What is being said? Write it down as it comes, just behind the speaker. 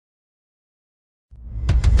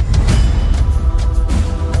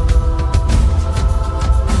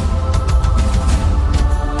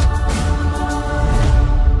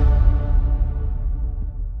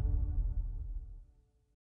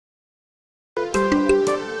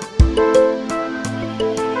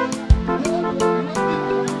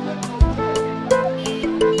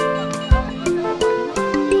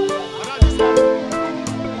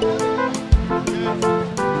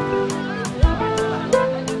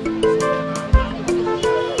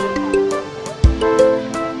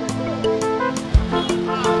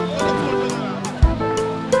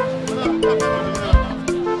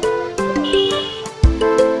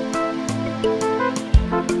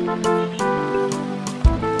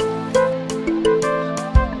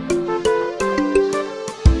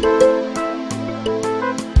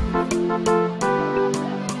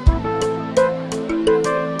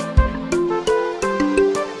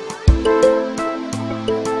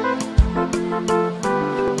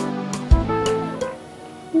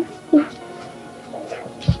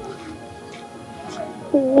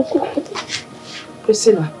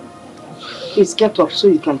Priscilla, please get up so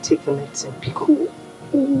you can take the medicine, Pico.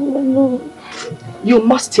 No. You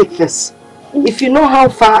must take this. If you know how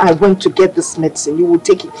far I went to get this medicine, you will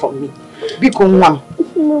take it from me. Pico, Mama,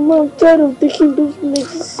 I'm tired of taking those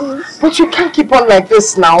medicines. But you can't keep on like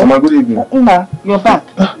this now. Mama, good evening. Uma, you're back.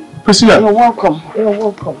 Priscilla. You're welcome. You're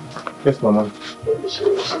welcome. Yes, Mama.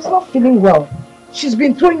 She's not feeling well. She's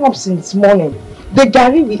been throwing up since morning. The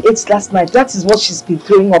garri we ate last night, that is what she's been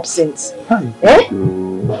throwing up since. Hi.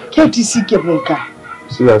 KTC Kebunka.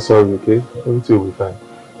 Priscilla, sorry, okay? Everything will be fine.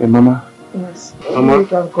 Hey, Mama. Yes. Mama. You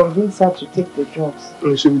can convince her to take the drugs.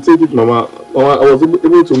 She will take it, Mama. I was able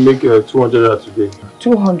to make 200 naira today.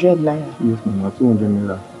 200 naira? Yes, Mama. 200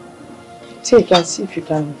 naira. Take and see if you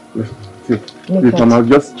can. Yes, take. Please, Mama,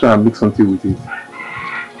 just try and make something with it.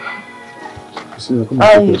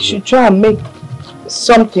 I should try and make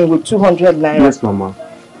something with 200 naira. Yes, Mama.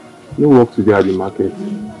 No work today at the market.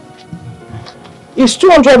 It's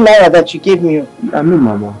 200 naira that you gave me. I know,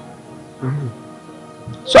 Mama.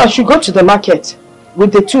 So I should go to the market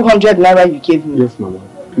with the 200 naira you gave me? Yes, Mama.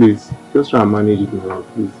 Please, just try and manage it, Mama,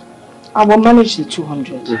 please. I will manage the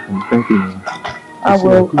 200. Yes, Mama. Thank you, Mama.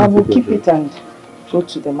 I will keep it and go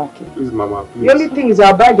to the market. Please, Mama, please. The only thing is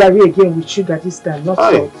I'll buy garri again with sugar this time, not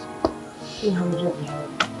salt. 200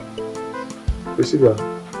 naira. Priscilla,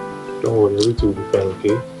 don't worry, everything will be fine,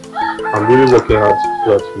 okay? I'm really working hard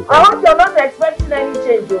to be fine. I hope you're not expecting any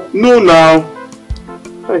change, though. No, now.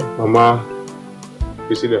 Hi, Mama.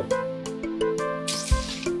 Priscilla.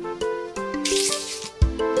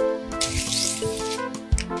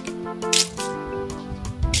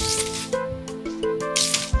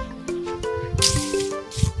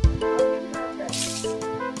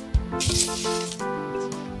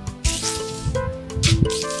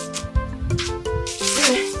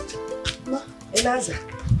 Eliza.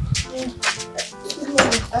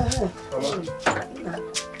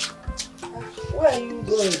 Where are you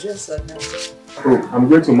going just now? Oh, I'm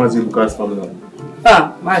going to Mazibuka's family.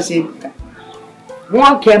 Ah, Mazibuka.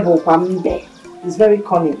 One cable from there. It's very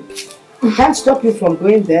cunning. Can't stop you from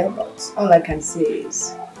going there, but all I can say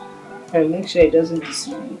is make sure it doesn't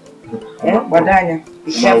deceive you. Yeah, Badanya,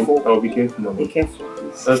 be careful. I'll be careful, Mama. Be careful,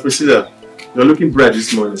 please. Priscilla, you're looking bright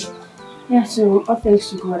this morning. Yeah, so all thanks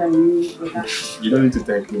to God and you for that. You don't need to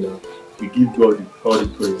thank me now. We give God all the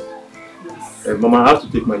praise. Yes. Mama, I have to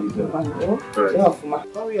take my leave now. Right. Hurry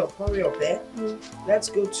up, eh? Let's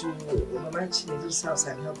go to Mama Chinedu's house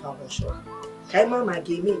and help her wash up. Hey, Mama,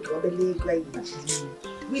 give me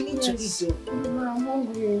we need to eat, so. I'm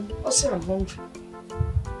hungry. Also, I'm hungry.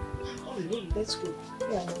 Oh, really? Let's go.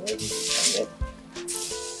 Yeah, I'm ready.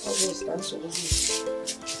 Almost done,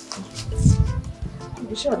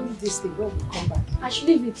 we should leave this thing when we come back. I should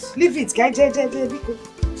leave it. Leave it, guys. I'm sure I should leave it.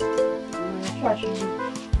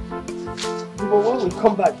 But when we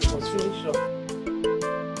come back, you must finish up.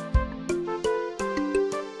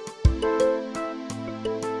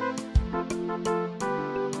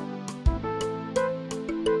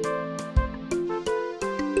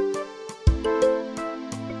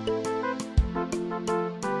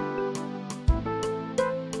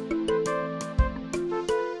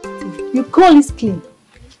 You call this clean?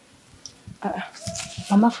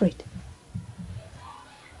 I'm afraid.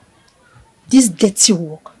 This dirty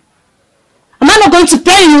work. Am I not going to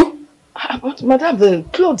pay you? But madam, the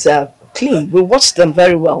clothes are clean. We washed them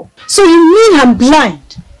very well. So you mean I'm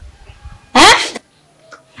blind? Eh? And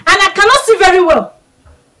I cannot see very well.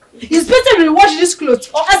 It's better you wash these clothes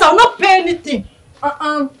or else I'll not pay anything. But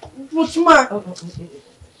man.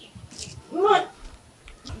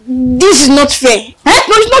 This is not fair. Eh?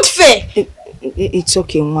 No, it's not fair. It's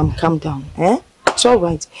okay, Mom. Calm down. Eh? It's all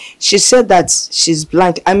right. She said that she's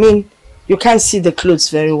blind. I mean, you can't see the clothes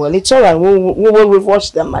very well. It's all right. We'll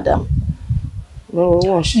wash them, madam. We'll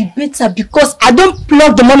wash. You better, because I don't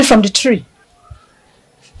pluck the money from the tree.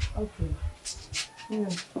 Okay. Yeah.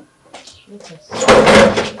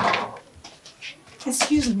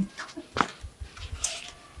 Excuse me.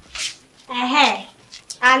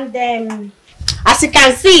 And as you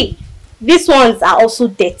can see, these ones are also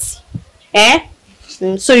dirty. Eh?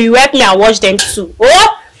 So you help me and wash them too.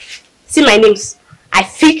 Oh! See my names. I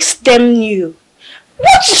fixed them new.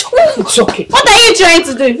 What? It's okay. What are you trying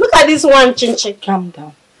to do? Look at this one, Chin. Calm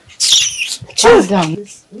down. Calm down.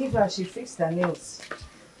 Leave her. She fixed her nails.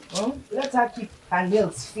 Let her keep her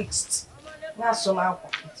nails fixed. Now somehow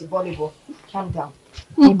it's a volleyball. Calm down.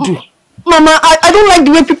 Mama, I don't like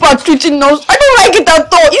the way people are treating us. I don't like it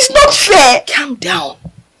at all. It's not fair. Calm down.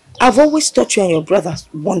 I've always taught you and your brothers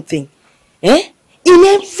one thing. Eh? In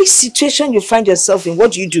every situation you find yourself in,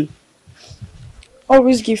 what do?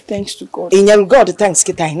 Always give thanks to God. In your God, thanks,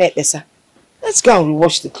 get I net, sir. Let's go and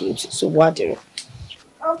rewash the clothes. So what do you?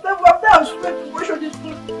 After I'm supposed to wash all this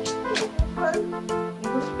clothes.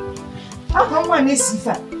 How come one is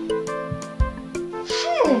Sifa?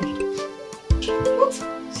 What?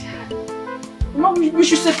 Mama, we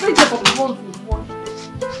should separate them from the ones we wash.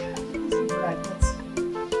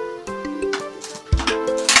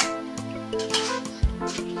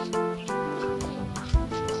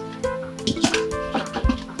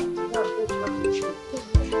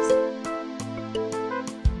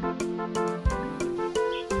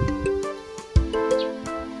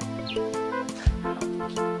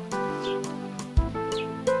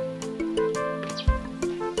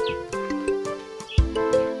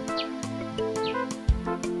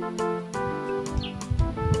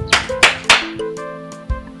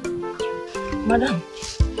 Madam.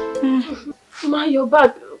 Ma, you're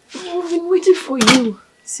back. We've been waiting for you.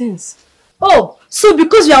 Since? Oh, so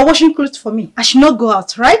because you are washing clothes for me, I should not go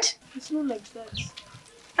out, right? It's not like that.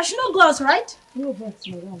 I should not go out, right? No, that's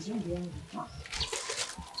madam. Don't be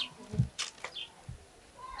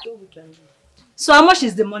angry. So how much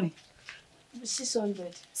is the money?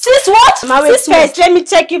 600. Since what? Mama, wait first. Let me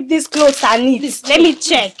check if these clothes are neat. Please, let me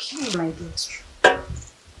check. My dear.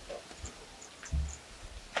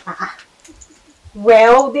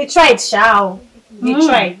 Well, they tried, Shao. They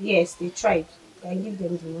tried. Yes, they tried. I give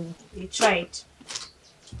them the money. They tried.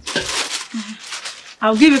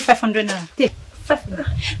 I'll give you 500 naira. Take. 500.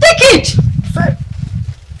 Take it!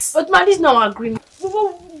 But man, this is not our agreement.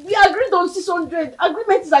 We agreed on 600.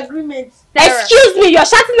 Agreement is agreement. Excuse me, you're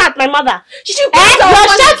shouting at my mother. She should You're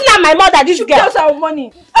shouting at my mother, this girl. She our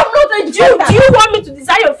money. I'm not going to do you want me to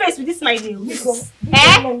design your face with this my nails?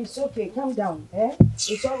 It's okay, calm down.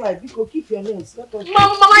 It's alright, Biko, keep your nails. Mama,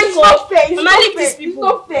 it's not fair. Mama, leave these people.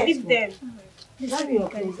 It's not fair. Leave them. Carry your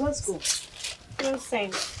clothes, let's go.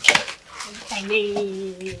 Nonsense.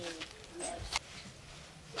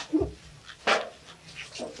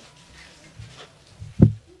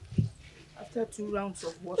 After 2 rounds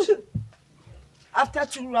of washing. After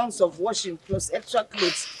 2 rounds of washing plus extra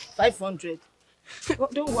clothes, 500.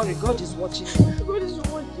 Don't worry, God is watching. God is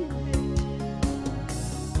watching.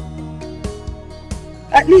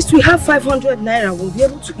 At least we have 500 naira. We'll be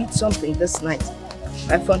able to eat something this night.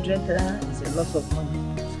 500 naira is a lot of money.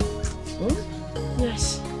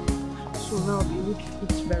 Yes. So now I'll be able to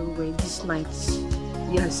eat very well this night.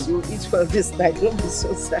 Yes, you'll eat well this night. Don't be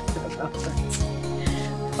so sad about that.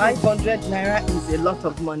 500 naira is a lot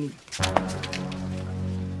of money.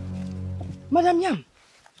 Madam Yam,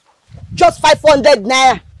 just 500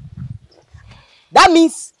 naira. That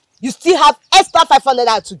means you still have extra 500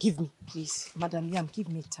 naira to give me. Please, Madam Yam, give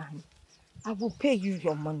me time. I will pay you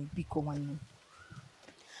your money, Biko Wani.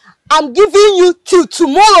 I'm giving you till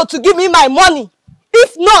tomorrow to give me my money.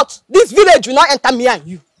 If not, this village will not enter me and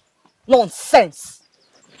you. Nonsense.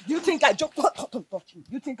 Do you think I joke? Don't touch me.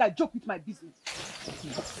 You think I joke with my business?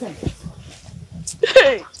 Nonsense.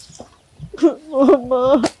 Hey.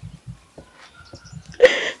 Mama.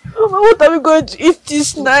 Mama, what are we going to eat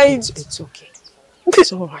this night? It's okay.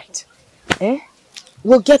 It's alright.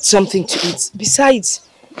 We'll get something to eat. Besides,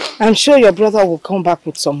 I'm sure your brother will come back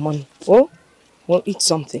with some money. Oh? We'll eat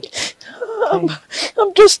something. I'm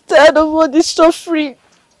just tired of all this suffering.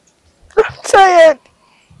 I'm tired.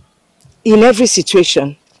 In every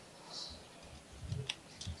situation.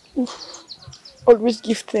 Always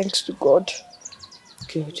give thanks to God.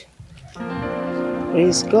 Good.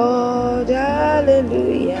 Praise God.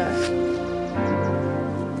 Hallelujah.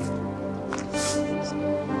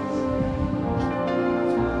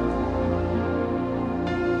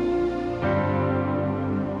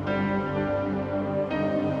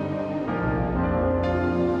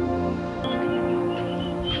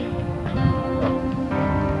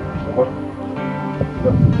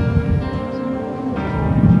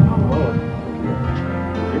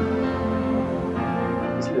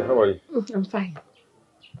 How are you? I'm fine.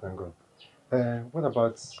 Thank God. What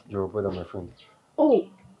about your brother, my friend? Oh,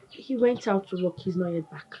 he went out to work. He's not yet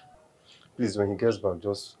back. Please, when he gets back,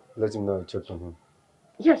 just let him know I checked on him.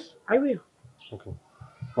 Yes, I will. Okay.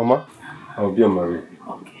 Mama, I'll be on my way.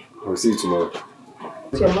 Okay. I'll see you tomorrow.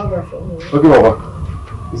 It's your mother for me. Okay, Mama.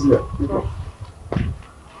 You see ya.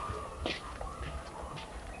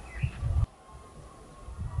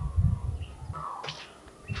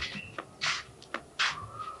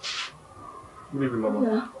 Good evening, Mama.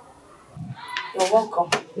 Yeah. You're welcome.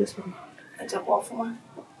 Yes, ma'am. I just walk for me.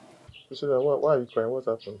 Why are you crying? What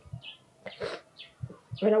happened?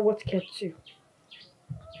 Brother, what kept you?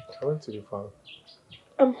 I went to the farm.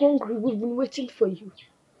 I'm hungry. We've been waiting for you.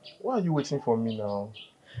 Why are you waiting for me now?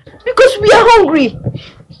 Because we are hungry.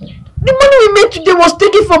 The money we made today was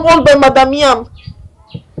taken from us by Madam Yam.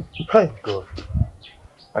 Hi, God.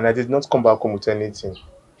 And I did not come back home with anything.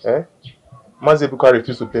 Eh? Mazebuka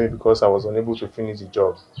refused to pay me because I was unable to finish the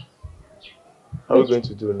job. How are we going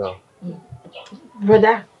to do now?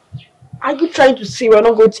 Brother, are you trying to say we're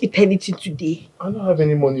not going to eat anything today? I don't have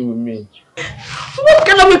any money with me. What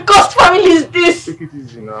kind of a cursed family is this? Take it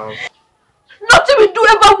easy now. Nothing we do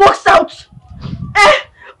ever works out.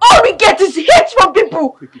 All we get is hate from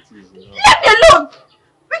people. Take it easy now. Let me alone.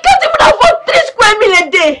 We can't even afford 3 square meal a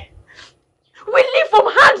day. We live from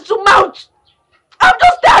hand to mouth. I'm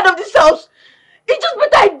just tired of this house. It's just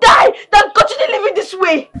better I die than continue living this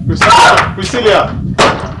way. Priscilla!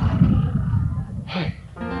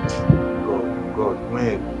 God,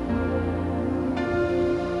 when?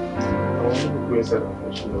 I want to go inside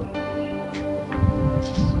and fetch you.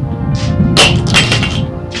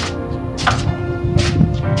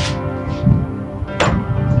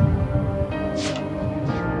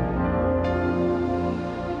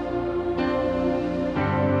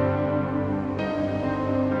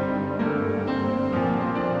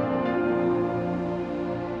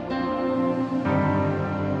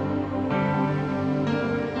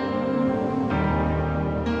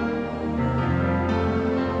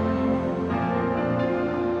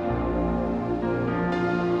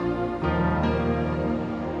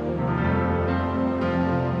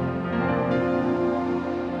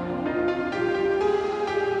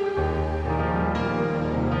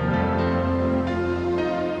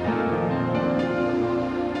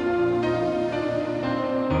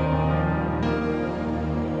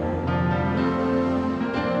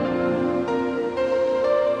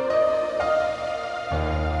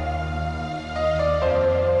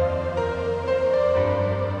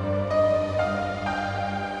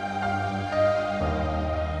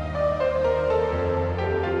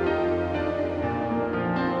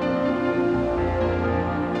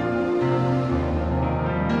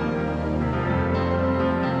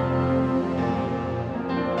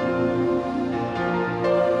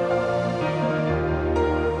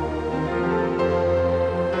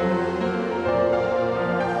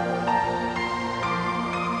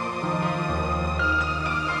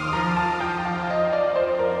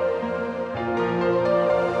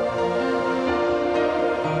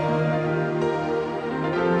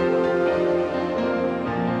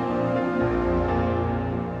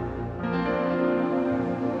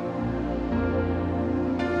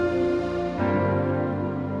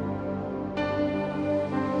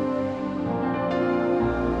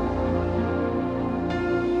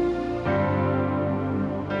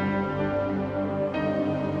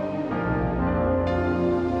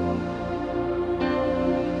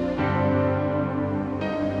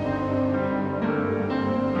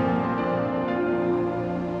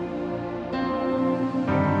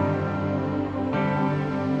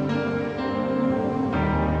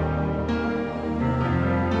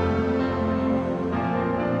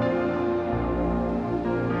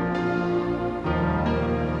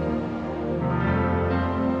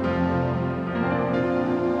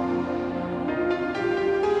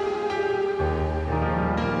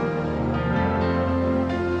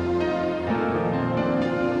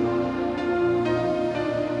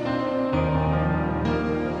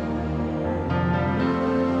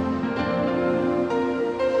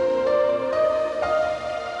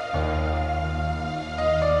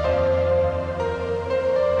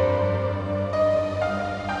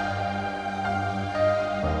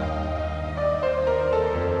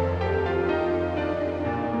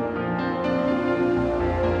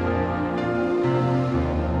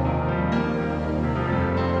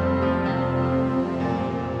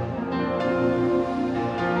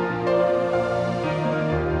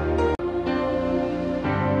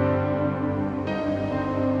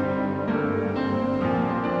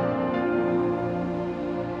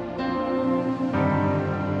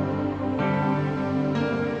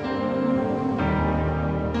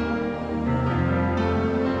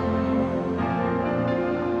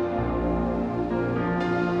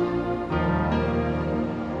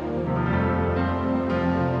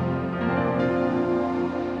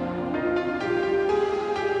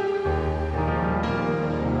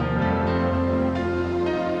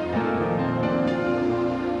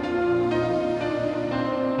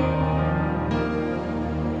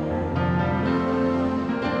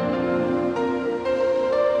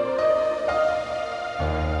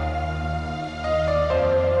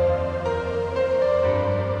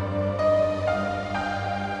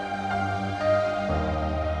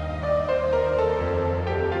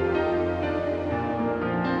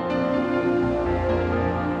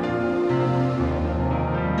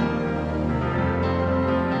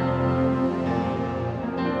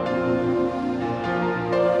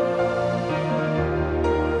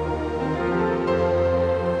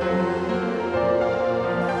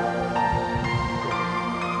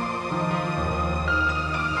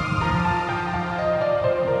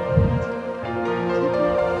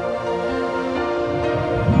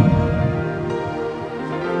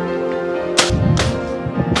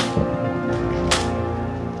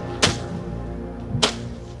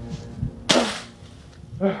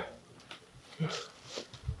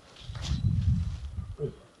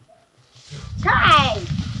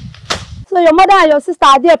 your mother and your sister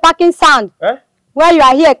are there packing sand. Eh? Where you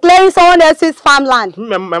are here, clearing someone else's farmland.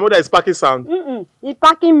 My mother is packing sand. You're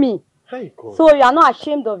packing me. Hey, God. So you are not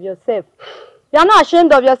ashamed of yourself. You are not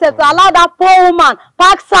ashamed of yourself to allow that poor woman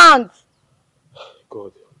pack sand.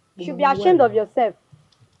 God. You should be ashamed of yourself.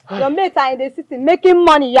 Your mates are in the city making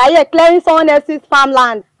money. You are here clearing someone else's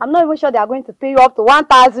farmland. I'm not even sure they are going to pay you up to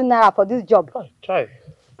 1,000 naira for this job. Try.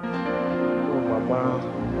 Oh, Mama.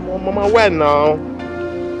 Mama, where now?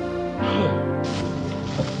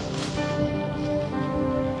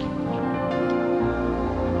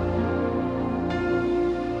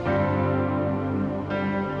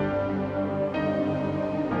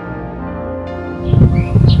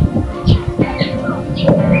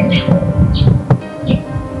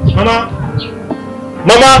 Mama!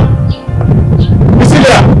 Mama!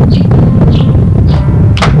 Priscilla!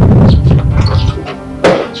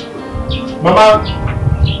 Mama!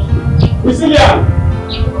 Priscilla!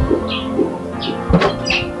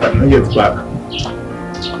 I'm not yet back.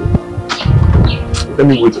 Let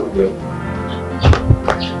me wait for them.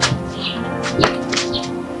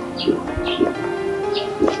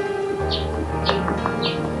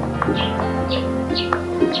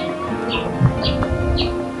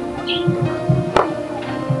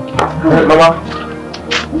 Mama.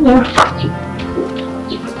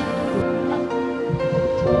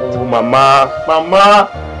 Oh, Mama.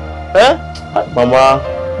 Eh? Mama,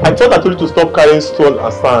 I thought I told you to stop carrying stone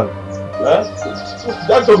and sand. Eh?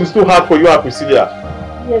 That job is too hard for you and Priscilla.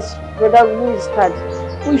 Yes, brother, we know it's hard.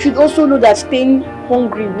 But you should also know that staying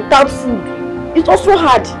hungry without food is also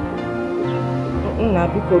hard.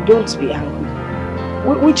 Nabiko, don't be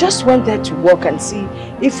angry. We just went there to work and see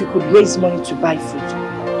if we could raise money to buy food.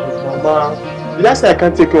 Mama, did I say I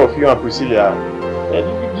can't take care of you and Priscilla?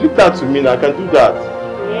 Leave that to me now, I can do that.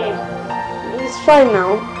 Yeah, it's fine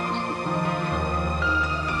now.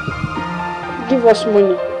 Give us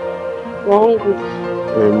money. We're hungry.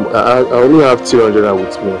 I only have 300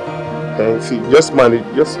 with me. And see, just manage,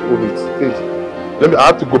 just hold it. Hey, I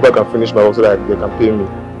have to go back and finish my work so that they can pay me.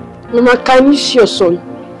 Mama, can you see your son?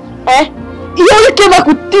 Eh? He only came back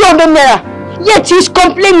with 300 naira. Yet he's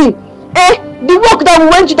complaining. Eh? The work that we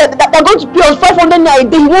went to, that they're going to pay us 500 naira a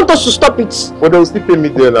day, he wants us to stop it. But they'll still pay me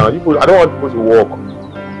there now. I don't want people to work.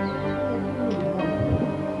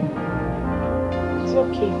 It's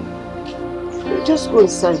okay. You just go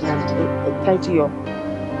inside and tidy up.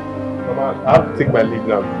 Mama, I have to take my leave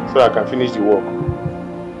now so I can finish the work.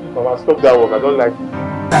 Mama, stop that work. I don't like it.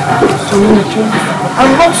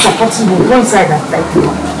 I'm not supporting you. Go inside and tidy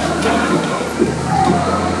up.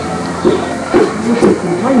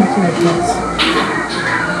 Why are you looking like that?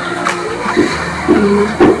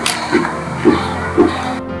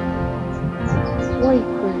 Why are you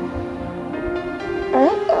crying?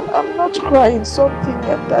 I'm not crying. Something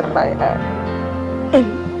entered my eye. I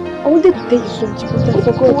wanted to tell you something, but I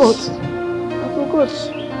forgot. What? I forgot.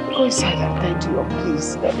 Go inside and tidy up, please.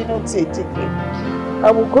 Let me not say it again.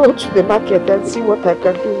 I will go to the market and see what I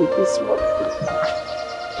can do with this money.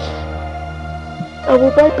 I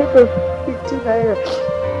will buy pepper 15 naira.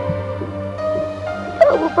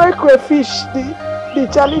 I will buy crayfish, the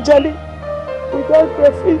jolly. Without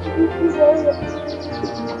crayfish, 15 naira.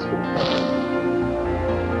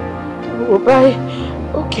 I will buy,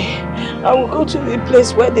 okay, I will go to the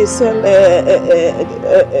place where they sell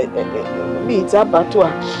meat,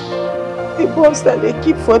 abattoir. The bones that they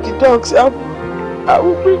keep for the dogs. I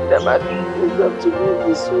will bring them and use them to make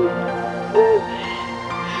this food.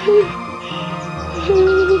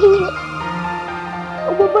 I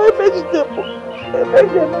will buy vegetables. I beg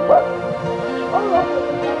them about.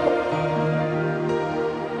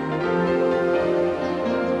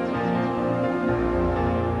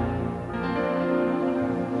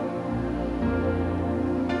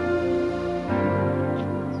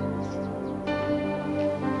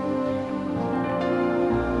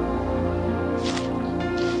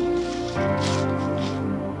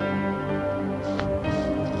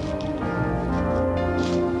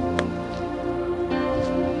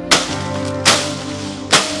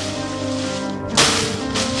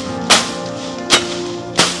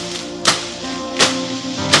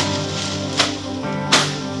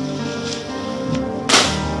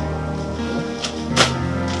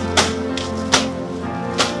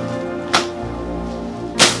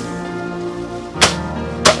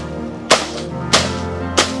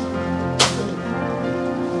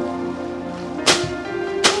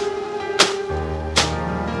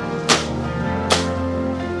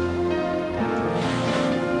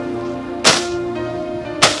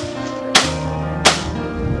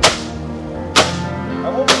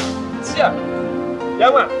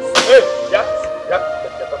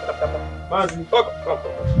 Mazi. Come.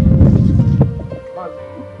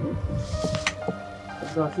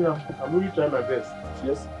 Mazi. I'm really trying my best.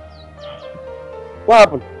 Yes. What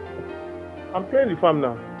happened? I'm clearing the farm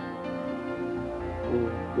now.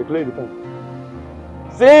 You're clearing the farm.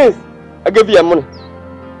 Since I gave you your money,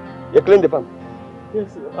 you're clearing the farm.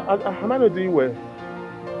 Yes, am I not doing well?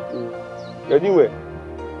 You're doing well.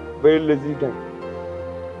 Very lazy guy.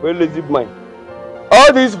 Very lazy mind.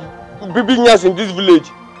 All these bibbias in this village,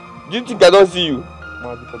 do you think I don't see you?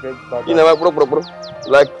 Mazi, forget about You know, bro.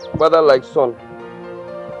 Like father, like son.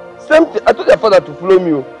 Same thing. I told your father to follow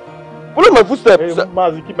me. Follow my footsteps. Hey,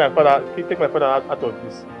 Mazi, take my father out of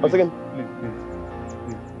this. A second. Please.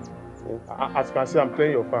 Yeah. As you can see, I'm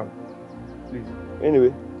clearing your farm. Please.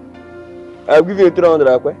 Anyway, I'll give you 300,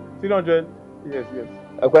 okay? 300? Yes.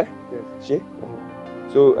 Okay? Yes. See?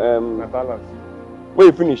 So, My balance. when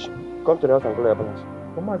you finish, come to the house and collect your balance.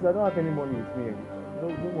 But Mazi, I don't have any money with me. No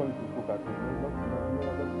money to cook at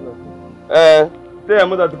home. Tell your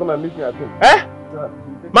mother to come and meet me at home. Eh?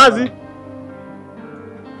 Mazi!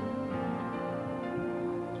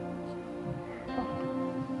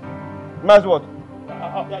 Mazi what?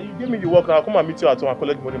 You give me the work, I'll come and meet you at home and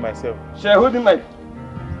collect the money myself. Share holding my...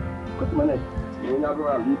 Cut my neck.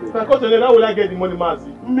 If I cut your leg, how will I get the money,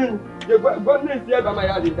 Mazi?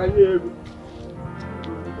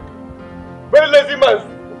 Very lazy man.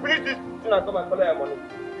 Finish this thing and come and collect your money.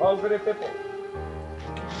 I'm very pepper.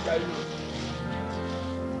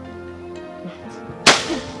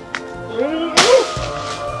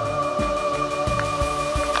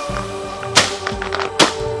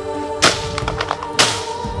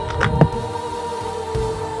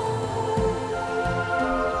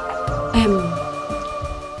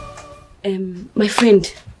 My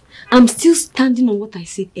friend, I'm still standing on what I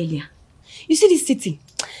said earlier. You see this city?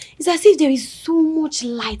 It's as if there is so much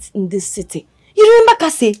light in this city. You remember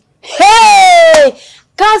Kase? Hey!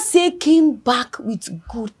 Kase came back with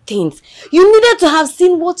good things. You needed to have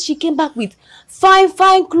seen what she came back with. Fine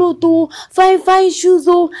clothes, fine shoes,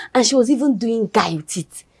 and she was even doing guy with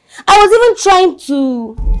it. I was even trying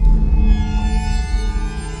to...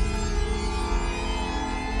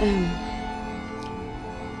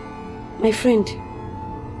 my friend,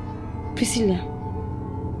 Priscilla,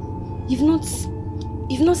 you've not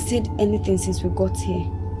said anything since we got here.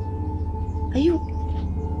 Are you're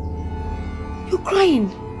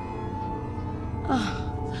crying?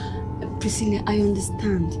 Priscilla, I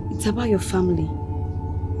understand. It's about your family.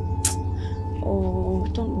 Oh,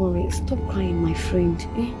 don't worry. Stop crying, my friend.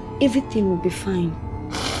 Everything will be fine.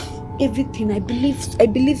 Everything. I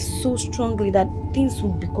believe so strongly that things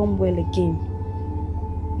will become well again.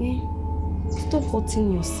 Stop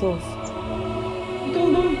hurting yourself.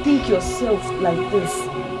 Don't think yourself like this.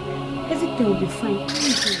 Everything will be fine.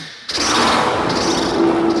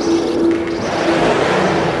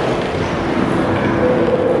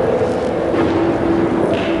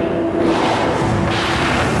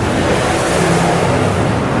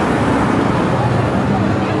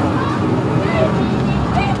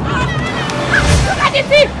 Look at the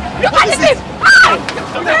thief!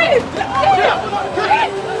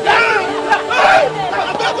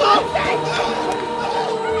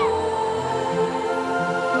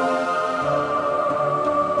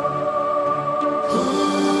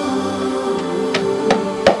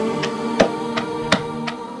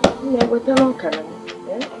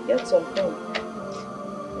 Get some phone.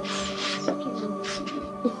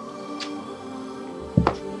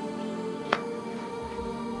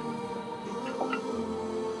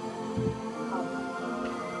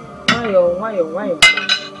 Why?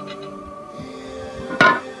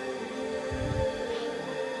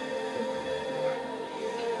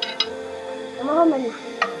 How many?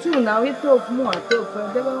 Two now. We talk more.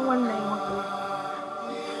 Talk. There were one name.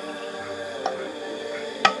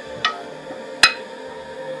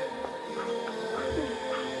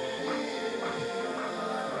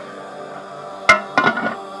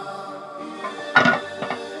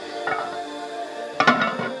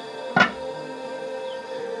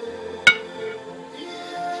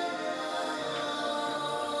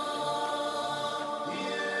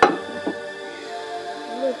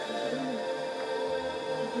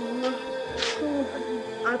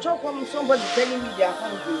 Somebody telling me they are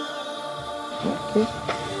hungry. Okay.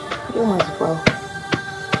 Don't worry about it.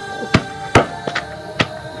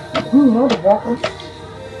 Not the water.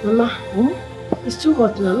 Mama, it's too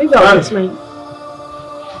hot now. Maybe I'll get mine.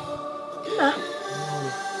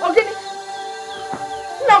 Okay.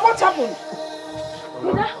 Now what happened?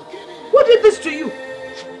 Mama, who did this to you?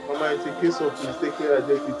 Mama, it's a case of mistaken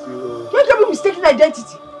identity. When can we mistaken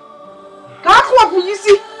identity? Can I come up with you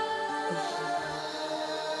see?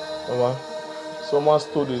 Mama, Someone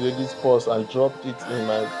stole the lady's purse and dropped it in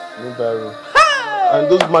my wheelbarrow. And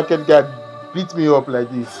those market guys beat me up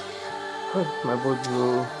like this. My body,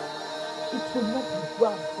 oh. It will not be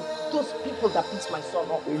well for those people that beat my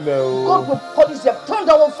son up. No. God will punish them, turn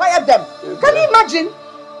down and fire them. Can you imagine?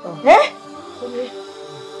 Oh. Eh?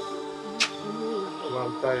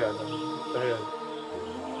 I'm tired.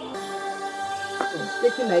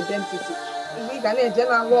 Taking identity. We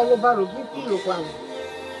can all over the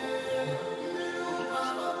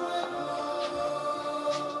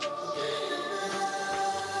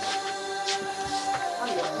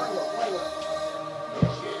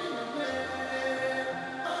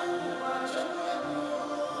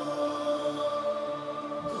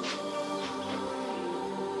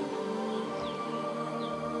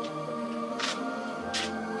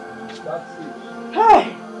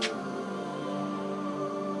Hey!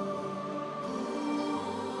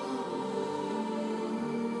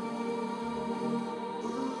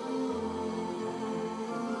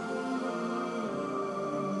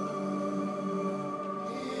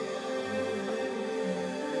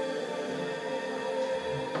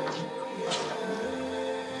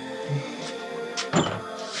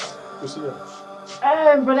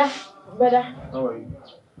 Brother. How are you?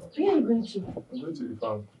 Where are you going to? I'm going to the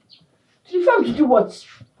farm. To the farm to do what?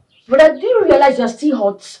 Brother, do you realize you're still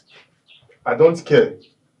hot? I don't care.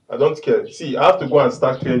 See, I have to go and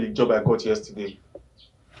start clearing the job I got yesterday.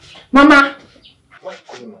 Mama! Why are you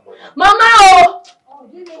calling my mother? Mama! Oh!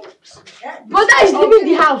 Brother is leaving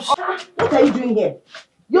the house. What are you doing here?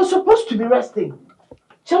 You're supposed to be resting.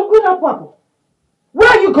 Where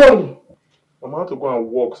are you going? Mama, I have to go and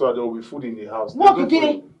walk so that there will be food in the house. Walk,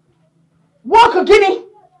 Ogini.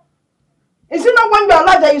 Is it not when you're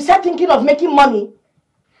alive that you start thinking of making money?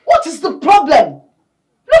 What is the problem?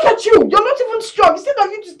 Look at you. You're not even strong. Instead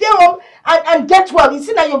of you to stay home and get well, you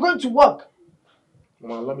see that you're going to work.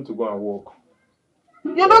 Mama, allow me to go and walk.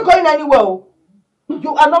 You're not going anywhere.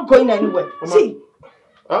 You are not going anywhere. Mama, see,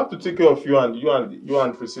 I have to take care of you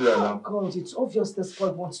and Priscilla now. God, it's obvious this boy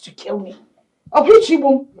wants to kill me. You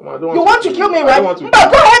want to kill me, right? No, go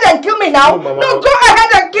ahead and kill me now. No, go ahead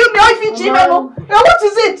and kill me. Now, what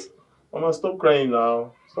is it? Mama, stop crying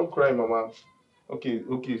now. Stop crying, Mama.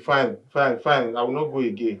 Okay, fine. I will not go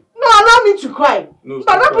again. No, allow me to cry. No,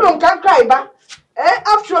 But can't cry, but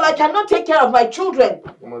after all, I cannot take care of my children.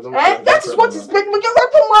 Mama, that is what is making me.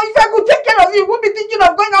 If I could take care of you, you won't be thinking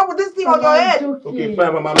of going out with this thing on your head. Okay,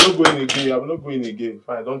 fine, Mama. I'm not going again.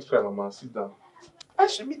 Fine, don't cry, Mama. Sit down. I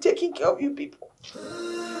should be taking care of you people.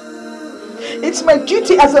 It's my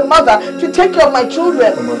duty as a mother to take care of my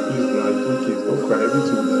children. Mama, please, no, it's okay. Don't cry.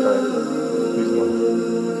 Everything will be fine. Please, Mama.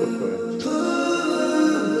 Don't cry.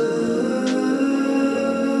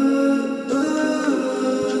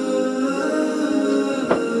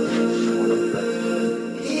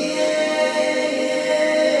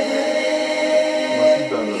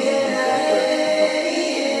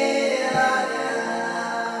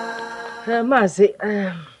 Mazi,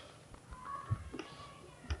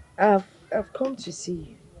 I've come to see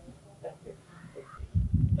you.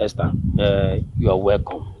 Esther, you are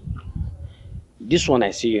welcome. This one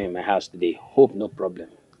I see you in my house today. Hope no problem.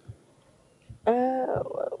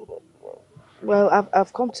 Well,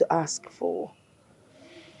 I've come to ask for.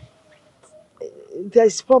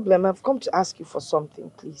 There's a problem. I've come to ask you for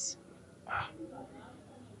something, please.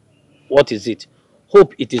 What is it?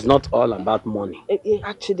 Hope it is not all about money.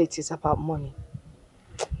 Actually, it is about money.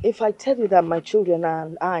 If I tell you that my children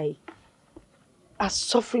and I are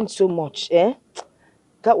suffering so much, that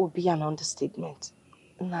would be an understatement.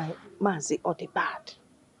 Mazi, or the bad.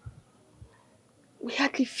 We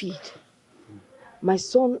hardly feed. My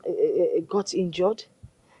son got injured.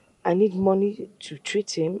 I need money to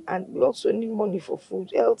treat him, and we also need money for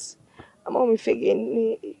food. Else, Mommy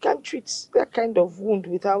Fagin, you can't treat that kind of wound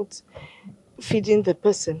without feeding the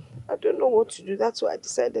person. I don't know what to do. That's why I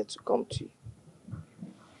decided to come to you.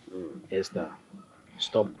 Esther,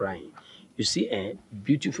 stop crying. You see,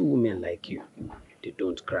 beautiful women like you, they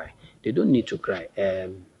don't cry. They don't need to cry.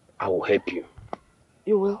 I will help you.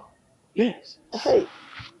 You will? Yes. Hey,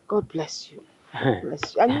 God bless you. God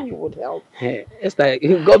bless you. I knew you would help. Esther,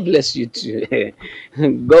 God bless you too.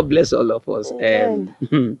 God bless all of us. Like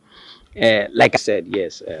I said,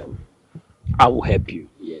 yes, I will help you.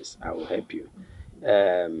 Yes, I will help you.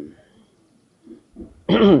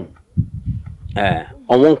 On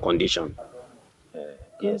one condition.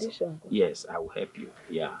 Yes, I will help you.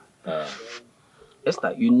 Yeah.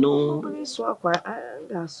 Esther, you know.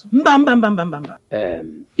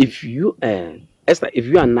 If you, Esther, if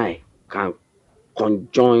you and I can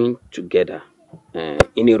conjoin together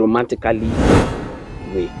in a romantically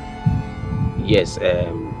way, Yes,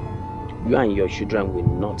 you and your children will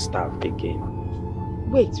not starve again.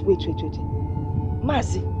 Wait.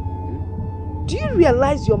 Mazi, do you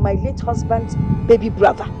realize you're my late husband's baby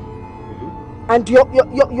brother? And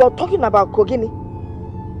you're talking about Kogini?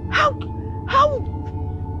 How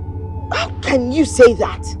can you say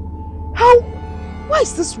that? Why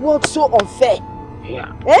is this world so unfair?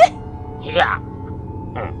 Yeah. Eh? Yeah.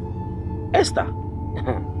 Esther.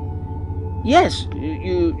 Yes,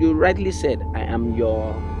 you rightly said I am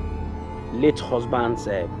your late husband's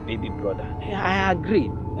baby brother. I agree.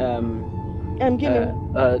 I'm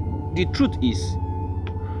giving. The truth is,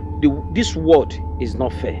 this world is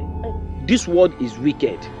not fair. This world is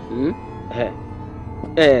wicked.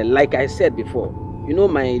 Like I said before, you know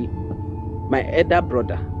my elder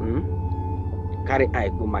brother carry I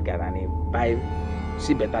go market and buy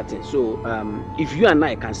see better things. So if you and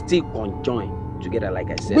I can still conjoin together, like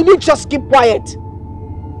I said. Will you just keep quiet?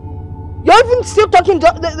 You're even still talking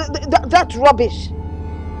that rubbish.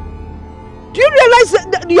 Do you realize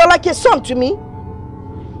that you're like a son to me?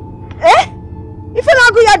 Eh? If you're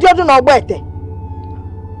not going to do no better.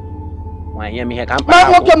 Why you me here can ma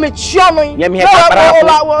mo me chiano yi me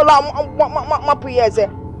ma puyeze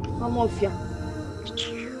mama ofia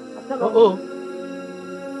oh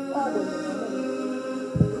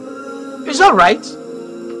it's all right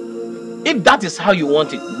if that is how you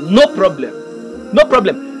want it. No problem, no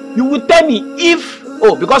problem. You will tell me if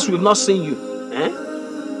because we've not seen you,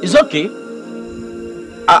 it's okay.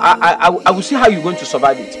 I will see how you're going to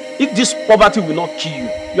survive it. If this poverty will not kill you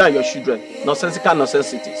and your children, nonsensical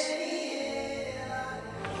nonsensities.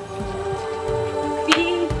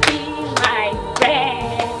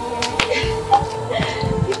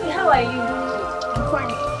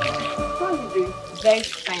 Very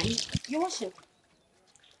fine. You washing?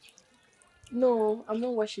 No, I'm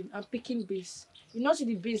not washing. I'm picking beans. You know see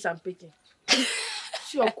the beans I'm picking.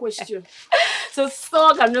 It's your question. So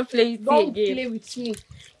I'm not playing with Don't you again. play with me.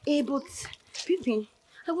 Hey, but Pippin,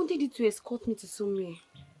 I wanted you to escort me to somewhere.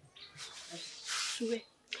 To where?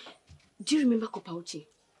 Do you remember Kopa Uche?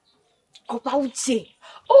 Kopa Uche.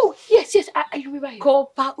 Oh, yes, I remember him.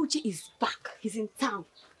 Kopa Uche is back. He's in town.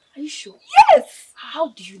 Are you sure? Yes! How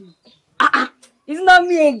do you know? It's not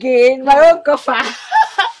me again, my own Kopa.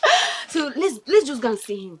 So let's just go and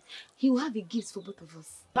see him. He will have a gift for both of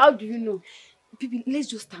us. How do you know? Pippin, let's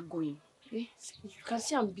just start going. You can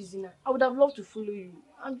see I'm busy now. I would have loved to follow you.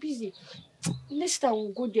 I'm busy. Next time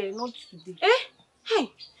we'll go there, not today.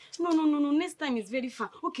 Hey! No. Next time is very far.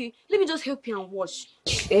 Okay, let me just help you and wash.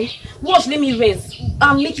 Wash, let me rinse.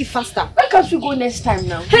 And make it faster. Why can't we go next time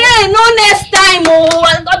now? Hey, no next time. Oh,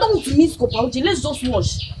 I don't want to miss Kopa Uche. Let's just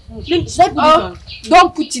wash.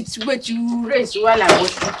 Don't put it. Wait, you rinse while I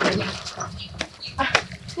wash.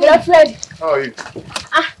 Fred. How are you?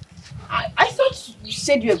 I thought you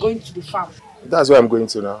said you were going to the farm. That's where I'm going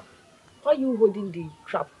to now. Why are you holding the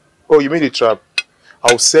trap? Oh, you mean the trap?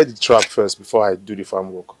 I'll set the trap first before I do the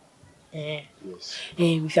farm work. Yes.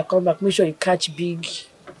 If you come back, make sure you catch big.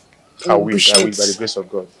 I will, by the grace of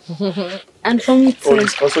God. And from me too. Oh, you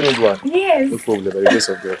also need one? Yes. No problem, by the grace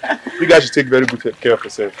of God. You guys should take very good care of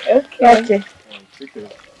yourself. Okay. Take care.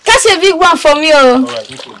 Catch a big one for me, oh. Alright,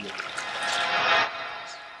 no problem.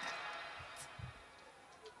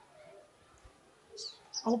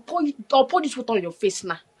 I'll pour this water on your face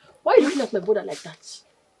now. Why are you looking at my brother like that?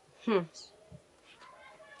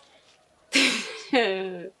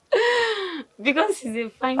 Because he's a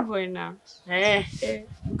fine boy now.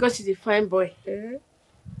 Because he's a fine boy.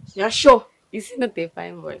 You're sure? He's not a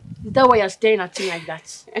fine boy. Is that why you're staring at him like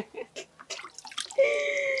that?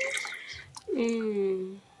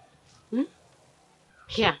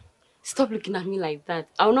 Here, stop looking at me like that.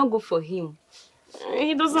 I will not go for him.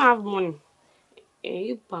 He doesn't have money.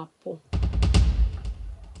 You papa.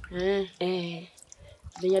 Then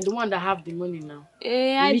you're the one that have the money now.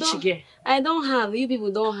 I don't have. You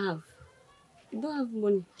people don't have. You don't have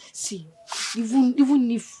money. See,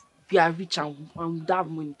 even if we are rich and we have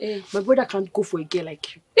money, my brother can't go for a girl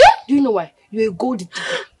like you. Do you know why? You're a gold digger.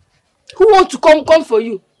 Who wants to come for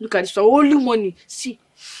you? Look at this one, only money. See,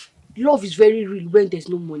 love is very real when there's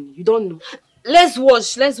no money. You don't know. Let's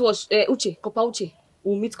watch. Uche, Kopa Uche.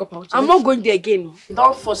 We'll meet Kopa Uche. I'm not going there again.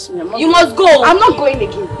 Don't force me. You must go. I'm not going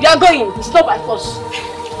again. You are going. It's not by force.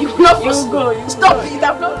 You will not force me. Go. Stop it.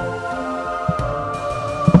 I'm not.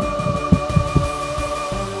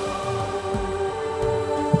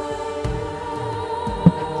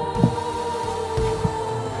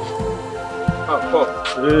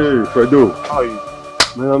 Hey, Fredo. How are you?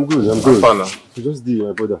 Man, I'm good. I'm fine now. So just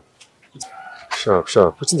my brother.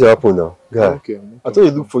 Sharp. What's the happen now? Guy, Okay. I thought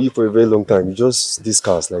you look for you for a very long time. You just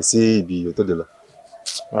discuss, like, say, be your toddler.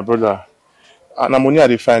 My brother, and I'm only at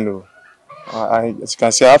the final. As you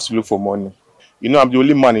can see, I have to look for money. You know, I'm the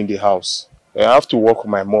only man in the house. I have to work with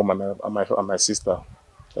my mom and my sister.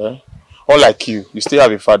 Unlike you still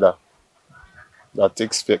have a father that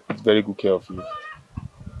takes very good care of you.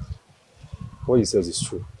 What he says is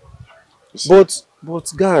true. But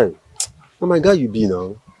guy, oh my guy you be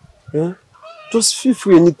now. Yeah? Just feel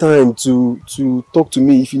free anytime to talk to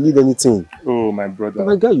me if you need anything. Oh my brother. Oh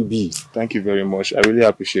my guy you be. Thank you very much. I really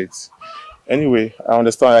appreciate it. Anyway, I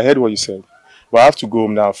understand. I heard what you said. But I have to go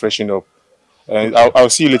home now, freshen up. And I'll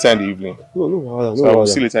see you later in the evening. No, I'll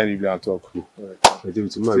see you later in the evening and talk. Alright. I do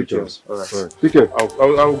it tomorrow. Take care. Alright. Take care. I'll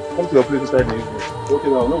come to your place later in the evening. Okay,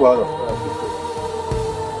 now, no bother.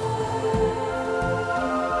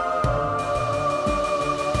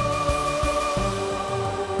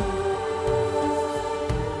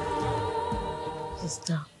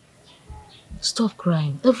 Sister, stop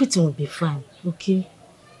crying. Everything will be fine, okay?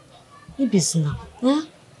 Maybe it's now. Yeah?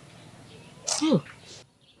 Oh.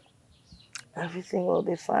 Everything will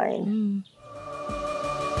be fine.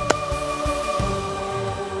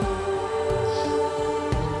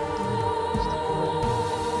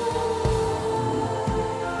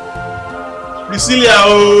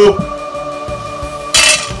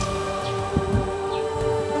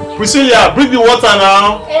 Priscilla, bring the water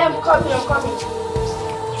now. Hey, I'm coming.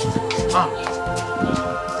 I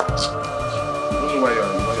don't know why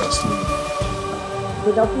you're sleeping.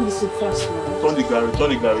 But I'll put this in first now. Turn the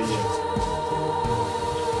Gary here.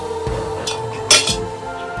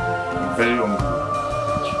 I'm very hungry.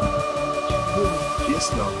 Yes,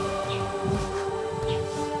 now.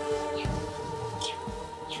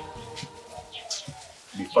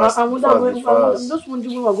 Be fast. I'm just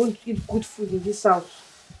wondering when we're going to eat good food in this house.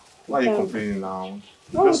 Why are you complaining now?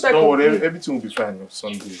 No, Just don't worry, everything will be fine on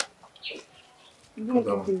Sunday.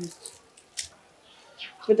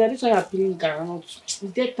 But that is why I'm peeling garnot. It's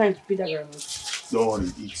dead time to peel that garnot. Don't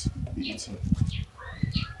worry, eat. Be eating.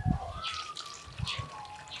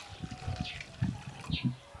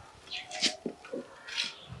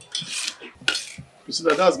 You see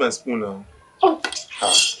that's my spoon now. Oh!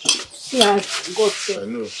 See, I got it. I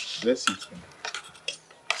know. Let's eat.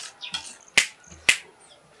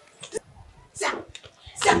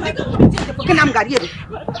 My God, fucking I'm Gary.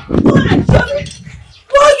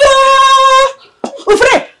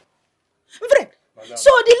 So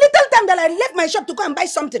the little time that I left my shop to go and buy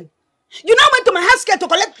something, you now went to my house to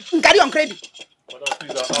collect Gary on credit. Madam,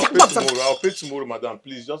 please, I'll pay tomorrow, madam.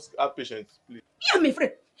 Please, just have patience, please. Yeah, my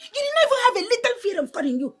friend. You didn't even have a little fear of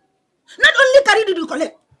calling you. Not only Gary did you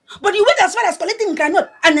collect, but you went as far as collecting granite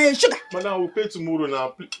and sugar. Madam, we'll pay tomorrow now.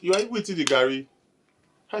 Please. You are waiting the Gary.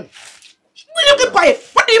 Hi. Will you keep quiet?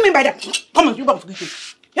 What do you mean by that? Come on, you come to me.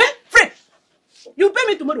 Yeah, friend. You pay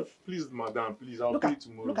me tomorrow. Please, madam, please, I'll pay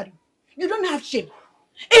tomorrow. Look at you. You don't have shame.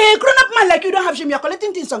 A grown-up man like you don't have shame. You're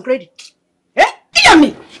collecting things on credit. Eh? Hear me.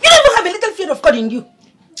 You don't even have a little fear of calling you.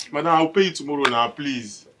 Madam, I'll pay you tomorrow now,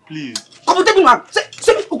 please. Please. Come on, take me, man. Say,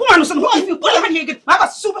 who if you put your hand here again, I have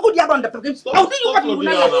a super good yabon that forgives. How do you want to do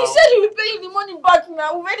that? He said he will pay you the money back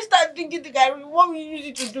now. We've already started thinking the guy. What will you use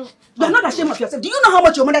it to do? You're not ashamed of yourself. Do you know how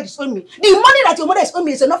much your mother is owing me? The money that your mother is owing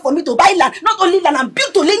me is enough for me to buy land, not only land, and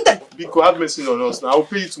build to Lincoln. Biko, have mercy on us now. I'll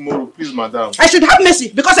pay you tomorrow, please, madam. I should have mercy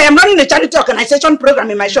because I am running a charity organization program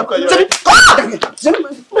in my shop. Move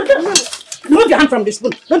your hand from the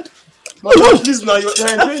spoon. Don't. Madam, please now. You're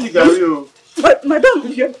enjoying the Gary. But madam,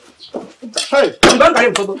 here. Hi. You don't carry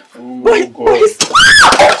him, Bobo. God.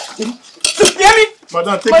 Hear me?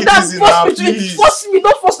 Madam, take it easy now, please. Force me,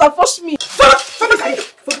 don't force me.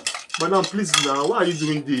 Madam, please now. Why are you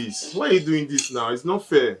doing this? Why are you doing this now? It's not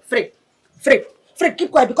fair. Fred,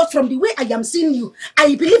 keep quiet because from the way I am seeing you,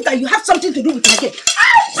 I believe that you have something to do with my girl.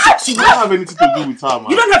 You don't have anything to do with her, man.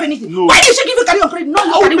 You don't have anything? No. Why did she give you carry on credit? No,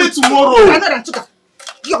 I'll pay tomorrow.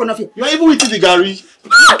 You're gonna fear. You are even eating the Gary.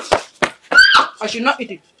 I should not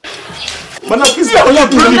eat it. Madam, please, I will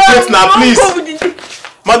bring the plate now, please.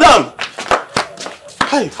 Madam.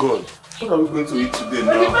 Hi, God. What are we going to eat today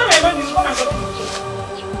now?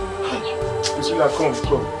 Priscilla, come.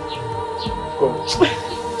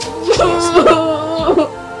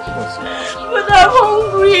 But I'm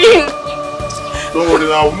hungry. Don't worry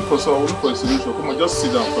now, I'll look for a solution. Come on, just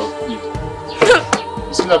sit down first, please.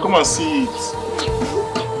 Priscilla, come and see it.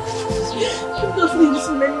 Just need this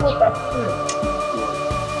many water.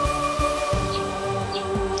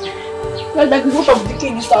 Like we go to decay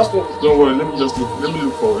in this house. Don't worry, let me look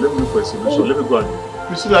for a solution. Let me go and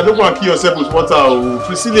Priscilla, don't go and kill yourself with water.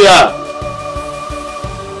 Priscilla!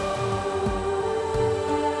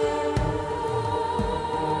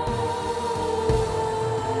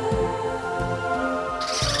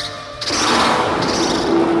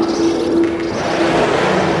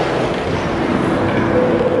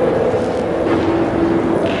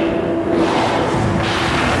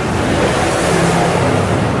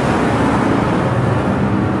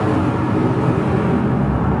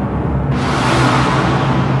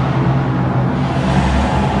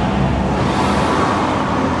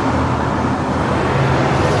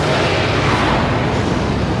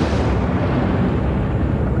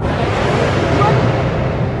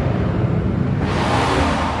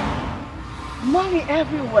 money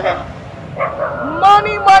everywhere.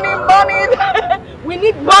 Money, money, money. We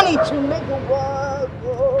need money to make the world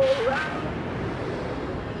go round.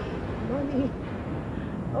 Money.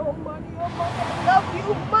 Oh, money, oh, money. I love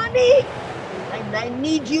you, money. And I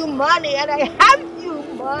need you, money. And I have you,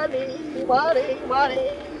 money. Money,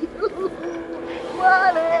 money.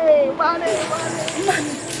 Money, money, money.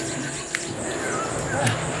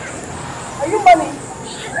 Are you money?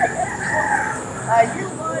 Are you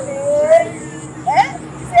money? Eh?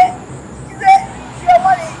 Is your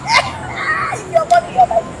money? Is your money? You're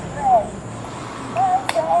my friend.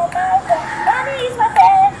 Money is my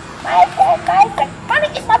friend. My friend, my friend. Money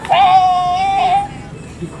is my friend.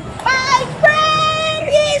 My friend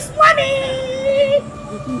is money.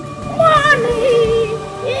 Money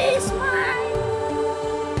is mine.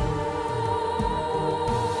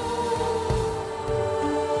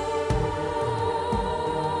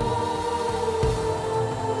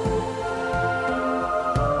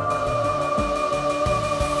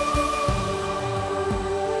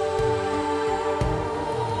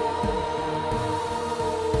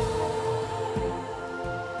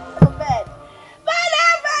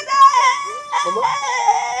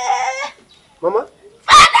 Mama?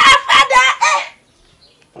 Father!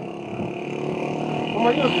 Mama,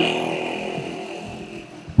 you okay?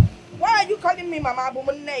 Why are you calling me Mama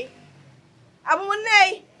Abumunne?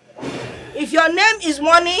 Abumunne, if your name is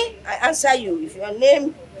money, I answer you. If your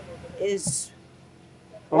name is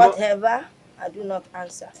Mama, whatever, I do not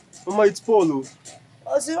answer. Mama, it's Paul.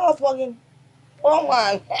 Oh, see, oh, fucking. Oh,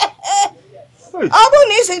 man.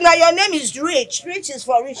 Abun is that your name is rich. Rich is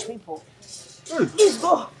for rich people. Please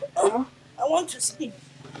go. I want to sleep.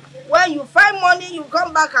 When you find money, you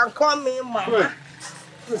come back and call me Mama.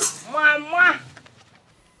 Mama.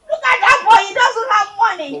 Look at that boy, he doesn't have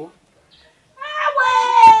money.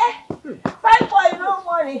 Fine boy, no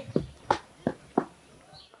money.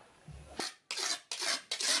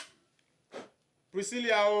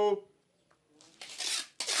 Priscilla, oh.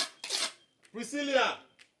 Priscilla!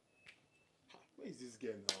 Where is this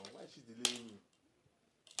girl now? Why is she delaying me?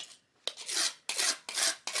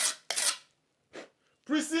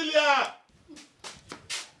 Priscilla!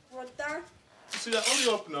 Brother. Priscilla,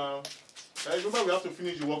 hurry up now. Remember we have to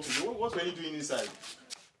finish the work today. What were you doing inside?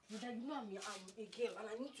 Brother, you know I'm a girl and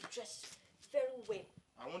I need to dress very well.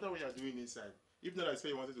 I wonder what you are doing inside. If not, I say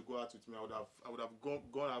you wanted to go out with me, I would have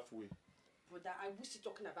gone halfway. Brother, I wish you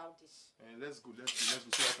talking about this. Let's go so I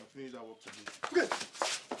can finish that work today.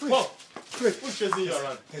 Wait. Who's chasing you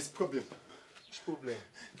around? There's a problem. Which problem?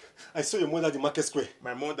 I saw your mother at the market square.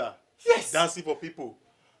 My mother? Yes! Dancing for people.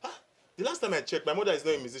 The last time I checked, my mother is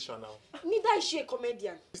not a musician now. Neither is she a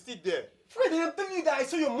comedian. She's still there. Fred, I'm telling you that I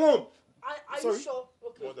saw your mom. Are Sorry? you sure?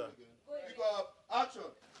 Okay. Mother. Pick up. Action.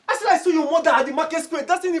 I said I saw your mother at the market square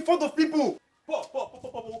dancing in front of people. Pop.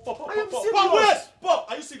 I am serious. Pop,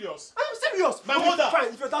 are you serious? I am serious. My mother.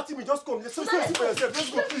 Fine, if you're doubting me, just come. Let's go for yourself. Let's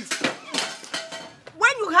go, please.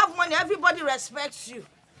 When you have money, everybody respects you.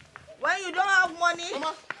 When you don't have money...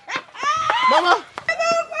 Mama. Mama.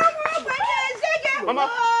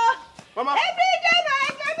 Mama.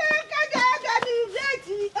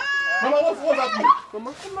 Mama, what's happening?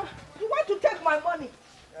 Mama, you want to take my money?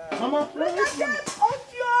 Mama. Look at that,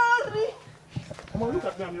 Ofiori. Mama, look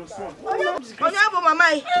at me, I'm your son.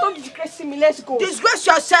 Mama, don't disgrace me, let's go. Disgrace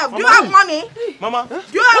yourself. Do you have money? Mama, do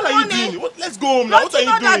you have what money? Are you doing? Let's go home now. What are you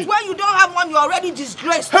doing? That when you don't have money, you're already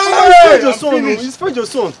disgraced. Hey, your son. He's find your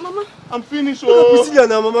son. Mama. I'm finished. Look at Priscilla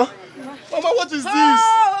now, Mama. Mama, what is this?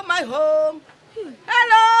 Oh, my home.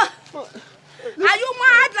 Hello. Are you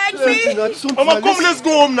mad like me? Mama, come, let's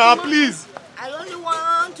go home now, please. I only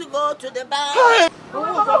want to go to the bar. Hey.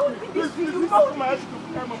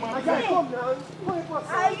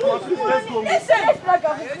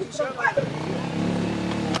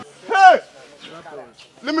 Hey!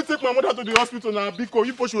 Let me take my mother to the hospital now, Biko.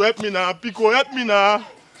 You should help me now, Biko. Help me now.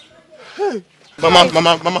 Hey. Mama, look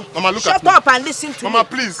at me. Shut up and listen to me. Mama,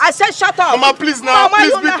 please. I said shut up. Mama, please now. Mama,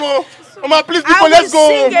 please, Biko. Mama, please, Biko, let's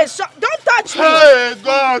go. Don't touch me. Hey,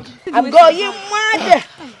 God. I'm going mad.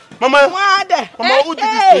 Mama, mad. Mama, who did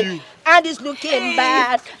this to you? And it's looking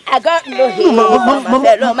bad. I got no hate. Mama,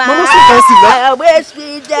 fellow man. so fancy, I always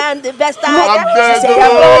sweet and the best I I'm got. dead. Say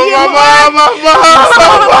I'm going mad.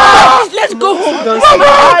 Let's go home. Mama,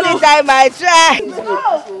 all the time I try. No,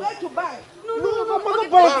 where to buy? Mama,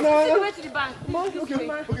 bank now. See the way to the bank.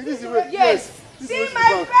 Okay, this is the way. Yes. See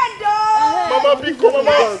my friend though. Mama, Biko, Mama.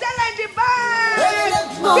 Let's sell in the bank.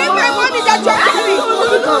 Give me money that you're asking.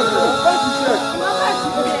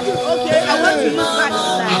 Okay, I want to use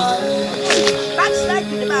backslide. Backslide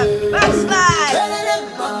to the back. Backslide.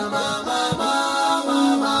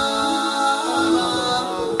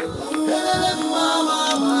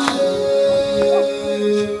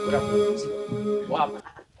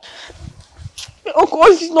 Uncle,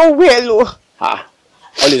 all is not well. Ah,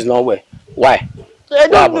 all is not well. Why? I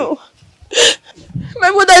don't know.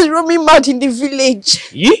 My mother is roaming mad in the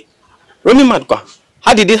village. Ye? Roaming mad?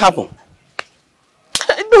 How did it happen?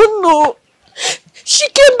 I don't know. She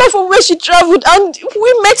came back from where she traveled and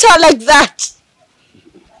we met her like that.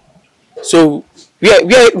 So,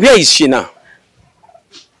 where is she now?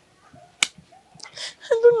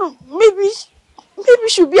 I don't know. Maybe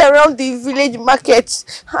she'll be around the village market.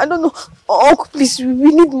 I don't know. Uncle, please,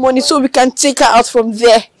 we need money so we can take her out from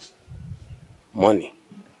there. Money?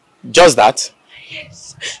 Just that?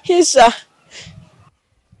 Yes. Yes, sir.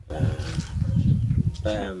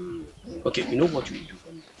 Okay, you know what you do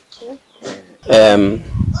for me?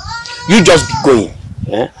 You just be going.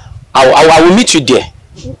 I will meet you there.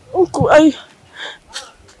 Uncle, I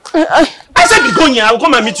said be going here. I will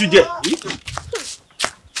come and meet you there.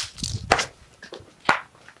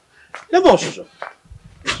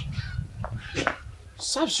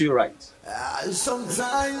 Serves you right.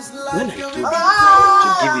 Sometimes When I told you to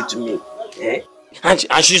give it to me, and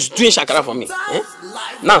she's doing shakara for me.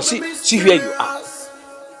 Now see where you are.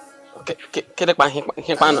 Okay.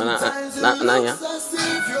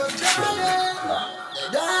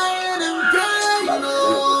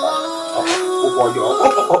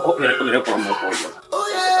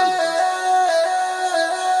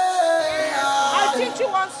 I'll teach you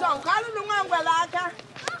one song.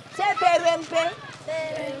 Say perempe.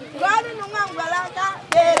 Kalu nungangwalaka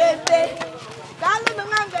perempe. Kalu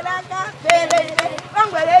nungangwalaka perempe.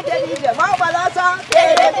 Mangwale jadi mawalasa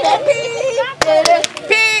perempe.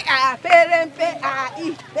 Perempe perempe I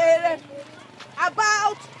perempe.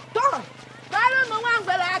 About turn. Kalu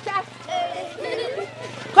nungangwalaka.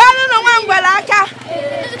 Kalu nungangwalaka.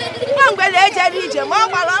 Mangwale jadi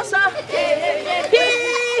mawalasa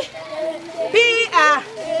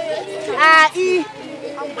I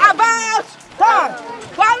about turn.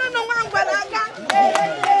 Follow no one gwalaga.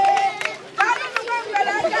 Follow no one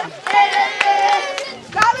gwalaga.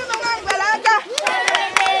 Follow no one gwalaga.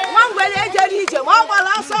 One gwalaga DJ. One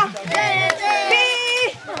gwalasa.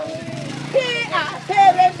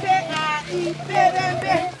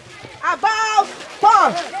 Perempe. About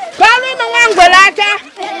turn. Follow no one gwalaga.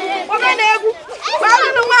 Follow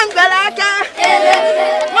no one gwalaga.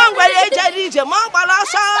 One gwalaga DJ. One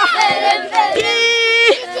gwalasa.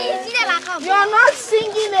 You're not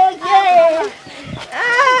singing again.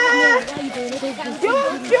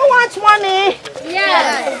 You want money?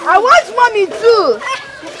 Yes. I want money too.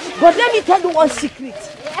 But let me tell you one secret.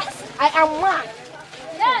 Yes. I am mad.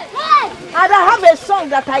 Yes. And I have a song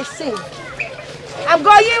that I sing. I'm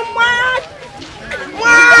going mad.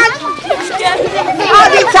 All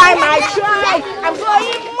the time I try. I'm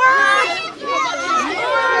going mad.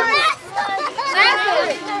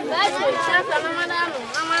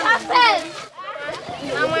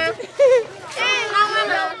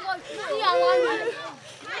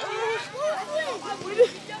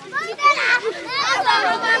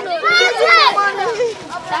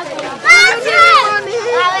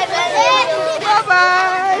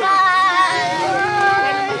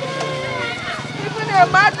 Even a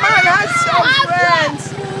madman has some friends.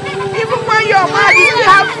 Even when you're mad, you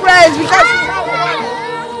have friends because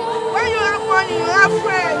when you have money, you have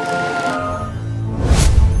friends.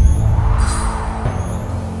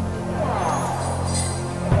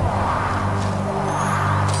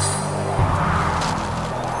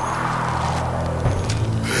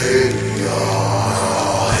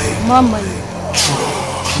 More money,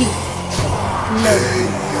 peace, love,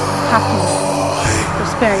 happiness,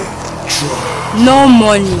 prosperity. No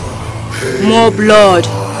money, more blood,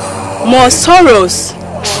 more sorrows.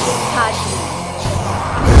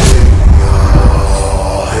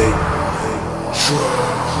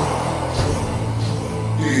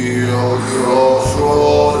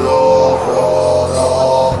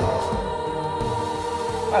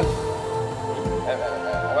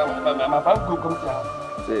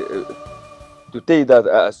 To tell you that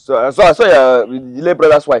I saw your late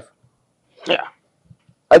brother's wife. Yeah.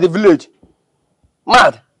 At the village.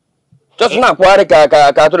 Mad. Just now,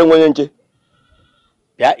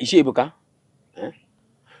 yeah, Ishibuka.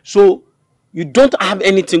 So you don't have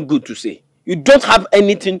anything good to say. You don't have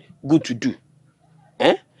anything good to do.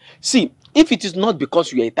 See, if it is not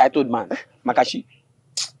because you are a titled man, Makashi,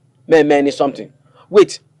 man is something.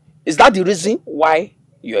 Wait, is that the reason why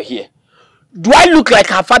you are here? Do I look like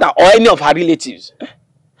her father or any of her relatives?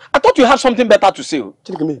 I thought you had something better to say.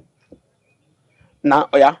 Now,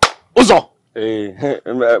 yeah. Uzo. Hey,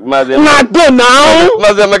 go now.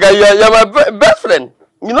 You're my best friend.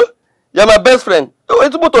 You know? You're my best friend. I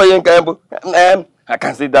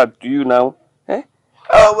can't say that to you now.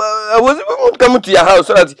 I was even coming to your house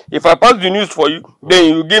so that if I pass the news for you,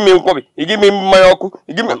 then you give me Nkwobi. You give me Mayoku.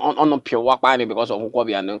 You give me on pure work because of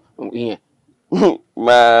Nkwobi and here.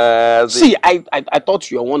 See, I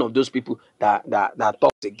thought you were one of those people that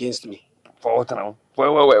talks against me. For what now?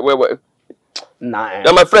 Wait. Nah.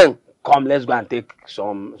 You're my friend. Come, let's go and take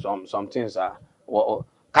some things. Is it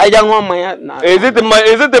the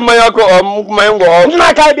Mayako or Mayango?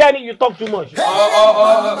 You talk too much.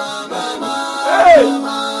 Hey!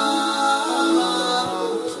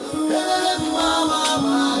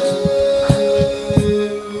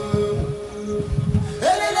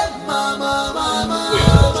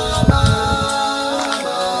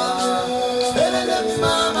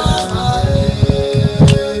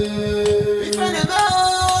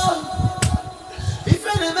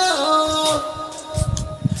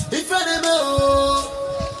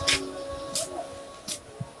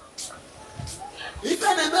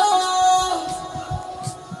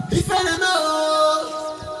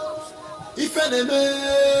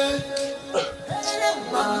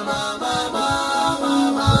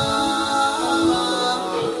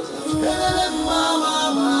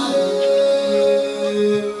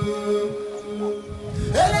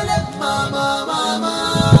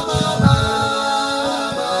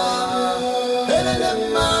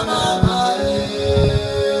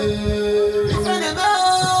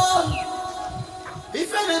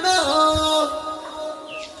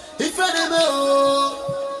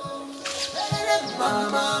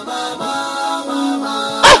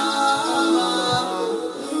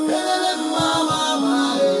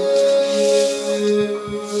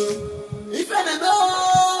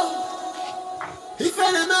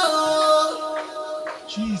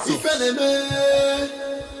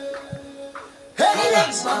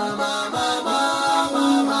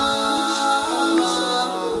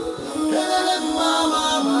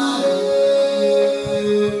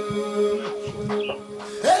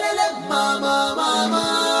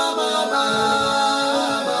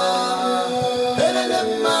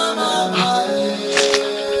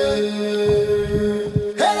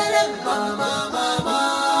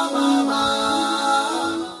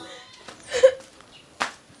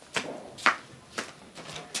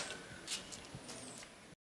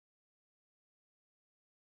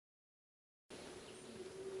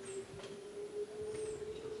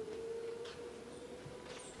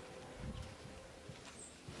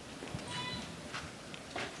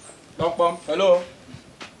 Hello?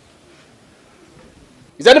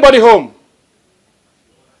 Is anybody home?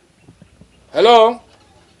 Hello?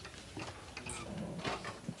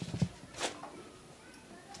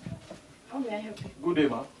 How may I help you? Good day,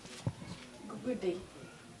 ma. Good day.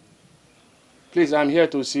 Please, I'm here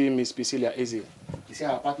to see Miss Priscilla Eze. Is her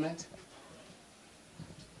apartment?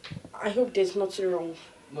 I hope there's nothing wrong.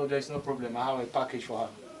 No, there's no problem. I have a package for her.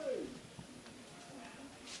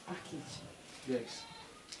 Package? Yes.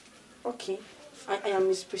 Okay. I am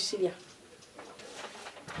Miss Priscilla.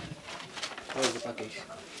 What is the package?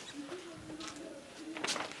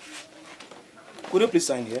 Could you please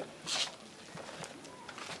sign here?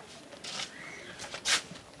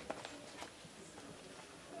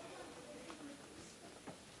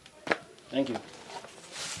 Thank you.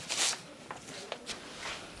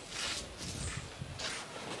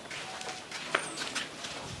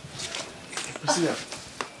 Priscilla,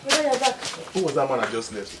 Brother, you're back. who was that man I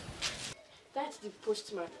just left? That's the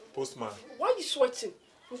postman. Postman. Why are you sweating?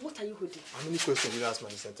 What are you holding? How many questions will you ask my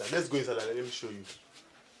center? Let's go inside and let me show you.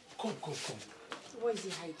 Come. What is he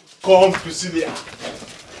hiding? Come, Priscilla.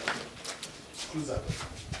 Close that door.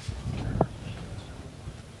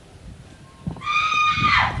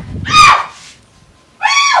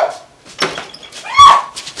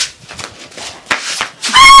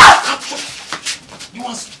 You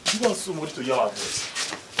want somebody to yell at us?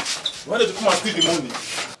 You wanted to come and steal the money.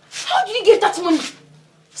 How did you get that money?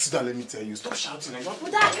 Sit down, let me tell you. Stop shouting.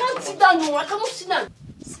 But I can't sit down, no. I cannot sit down.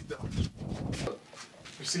 Sit down.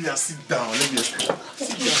 Priscilla, sit down. Let me explain.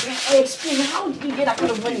 I explain. How did you get that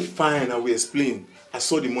kind of money? Fine, I will explain. I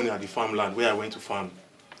saw the money at the farmland where I went to farm.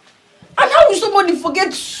 And how will somebody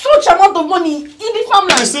forget such amount of money in the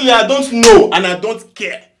farmland? Priscilla, I don't know and I don't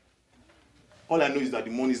care. All I know is that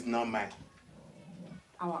the money is now mine.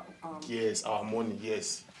 Yes, our money,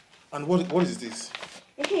 yes. And what is this?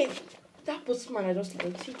 Hey, that postman I just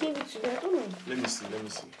left, he gave it to me. I don't know. Let me see.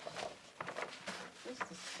 What's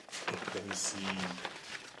this? Let me see.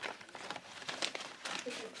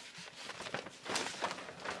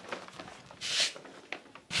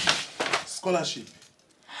 Scholarship.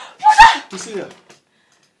 Brother! Priscilla.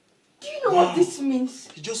 Do you know what this means?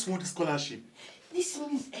 You just want the scholarship. This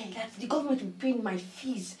means that the government will pay my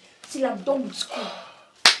fees till I'm done with school.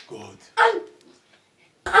 God.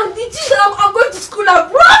 And the teacher, I'm going to school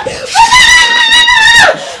abroad.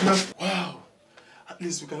 Wow. At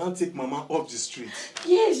least we cannot take Mama off the street.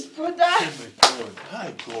 Yes, brother. Oh my God.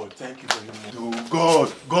 Hi, God. Thank you very much.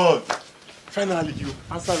 Oh, God. Finally, you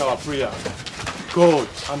answered our prayer. God,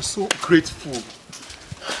 I'm so grateful.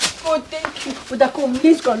 Oh, thank you. But come,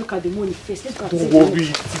 let's go and look at the money first. Let's go and Don't worry.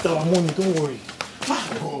 It's our money. Don't worry.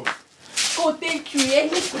 Ah, God. Oh, thank you. Yeah,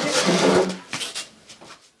 let's go.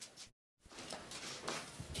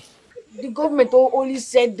 The government only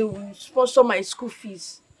said they will sponsor my school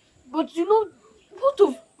fees. But you know, what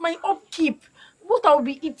of my upkeep? What I'll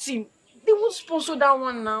be eating? They won't sponsor that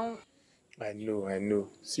one now. I know.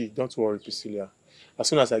 See, don't worry, Priscilla. As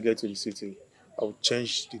soon as I get to the city, I will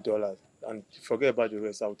change the dollars. And forget about the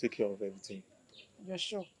rest. I will take care of everything. You're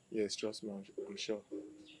sure? Yes, trust me. I'm sure.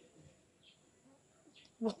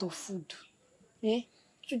 What of food? Eh?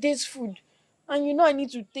 Today's food. And you know I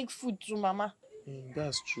need to take food to Mama.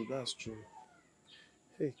 That's true.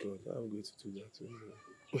 Hey, God, I'm going to do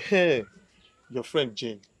that. Hey, your friend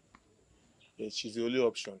Jane. Yeah, she's the only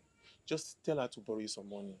option. Just tell her to borrow you some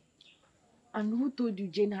money. And who told you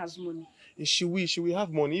Jane has money? She will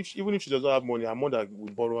have money. Even if she doesn't have money, her mother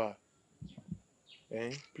will borrow her.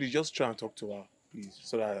 Please just try and talk to her, please,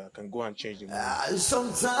 so that I can go and change the money.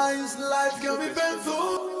 Sometimes life can be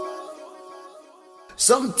painful.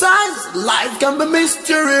 Sometimes life can be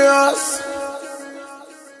mysterious.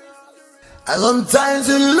 And sometimes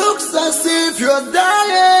it looks as if you're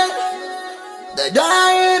dying. They're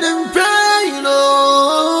dying in pain,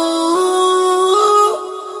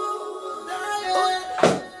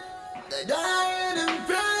 They're dying in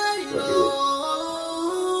pain,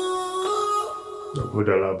 The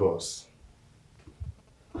Budala boss.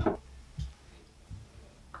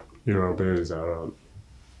 You know, Ben is around.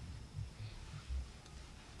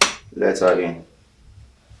 Let's again.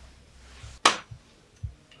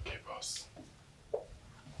 Okay, boss.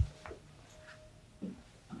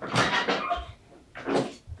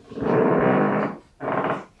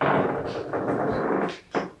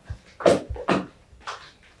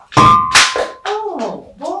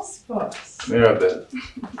 Oh, boss. Mirabelle.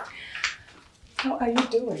 How are you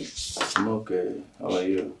doing? I'm okay. How are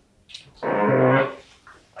you?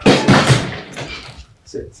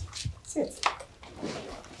 Sit.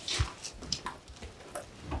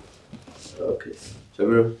 Okay.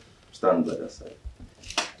 Shabiru, stand by that side.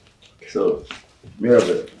 So,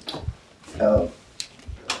 Mirabelle,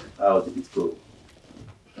 how did it go?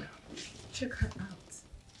 Check her out.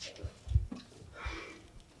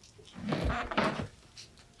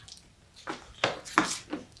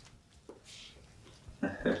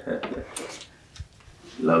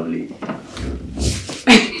 Lovely.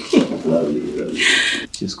 lovely.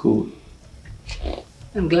 She's cool.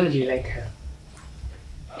 I'm glad you like her.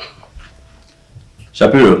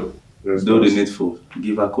 Shapiro, do the needful.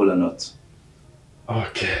 Give her cola nut.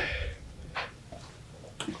 Okay.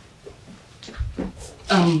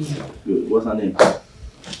 Good. What's her name?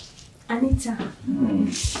 Anita.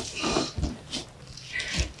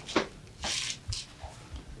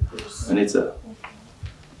 Anita.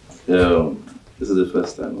 This is the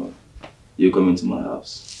first time you come into my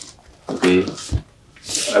house. Okay?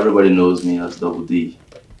 Everybody knows me as Double D.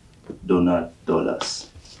 Donut Dollars.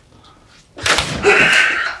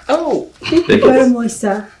 Oh, thank you very much,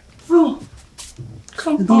 sir. Oh,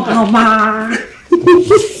 come on, Mama.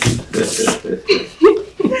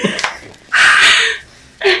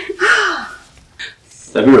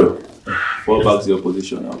 Shapiro, fall back to your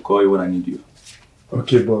position. I'll call you when I need you.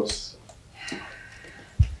 Okay, boss.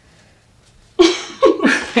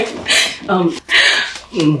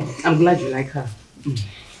 I'm glad you like her.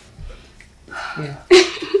 Yeah.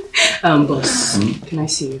 Boss, can I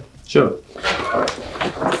see you? Sure.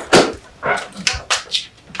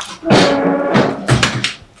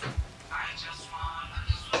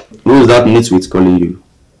 Who is that nitwit calling you?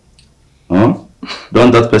 Huh?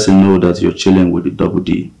 Don't that person know that you're chilling with the Double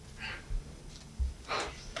D?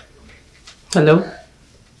 Hello?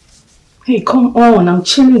 Hey, come on. I'm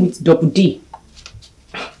chilling with Double D.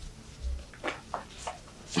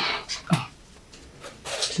 Oh.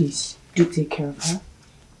 Please, do take care of her.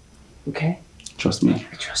 Okay? Trust me.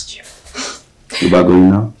 I trust you. You back going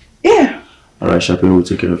now? Yeah. Alright, Shapiro will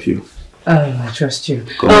take care of you. I trust you.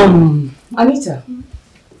 Anita,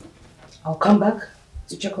 I'll come back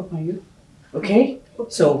to check up on you. Okay?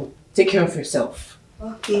 So, take care of yourself.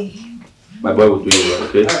 Okay. My boy will do you well,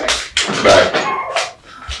 okay? Alright.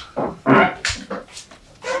 Bye.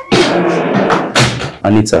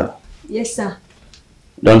 Anita. Yes, sir.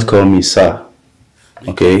 Don't call me sir.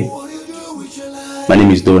 Okay? My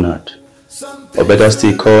name is Donald. Or better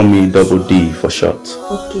still, call me Double D for short.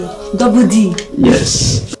 Okay, Double D.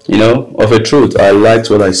 Yes. You know, of a truth, I liked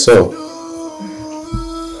what I saw.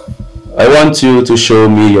 I want you to show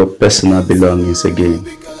me your personal belongings again.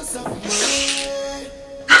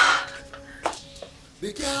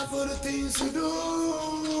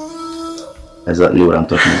 Exactly what I'm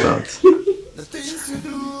talking about.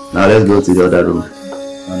 Now let's go to the other room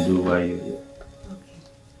and do why you're here.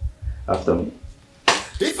 After me.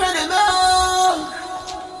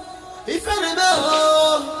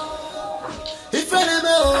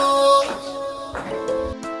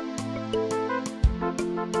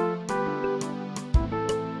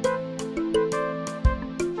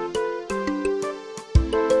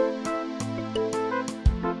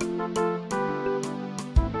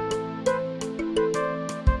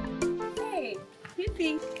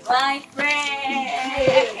 My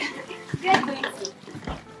friend! You're going to.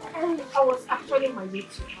 I was actually on my way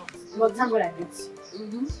to your house. But thank God I met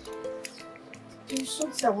you. There's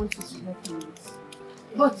something I want you to help me with.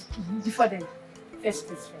 But before then, first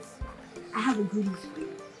things first. I have a good news for you.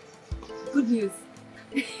 Good news.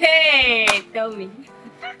 Hey, tell me.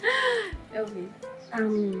 Tell me.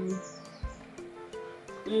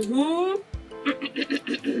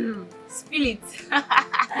 Spill it.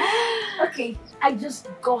 Okay, I just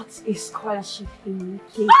got a scholarship in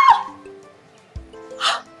UK.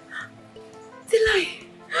 Delay.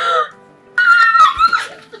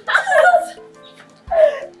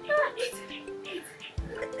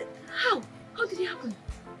 How did it happen?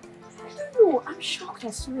 I don't know. I'm shocked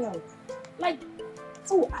as well. Like,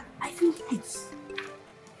 I think it's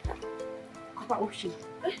Copper Option.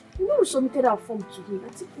 You know we submitted our form today. I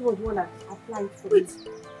think you were the one that applied for it.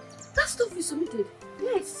 That stuff we submitted?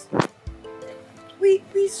 Yes.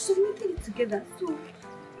 We submitted it together. So,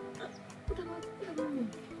 what about me?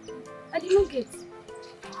 I did not get.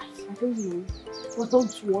 I don't know. But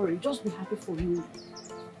don't worry. Just be happy for me.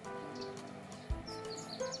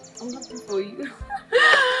 I'm happy for you.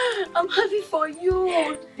 I'm happy for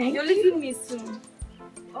you. You're leaving me soon.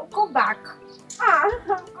 I'll come back.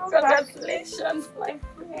 Congratulations, my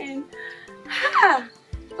friend.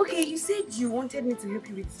 Okay, you said you wanted me to help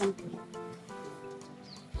you with something.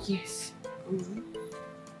 Yes.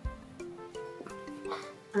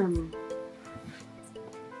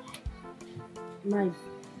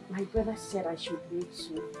 My brother said I should meet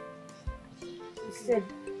you. He said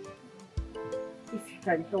if you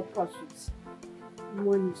can help us with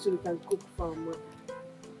money so we can cook for our mother.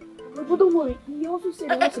 But don't worry, he also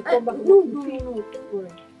said he wants to come back. No, don't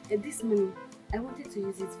worry. This money, I wanted to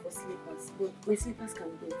use it for slippers, but my slippers can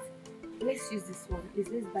wait. Let's use this one. Please,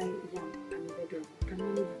 let's buy yam and bedroom. Can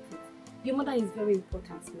manage with it. Your mother is very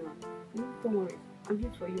important now. No, don't worry. I'm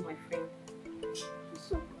here for you, my friend.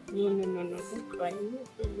 So, no, don't cry.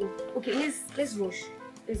 No. Okay, let's rush.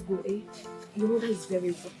 Let's go, eh? Your mother is very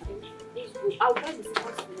important. I'll buy the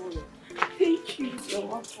slippers tomorrow. Thank you. You're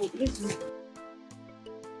welcome. Let's go.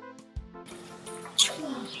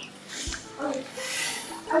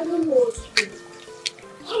 I don't know what to do.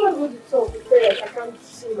 How am I going to talk with parents? I can't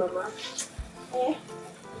see Mama. Eh?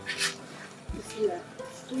 You see that?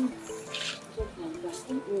 Don't talk like that.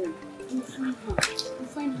 Don't worry. We'll find her. We'll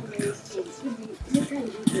find her very soon. Maybe later in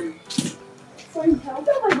the evening. Find her. What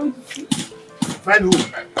am I going to see? Find who?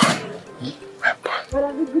 But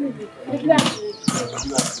I'll be good at it. The glasses.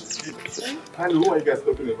 Find who are you guys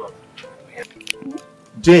talking about?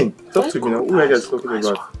 Jane, talk to me now. Who are you guys talking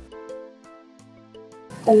about?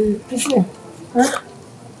 Priscilla. Huh?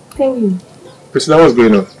 Tell me. Priscilla, what's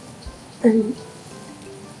going on?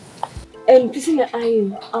 Priscilla,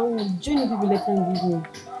 I'll join you people later in the evening.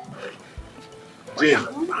 Jane.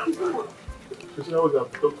 Priscilla, what's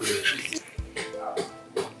up? Talk to me.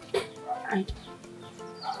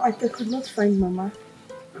 I could not find Mama.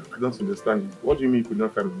 I don't understand. What do you mean you could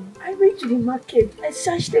not find Mama? I went to the market. I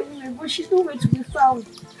searched everywhere, but she's nowhere to be found.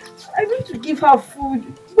 I went to give her food,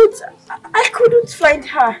 but I couldn't find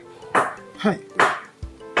her. Hi.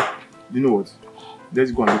 You know what?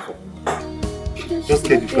 Let's go and look for her. Just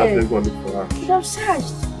get the class, let's go and look for her. You have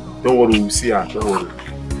searched. Don't worry, we'll see her. Don't worry.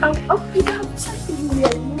 You have searched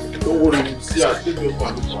everywhere. Don't worry, we'll see her. Let's go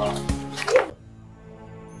and look for her.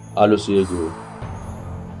 Alusiego,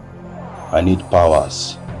 I need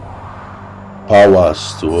powers.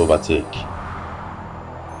 Powers to overtake.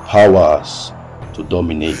 Powers to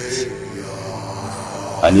dominate.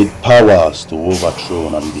 I need powers to overthrow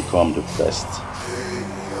and become the best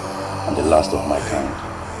and the last of my kind.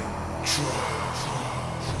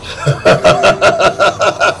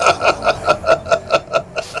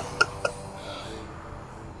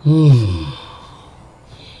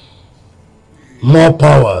 More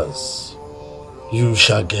powers. you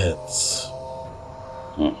shall get.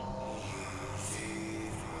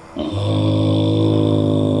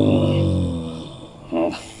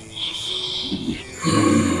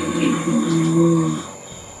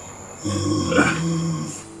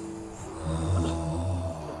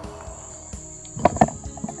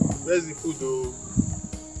 Where's the food though?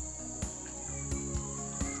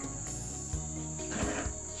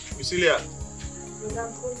 Priscilla.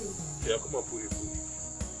 Yeah, come on, put the food.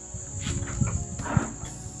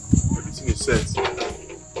 Everything is set.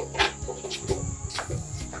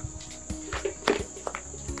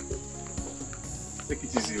 Take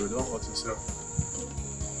it easy, don't hurt yourself.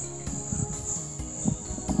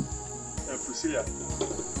 Priscilla,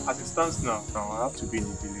 as it stands now, I have to be in the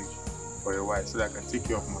village for a while so that I can take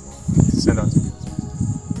care of Mama to send her to the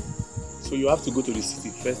hospital. So you have to go to the city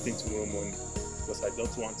first thing tomorrow morning because I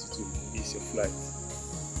don't want you to miss your flight.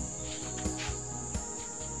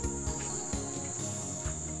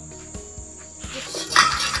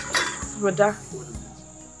 Brother,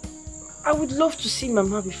 I would love to see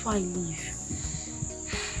Mama before I leave.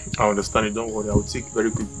 I understand it, don't worry, I will take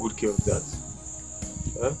very good care of that.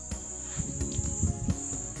 Huh?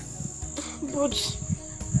 But,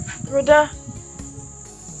 brother,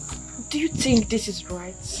 do you think this is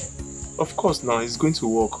right? Of course now, it's going to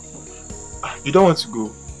work. You don't want to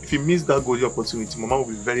go. If you miss that golden opportunity, Mama will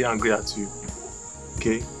be very angry at you.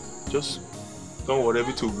 Okay? Just don't worry,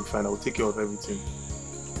 everything will be fine. I will take care of everything.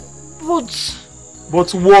 But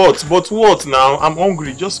what? But what now? I'm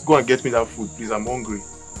hungry. Just go and get me that food, please. I'm hungry.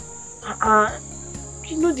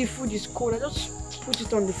 You know the food is cold. I just put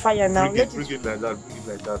it on the fire now. Bring it like that. Bring it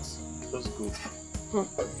like that. Just go.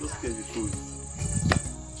 Just get the food.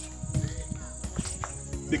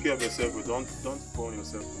 Take care of yourself, but don't burn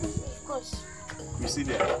yourself. Of course.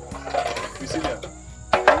 Priscilla,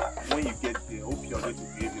 when you get there, I hope you are going to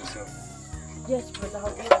behave yourself. Yes, brother,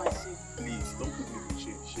 I'll behave myself. Please, don't put me in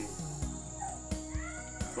shame.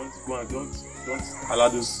 Don't go and don't allow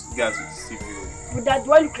those guys to deceive you. But that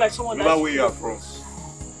do I look like someone remember where you are from.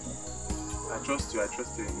 I trust you in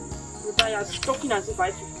you. But I was talking as if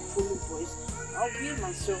I should follow boys. I'll behave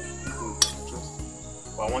myself. Good, I trust you.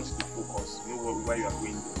 But I want you to focus. You know where you are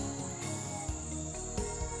going there.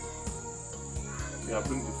 Yeah,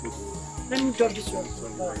 bring the food. Let me drop this one.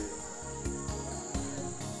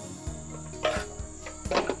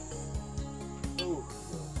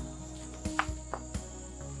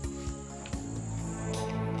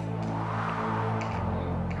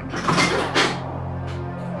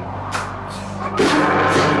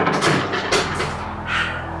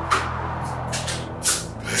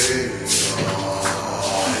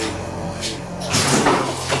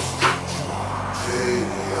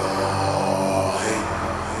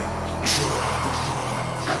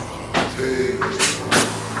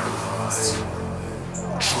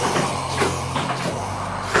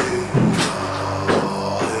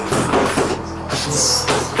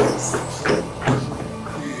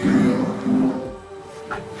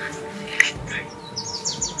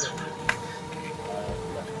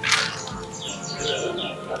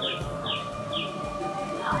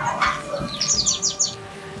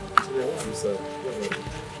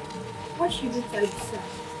 Why should you tell me, sir?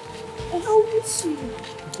 And I'll miss you. Of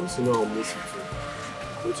course you know I'll miss you too.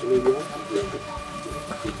 But you know you have to be able to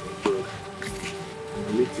good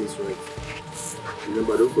and make things right.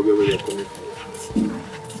 Remember, don't forget where you're coming from.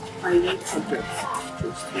 I won't forget.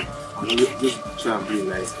 Just try and be a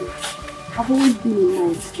nice girl. I've always been a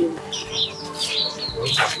nice girl. Well,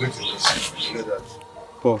 I'm going to miss you. You know that.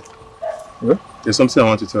 Paul, there's something I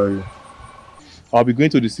want to tell you. I'll be going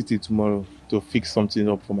to the city tomorrow to fix something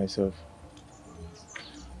up for myself.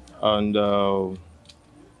 And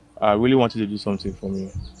I really want you to do something for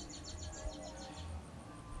me.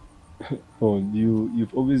 Oh,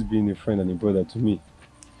 you've always been a friend and a brother to me.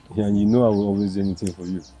 And you know I will always do anything for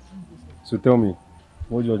you. So tell me,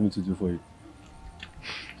 what do you want me to do for you?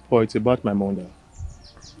 Oh, it's about my mother.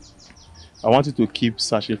 I want you to keep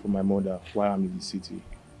searching for my mother while I'm in the city.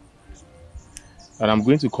 And I'm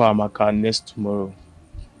going to call Amaka next tomorrow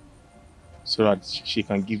so that she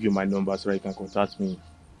can give you my number so that you can contact me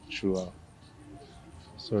through her.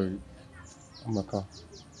 Sorry, Amaka.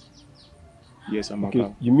 Yes, Amaka.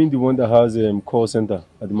 Okay, you mean the one that has a call center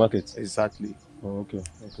at the market? Exactly. Oh, okay.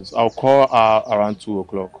 So I'll call her around 2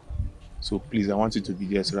 o'clock. So please, I want you to be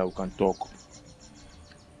there so that we can talk.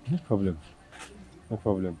 No problem.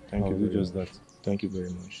 Thank you. I'll do just that. Thank you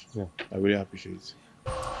very much. Yeah. I really appreciate it.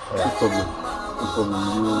 No problem.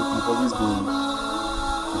 You've always been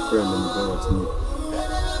a friend and a brother to me.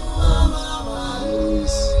 I'm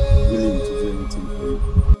always willing to do anything for you.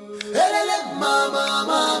 Mama,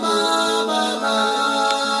 mama, mama.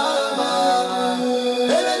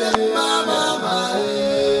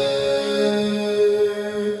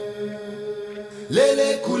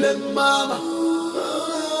 Lele kule mama.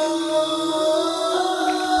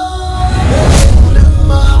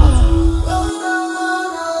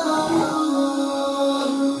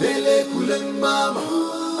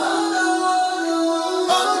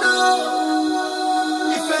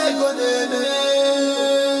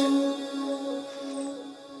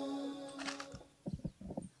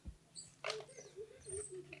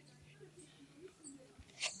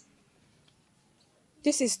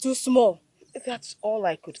 This is too small. That's all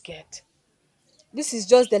I could get. This is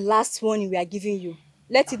just the last warning we are giving you.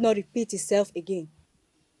 Let it not repeat itself again.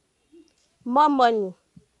 More money,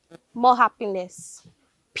 more happiness,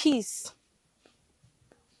 peace.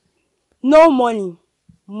 No money,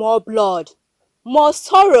 more blood, more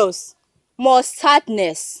sorrows, more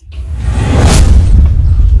sadness.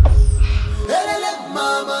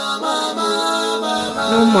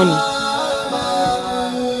 No money,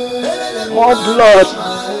 more blood,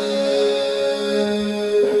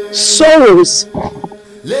 sorrows,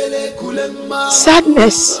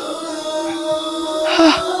 sadness.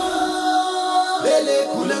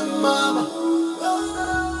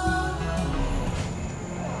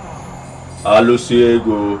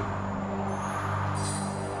 Aluciego.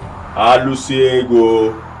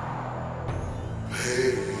 Aluciego.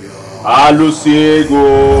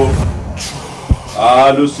 Aluciego.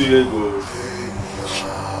 Aluciego.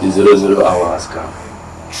 The 00 hour has come.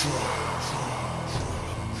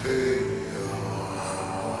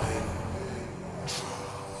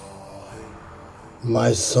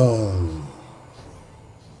 My son,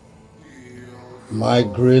 my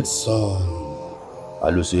great son.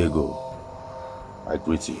 Aluciego, I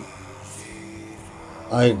greet you.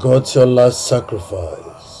 I got your last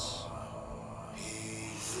sacrifice.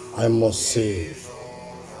 I must say,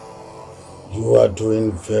 you are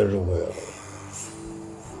doing very well.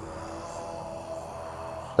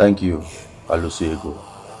 Thank you, Aluciego.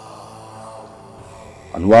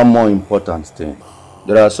 And one more important thing.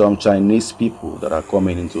 There are some Chinese people that are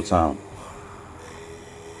coming into town.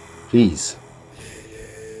 Please,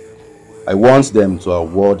 I want them to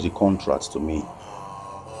award the contract to me.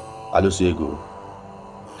 Aluciego,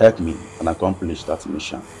 help me and accomplish that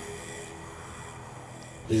mission.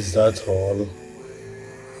 Is that all?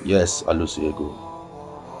 Yes, Aluciego.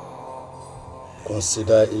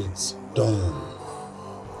 Consider it done.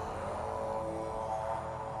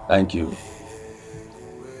 Thank you,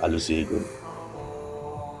 Aluciego.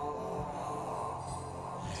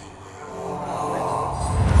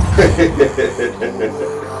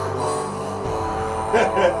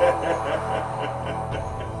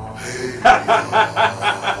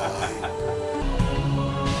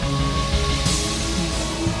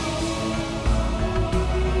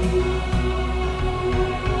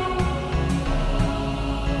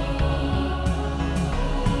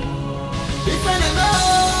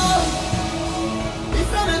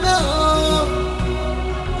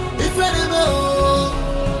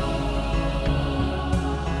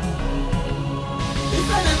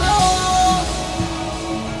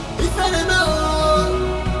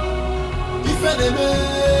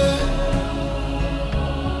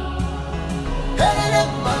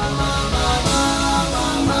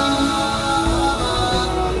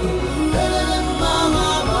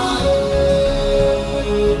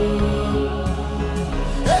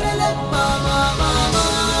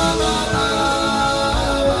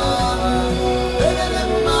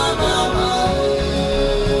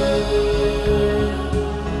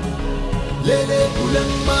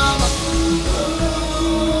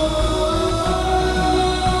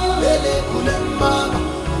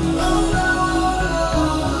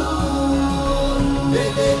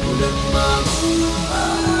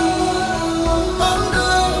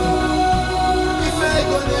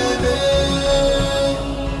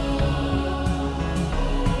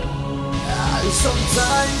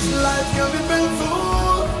 Sometimes life can be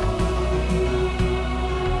painful.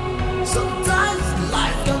 Sometimes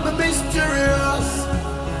life can be mysterious.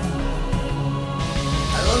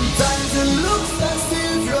 And sometimes it looks as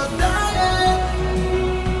if you're dying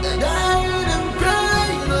and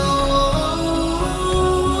crying.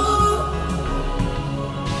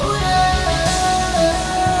 Oh yeah.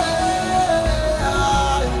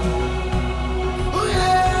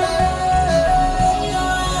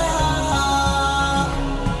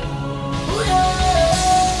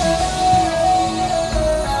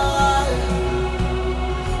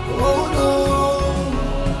 Oh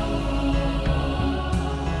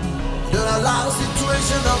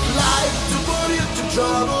of life to put you to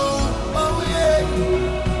trouble. Oh yeah,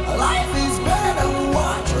 life is better than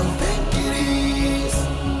what you think it is.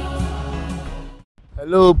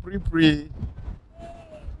 Hello, Pri.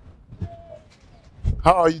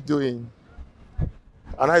 How are you doing?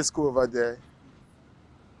 A nice school over there.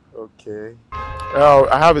 Okay. Well,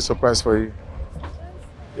 I have a surprise for you.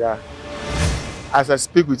 Yeah. As I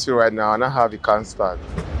speak with you right now, and I have a can't start.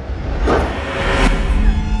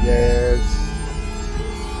 Yes.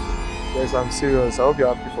 Yes, I'm serious. I hope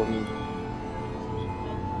you're happy for me.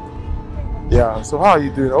 Yeah, so how are you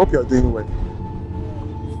doing? I hope you're doing well.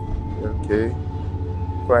 Okay.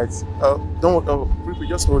 Right. Don't Ricky,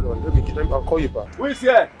 just hold on. I'll call you back. Who is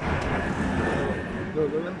here? No,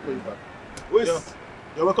 let me call you back. Who is?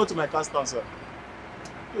 You're welcome to my class now, sir.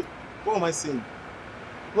 Wait, what am I saying?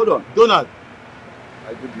 Hold on. Donald.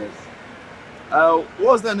 My goodness.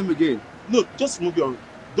 What's that name again? No, just move your...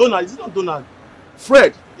 Donald, is it not Donald?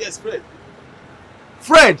 Fred. Yes, Fred.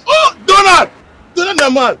 Fred! Oh, Donald! Donald, the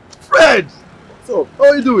man! Fred! So, how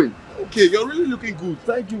are you doing? Okay, you're really looking good.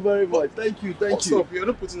 Thank you very much. Thank you. What's up? You're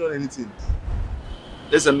not putting on anything.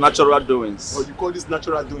 This is natural doings. Oh, you call this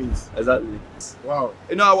natural doings? Exactly. Wow.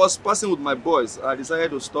 You know, I was passing with my boys. I decided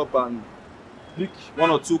to stop and pick 1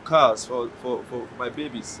 or 2 cars for my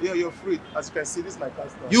babies. Yeah, you're free. As you can see, this is my car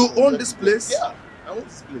now. You own this place? Yeah, I own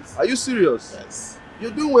this place. Are you serious? Yes.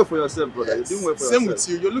 You're doing well for yourself, brother. Yes. You're doing well for Same yourself. with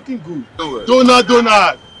you. You're looking good. Don't worry.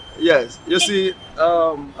 Donald! Yes. You see,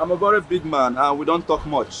 I'm a very big man and we don't talk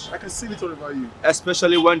much. I can see it all about you.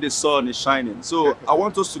 Especially when the sun is shining. So I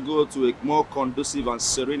want us to go to a more conducive and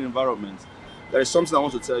serene environment. There is something I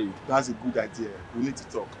want to tell you. That's a good idea. We need to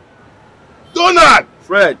talk. Donald!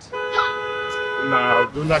 Fred! Now,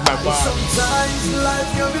 Donald, my man. Sometimes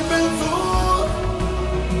life can be painful.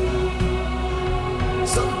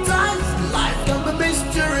 Sometimes life can be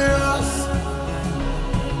mysterious.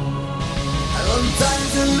 And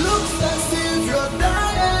sometimes it looks as if you're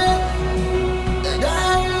dying.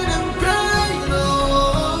 Dying in pain.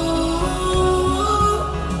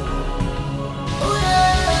 Oh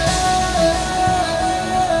yeah.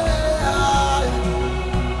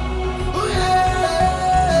 Oh yeah.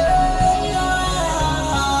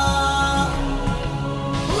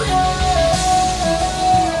 Oh yeah.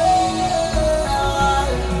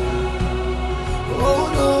 Oh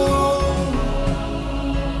no.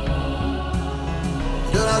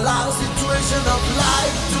 Don't allow the situation of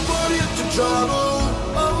life to put you to trouble.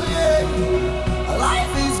 Oh yeah.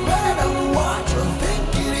 Life is better than what you think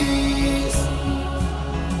it is.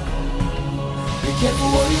 Be careful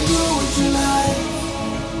what you do with your life.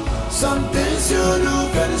 Some things you do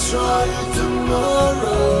can destroy you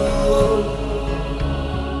tomorrow.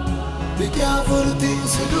 Be careful the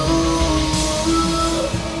things you do.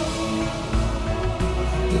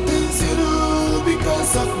 The things you do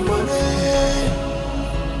because of money.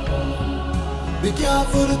 Be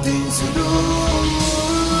careful the things you do.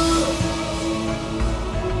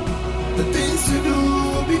 The things you do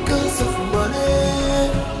because of money.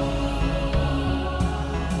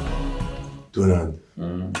 Donald,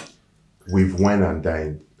 we've wine and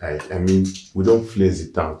dined. Like, I mean, we don't flaze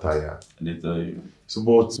the town tire. They tell you. So,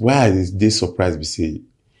 but why are they surprised? We say,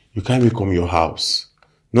 you can't even come your house.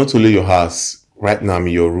 Not only your house, right now I'm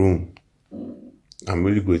in your room. I'm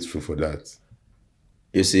really grateful for that.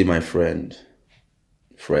 You see, my friend,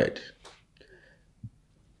 Fred,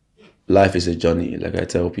 life is a journey, like I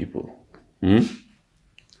tell people.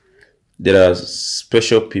 There are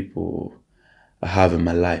special people I have in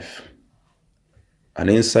my life. And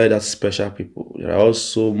inside that special people, there are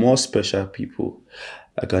also more special people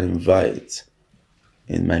I can invite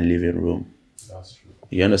in my living room. That's true.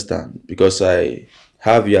 You understand? Because I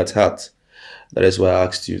have you at heart. That is why I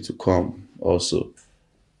asked you to come also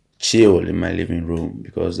chill in my living room,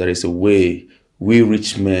 because there is a way we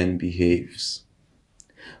rich men behaves.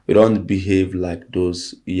 We don't behave like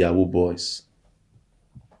those Yahoo boys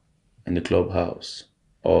in the clubhouse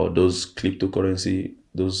or those cryptocurrency,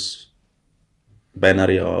 those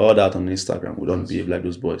binary or all that on Instagram. We don't behave like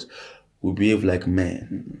those boys. We behave like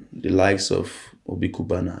men, the likes of Obi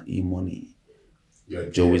Kubana, E-Money,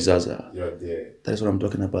 Joey Zaza. You're there. That is what I'm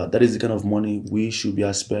talking about. That is the kind of money we should be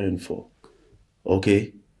aspiring for.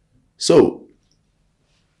 Okay? So,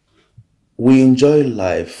 we enjoy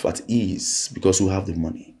life at ease because we have the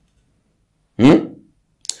money.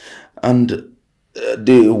 And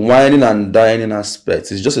the whining and dining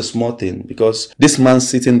aspect is just a small thing, because this man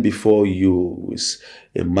sitting before you is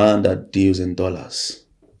a man that deals in dollars.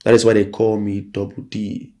 That is why they call me Double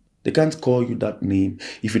D. They can't call you that name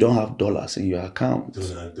if you don't have dollars in your account.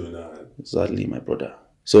 Donald. Exactly, my brother.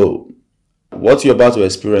 So, what you're about to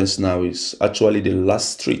experience now is actually the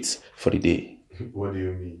last treat for the day. What do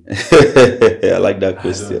you mean? I like that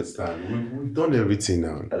question. I don't understand. We've done everything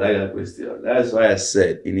now. I like that question. That's why I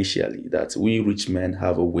said initially that we rich men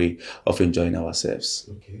have a way of enjoying ourselves.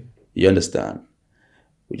 Okay. You understand?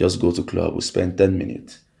 We just go to club, we spend 10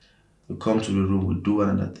 minutes. We come to the room, we do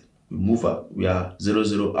another thing. We move up. We are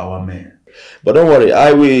 0 hour men. But don't worry,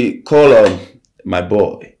 I will call on my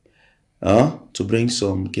boy to bring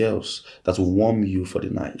some girls that will warm you for the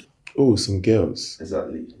night. Oh, some girls.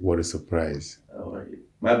 Exactly. What a surprise.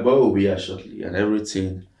 My boy will be here shortly and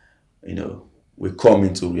everything, will come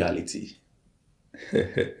into reality.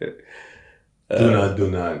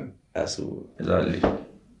 Donald. That's all. Exactly.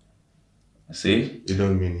 See? You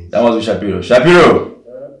don't mean it. That must be Shapiro. Shapiro!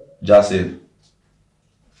 Justin.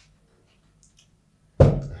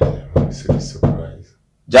 It's a surprise.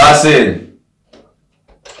 Justin!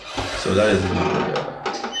 So that is the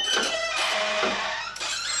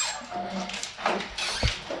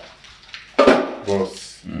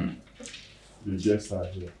Boss. The guests are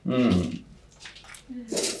here.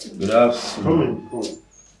 Good afternoon. Come in.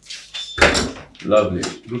 Lovely.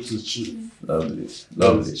 Good to chief. Lovely.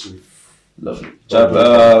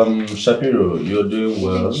 Shapiro, you're doing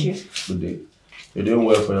well. Good day. You're doing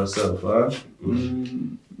well for yourself, huh?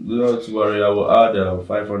 Don't worry, I will add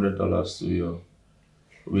 $500 to your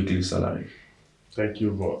weekly salary. Thank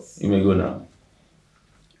you, boss. You may go now.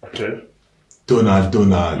 Okay. Donald.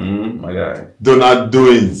 My guy. Donald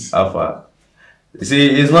doings. Alpha. You see,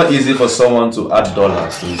 it's not easy for someone to add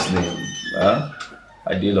dollars to his name. Huh?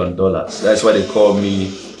 I deal on dollars. That's why they call me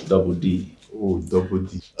Double D. Oh, Double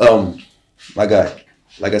D. My guy,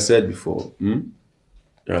 like I said before,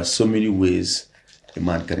 there are so many ways a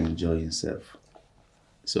man can enjoy himself.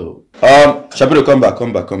 So, Shapiro, come back.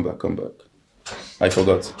 I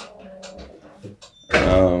forgot.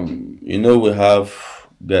 We have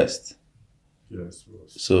guests. Yes,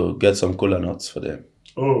 boss. So get some cola nuts for them.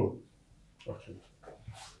 Oh, okay.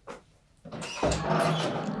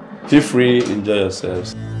 Feel free, enjoy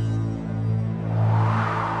yourselves.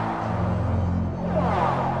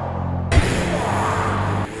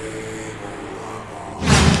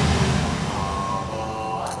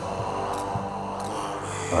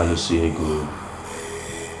 Alusiego,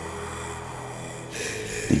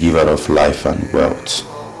 the giver of life and wealth.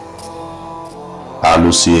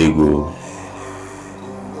 Alusiego,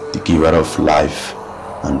 the giver of life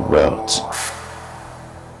and wealth.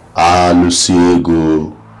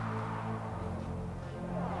 Alusiego,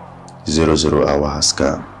 0 hour has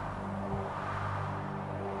come.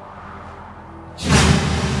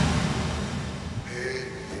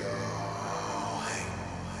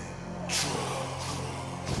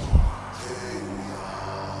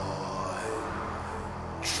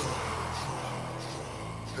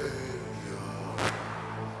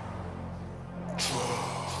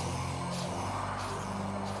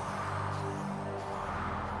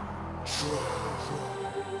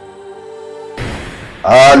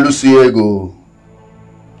 Alusiego,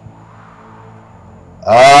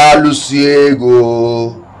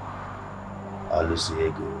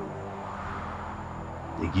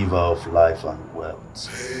 the giver of life and wealth.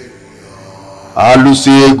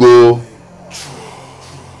 Alusiego,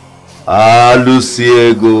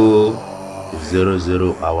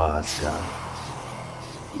 0 hour has come.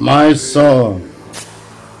 My son,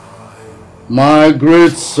 my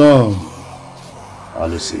great son,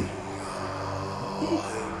 Alusi.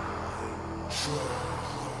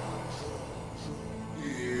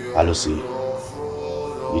 Alusi,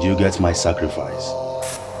 did you get my sacrifice?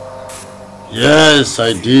 Yes,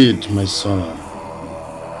 I did, my son.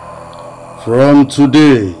 From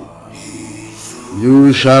today,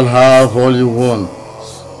 you shall have all you want,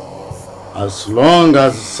 as long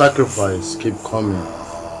as the sacrifice keep coming.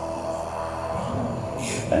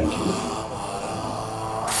 Thank you.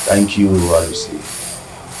 Thank you, Alusi.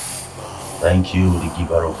 Thank you, the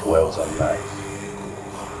giver of wealth and life.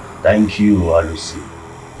 Thank you, Alusi.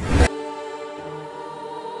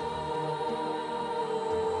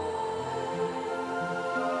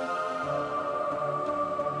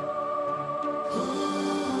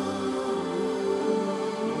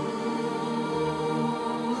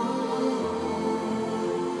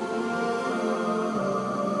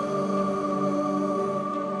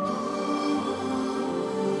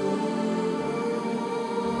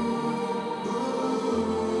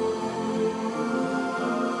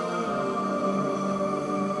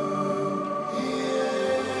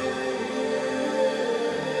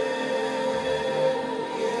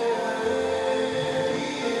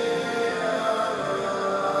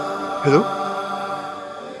 Hello?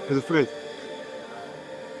 Hello, Fred.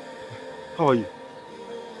 How are you?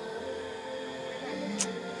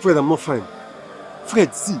 Fred, I'm not fine.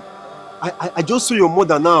 Fred, see, I just saw your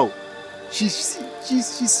mother now. She's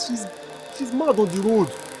mad on the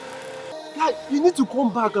road. Like, you need to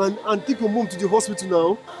come back and take your mom to the hospital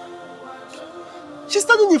now. She's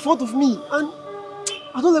standing in front of me and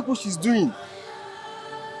I don't like what she's doing.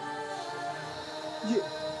 Yeah.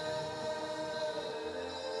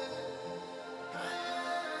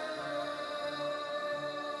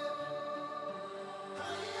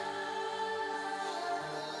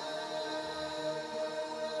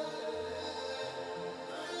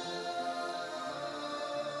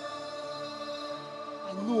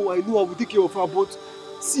 I know I will take care of her, but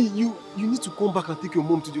see, you need to come back and take your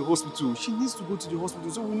mom to the hospital. She needs to go to the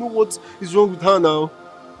hospital so we know what is wrong with her now.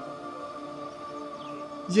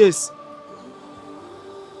 Yes.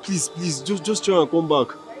 Please, just try and come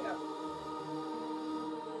back.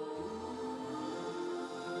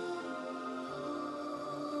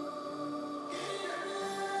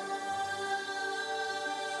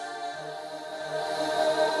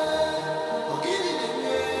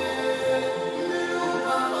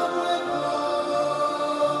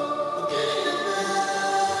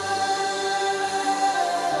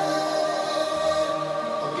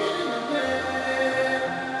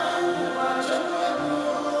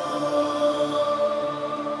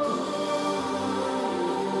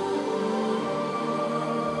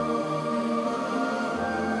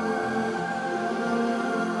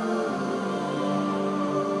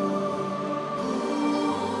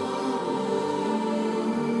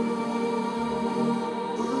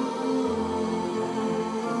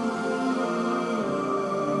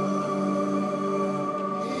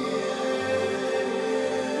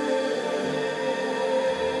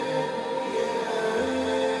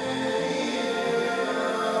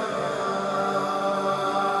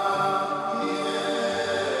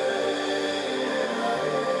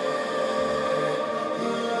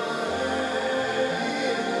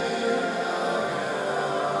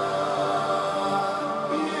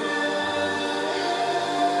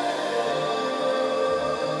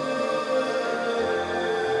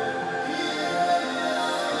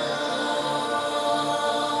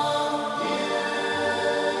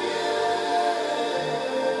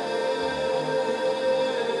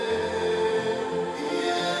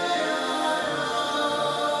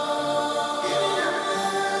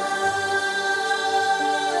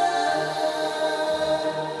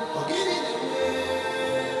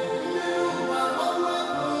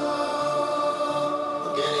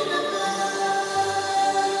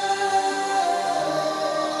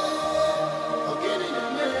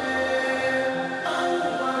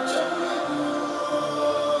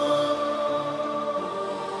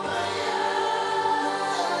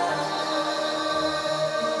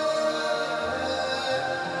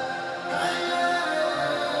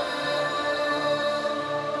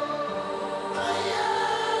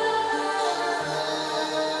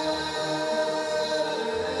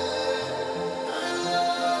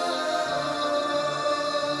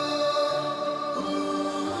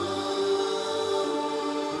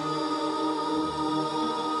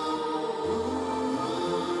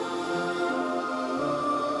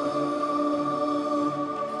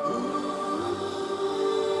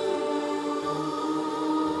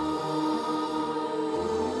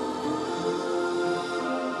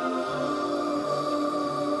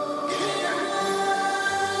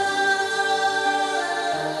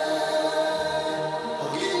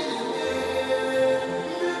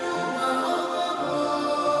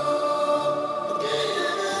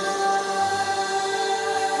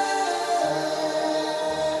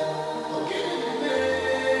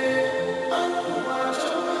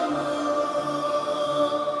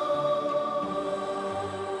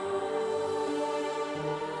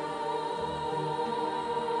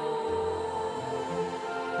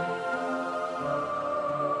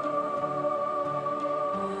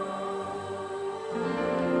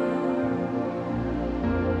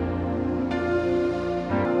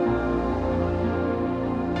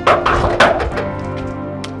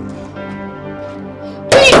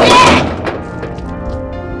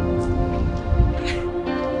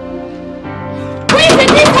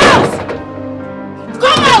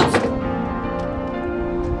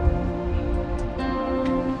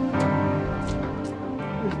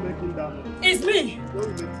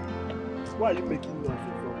 Why are you making noise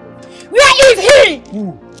in front of me? Where is he?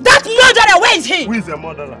 Who? That murderer, where is he? Who is a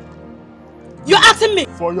murderer? You're asking me?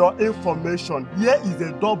 For your information, here is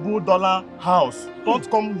a $double house. Don't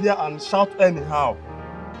come here and shout anyhow.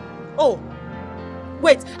 Oh,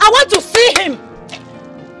 wait, I want to see him.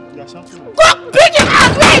 You are shouting. Go bring him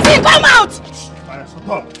out! Where is he? Come out! Shut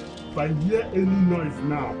up. If I hear any noise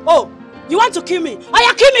now. Oh, you want to kill me? Oh,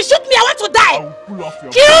 yeah, kill me! Shoot me! I want to die! I will pull off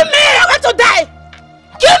your kill me! I want to die!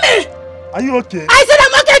 Kill me! Are you okay? I said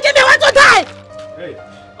I'm okay! Kill me! I want to die! Hey.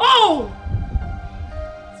 Oh!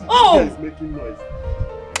 Oh! This guy is making noise.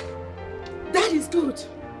 That is good.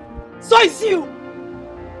 So is you.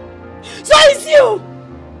 So is you.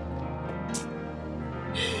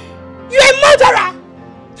 You're a murderer.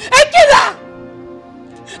 A killer.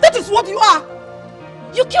 That is what you are.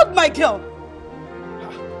 You killed my girl.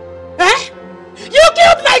 Eh? You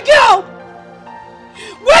killed my girl.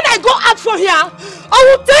 When I go out from here, I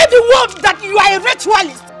will tell the world that you are a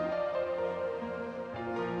ritualist.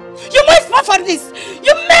 You must pay for this.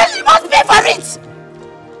 You must pay for it.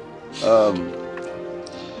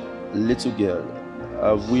 Little girl,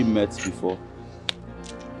 have we met before?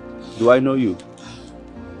 Do I know you?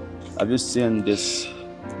 Have you seen this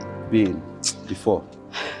being before?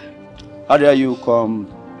 How dare you come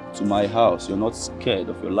to my house? You're not scared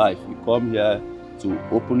of your life. You come here to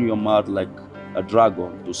open your mouth like a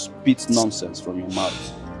dragon, to spit nonsense from your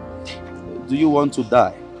mouth. Do you want to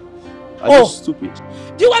die? Are you stupid?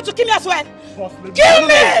 Do you want to kill me as well? Kill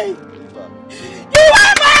me! You are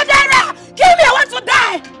a murderer! Kill me, I want to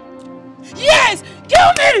die! Yes,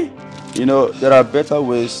 kill me! You know, there are better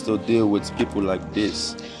ways to deal with people like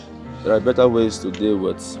this. There are better ways to deal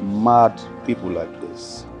with mad people like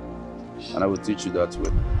this. And I will teach you that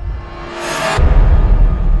way.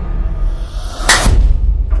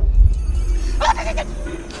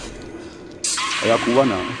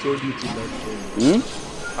 Ayakuwana. I told you to leave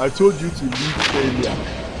failure. I told you to leave failure.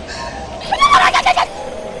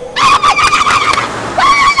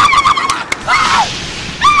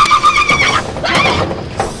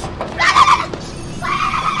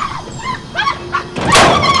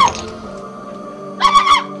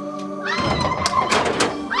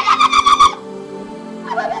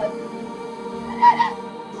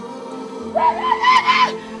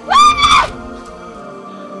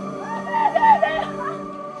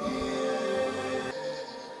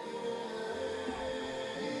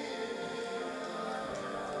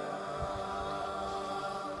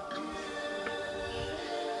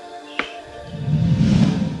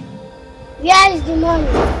 Where is the money?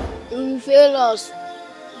 You will fail us.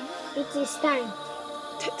 It is time.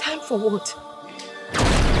 Time for what?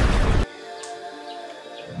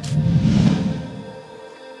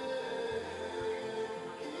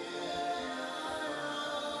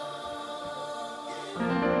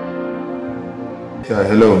 Yeah,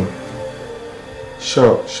 hello.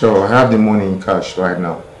 Sure, I have the money in cash right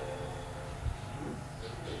now.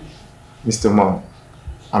 Mr. Man,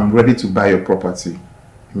 I'm ready to buy your property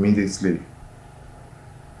immediately.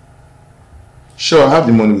 Sure, I have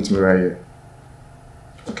the money with me right here.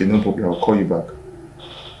 Okay, no problem, I'll call you back.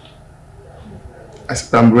 I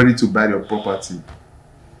said I'm ready to buy your property.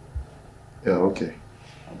 Yeah, okay.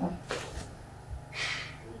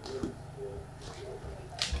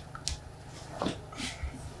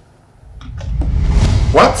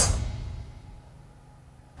 What?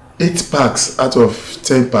 8 packs out of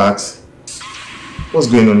 10 packs? What's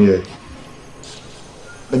going on here?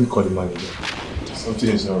 Let me call the manager. Something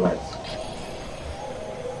is not right.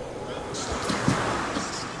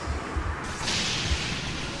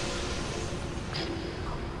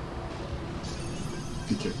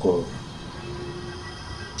 Pick your call.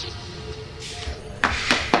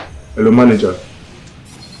 Hello, manager.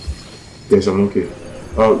 Yes, I'm okay.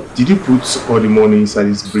 Did you put all the money inside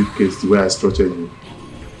this briefcase the way I instructed you?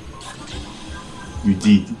 You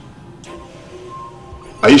did.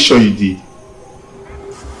 Are you sure you did?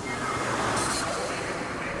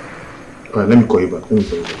 Alright, let me call you back.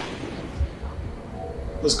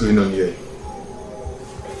 What's going on here?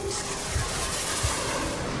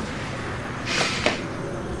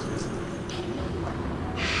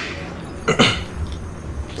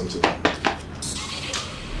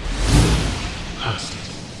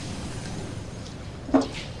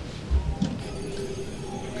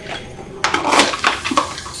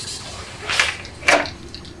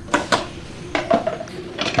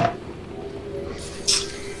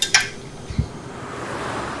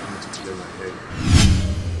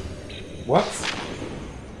 What?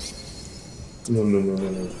 No.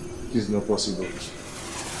 This is not possible.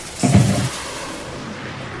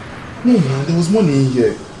 No, man, there was money in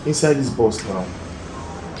here. Inside this box now.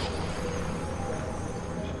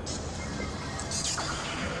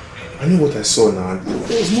 I know what I saw now.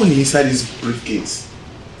 There was money inside this briefcase.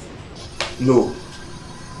 No.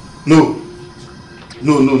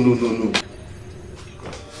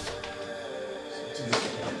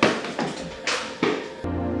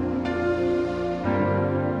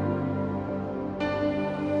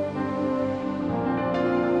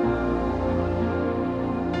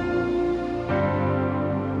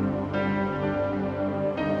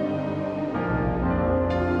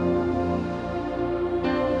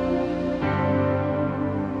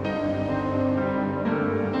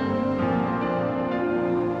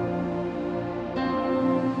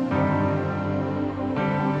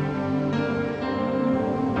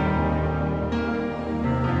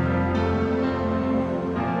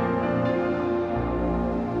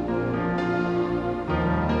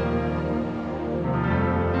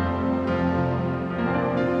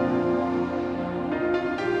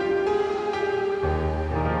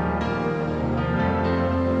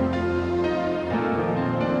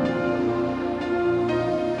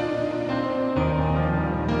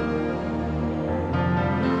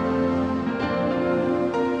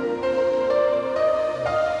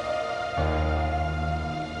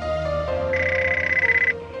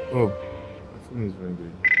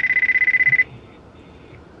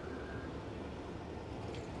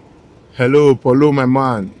 Hello, Paulo, my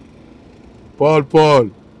man. Paul,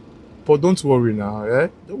 don't worry now, eh?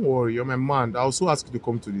 Don't worry, you're my man. I'll also ask you to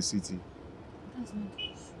come to the city.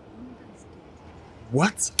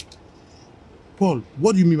 What? Paul,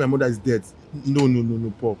 what do you mean my mother is dead?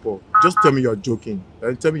 No, Paul. Just tell me you're joking.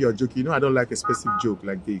 Tell me you're joking. You know I don't like expensive joke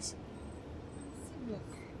like this.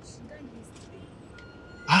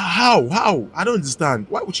 How? I don't understand.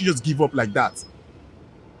 Why would she just give up like that?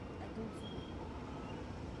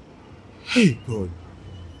 Hey, God.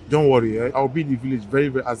 Don't worry, eh? I'll be in the village very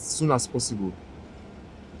as soon as possible.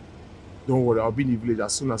 Don't worry, I'll be in the village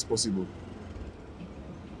as soon as possible.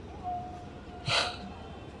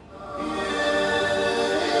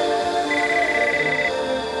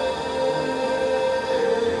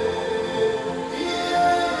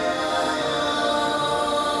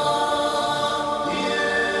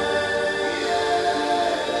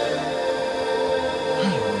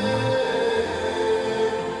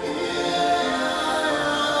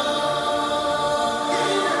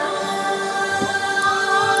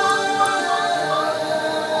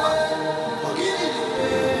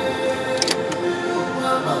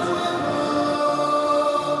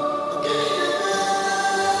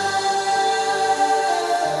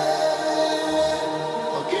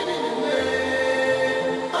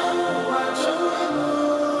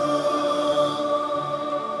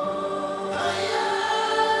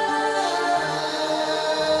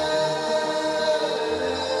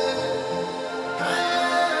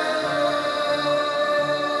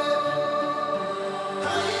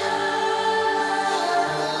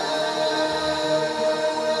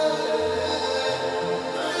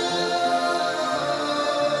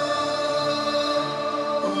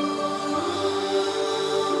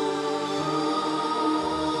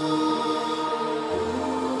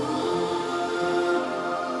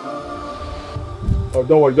 Oh,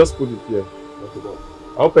 don't worry, just put it here.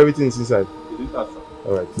 I hope everything is inside.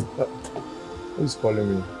 Alright. Who's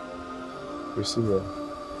calling me? Priscilla.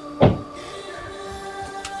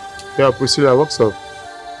 Yeah, Priscilla, what's up?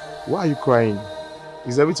 Why are you crying?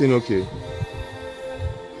 Is everything okay?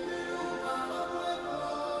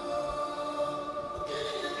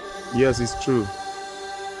 Yes, it's true.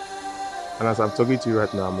 And as I'm talking to you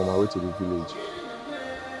right now, I'm on my way to the village.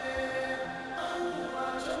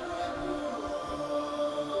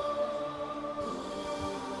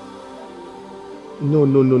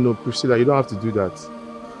 No, Priscilla, you don't have to do that.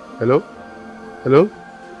 Hello?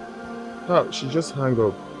 Oh, she just hung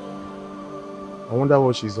up. I wonder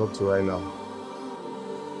what she's up to right now.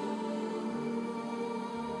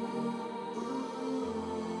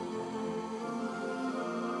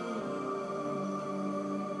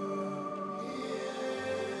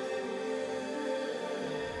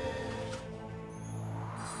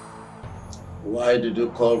 Why did you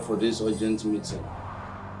call for this urgent meeting?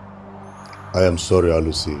 I am sorry,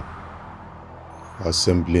 Alusi, for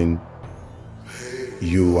assembling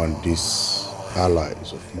you and these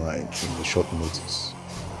allies of mine in the short notice.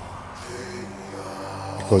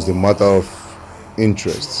 Because the matter of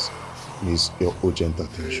interest needs your urgent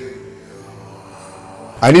attention.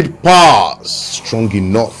 I need powers strong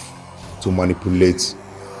enough to manipulate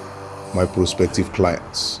my prospective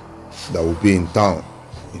clients that will be in town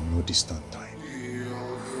in no distant time.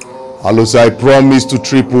 Alusi, I promise to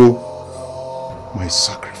triple my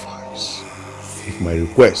sacrifice if my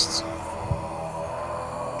request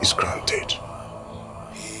is granted.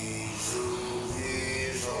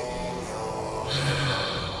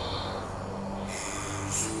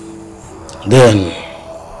 Then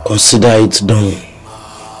consider it done.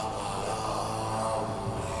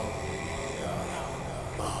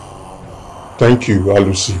 Thank you,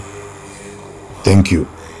 Alusi. Thank you,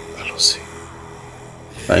 Alusi.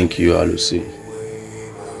 Thank you, Alusi.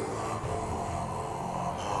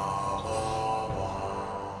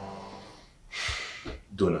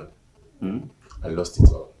 Donald, I lost it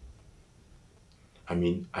all. I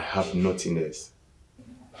mean, I have nothing else.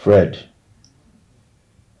 Fred,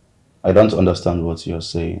 I don't understand what you're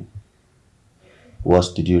saying.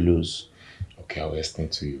 What did you lose? Okay, I'll explain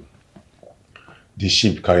to you. The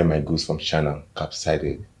ship carrying my goods from China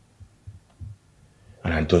capsized.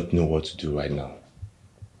 And I don't know what to do right now.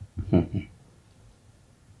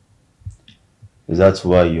 Is that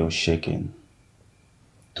why you're shaking?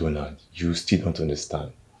 Donald, you still don't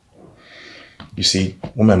understand. You see,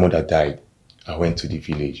 when my mother died, I went to the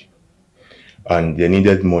village. And they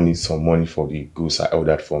needed some money for the goods I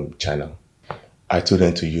ordered from China. I told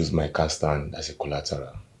them to use my car stand as a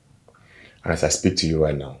collateral. And as I speak to you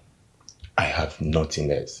right now, I have nothing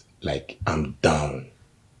else. Like, I'm down.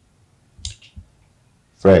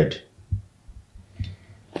 Fred,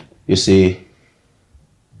 you see,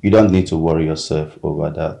 You don't need to worry yourself over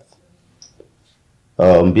that.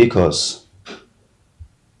 Because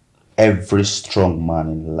every strong man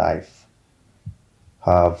in life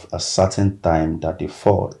have a certain time that they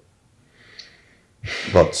fall.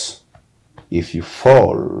 But if you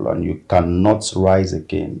fall and you cannot rise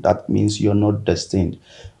again, that means you're not destined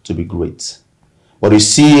to be great. But you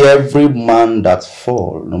see, every man that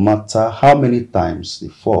falls, no matter how many times he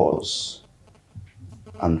falls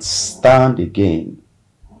and stand again,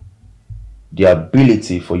 the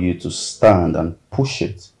ability for you to stand and push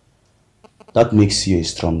it, that makes you a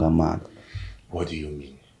stronger man. What do you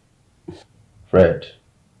mean? Fred,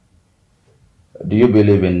 do you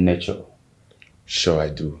believe in nature? Sure, I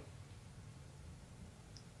do.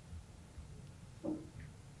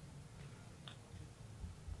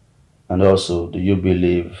 And also, do you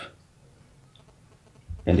believe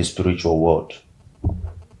in the spiritual world?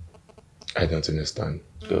 I don't understand.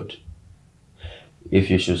 Good. If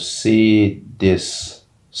you should see this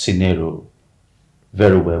scenario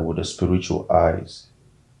very well with the spiritual eyes,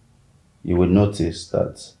 you will notice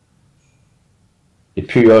that the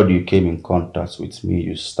period you came in contact with me,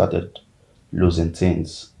 you started losing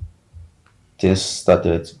things. Things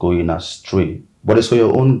started going astray. But it's for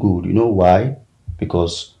your own good. You know why?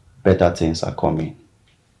 Because better things are coming.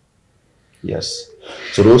 Yes.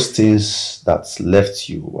 So those things that left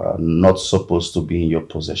you are not supposed to be in your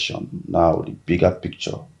possession. Now the bigger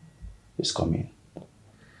picture is coming.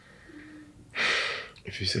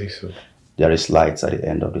 If you say so. There is light at the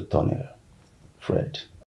end of the tunnel, Fred.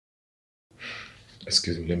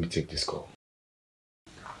 Excuse me, let me take this call.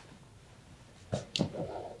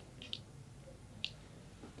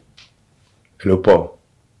 Hello, Paul.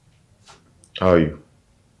 How are you?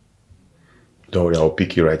 Don't worry, I'll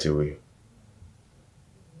pick you right away.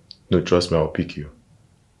 No, trust me, I'll pick you.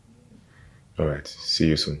 Alright, see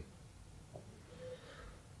you soon.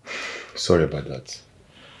 Sorry about that.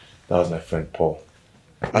 That was my friend Paul.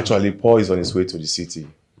 Actually, Paul is on his way to the city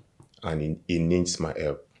and he needs my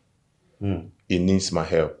help. He needs my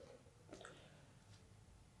help.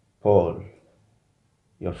 Paul,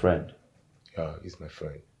 your friend? Yeah, he's my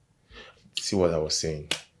friend. See what I was saying?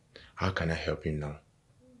 How can I help him now?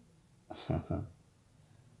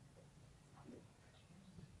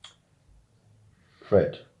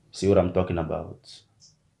 Fred, see what I'm talking about?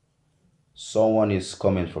 Someone is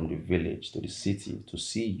coming from the village to the city to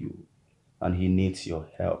see you, and he needs your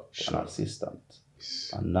help and assistance.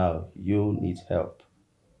 And now you need help.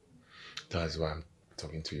 That's why I'm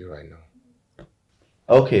talking to you right now.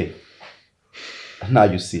 Okay. Now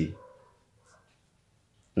you see.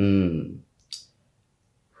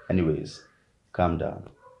 Anyways, calm down.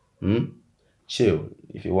 Chill.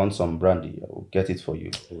 If you want some brandy, I will get it for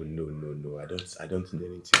you. Oh no. I don't need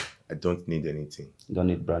anything. I don't need anything. You don't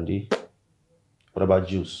need brandy? What about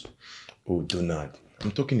juice? Oh, do not.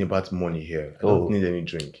 I'm talking about money here. I don't need any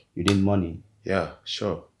drink. You need money? Yeah,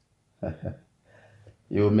 sure.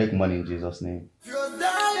 You will make money in Jesus' name. You're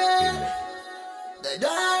dying, they're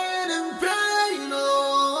dying in pain,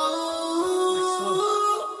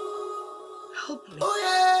 Help me. Oh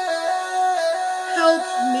yeah. Help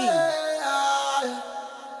me.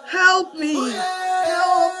 Help me.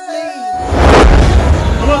 Help me.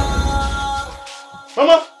 Mama!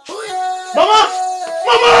 Mama! Mama!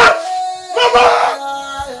 Mama!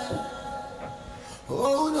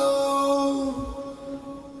 Oh no.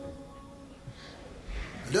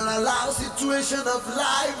 Don't allow situation of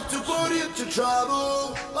life to put you to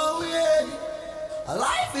trouble. Oh yeah.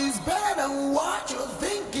 Life is better than what you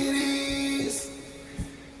think it is.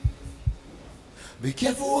 Be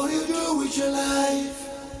careful what you do with your life.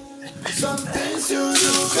 Some things you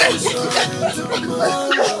do can show you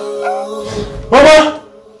tomorrow. Mama!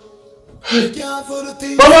 Be careful the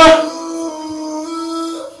things Mama!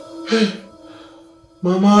 you do.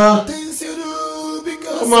 Mama! Things you do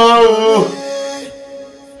because Mama!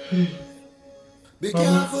 be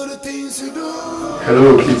careful the things you do.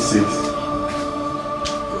 Hello, kid 6.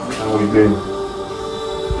 How are you doing?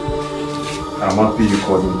 I'm happy you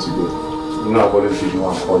called me today. You know I've always been the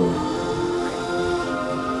one calling you.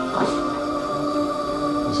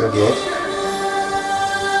 You said what?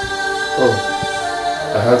 Oh,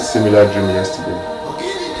 I had a similar dream yesterday.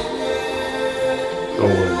 Don't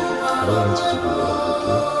worry, I don't want you to be worried,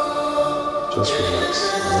 okay? Just relax.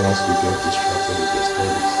 I don't want you to get distracted with your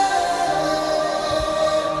stories.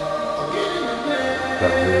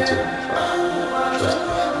 I'm ready to be fine. Trust me.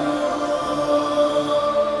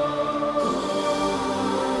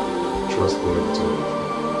 Trust me, everything will be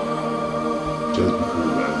fine. Just be cool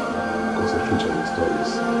and concentrate on your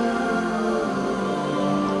stories.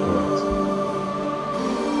 Alright.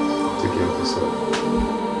 Take care of yourself.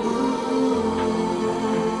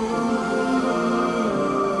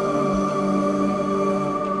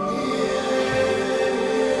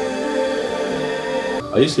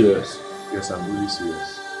 Are you serious? Yes, I'm really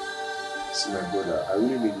serious. See, my brother, I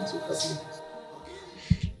really need you to help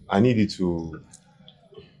me. I need you to...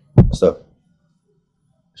 Stop.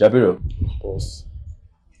 Shapiro. Boss.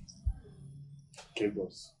 Okay,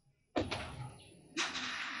 boss.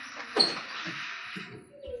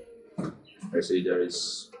 I say there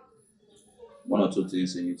is one or two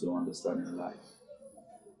things you need to understand in life.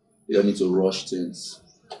 You don't need to rush things.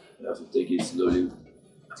 You have to take it slowly.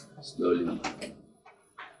 Slowly.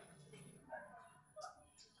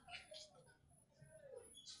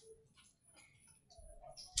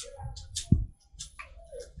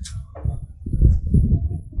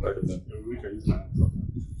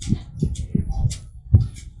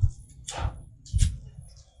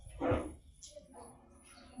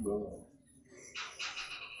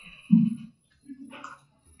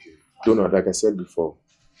 Donald, like I said before,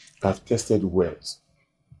 I've tested words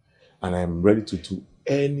and I'm ready to do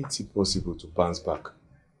anything possible to bounce back.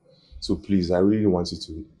 So please, I really want you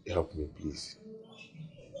to help me, please.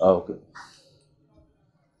 Okay.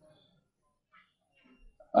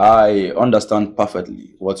 I understand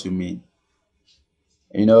perfectly what you mean.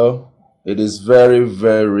 You know, it is very,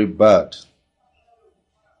 very bad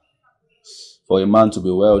for a man to be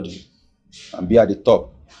wealthy and be at the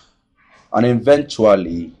top and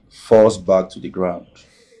eventually falls back to the ground.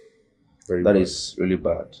 That is really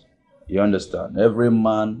bad. You understand? Every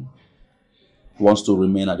man wants to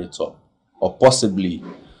remain at the top or possibly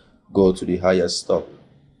go to the highest top.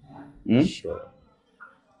 Sure.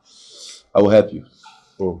 I will help you.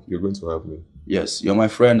 Oh, you're going to help me? Yes, you're my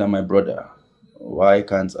friend and my brother. Why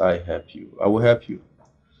can't I help you? I will help you.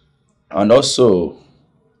 And also,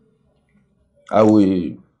 I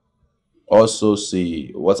will also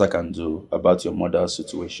see what I can do about your mother's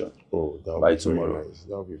situation. Oh, that would by be tomorrow. Very nice.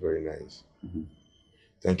 That would be very nice.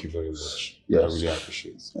 Thank you very much. Yes. I really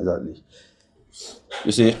appreciate it. Exactly.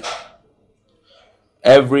 You see,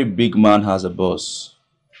 every big man has a boss.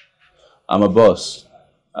 I'm a boss.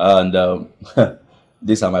 And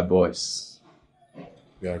these are my boys.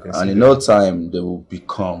 Yeah, I can see and in that. no time, they will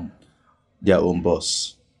become their own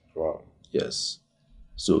boss. Wow. Yes.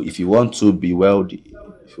 So if you want to be wealthy,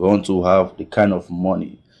 if you want to have the kind of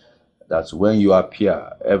money that when you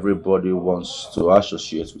appear, everybody wants to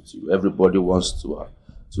associate with you. Everybody wants to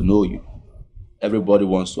know you. Everybody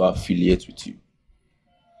wants to affiliate with you.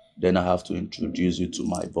 Then I have to introduce you to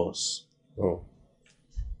my boss. Oh.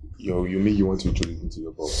 You mean you want to introduce me to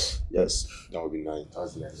your boss? Yes. That would be nice.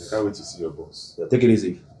 That's nice. I can't wait to see your boss. Yeah, take it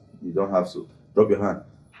easy. You don't have to. Drop your hand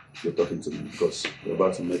if you're talking to me because you're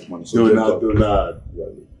about to make money. So Do not.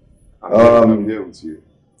 I'm here with you.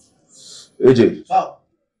 AJ. Oh.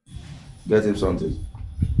 Get him something.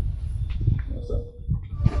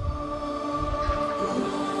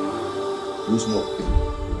 You smoke.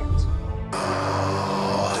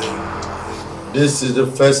 This is the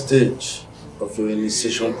first stage of your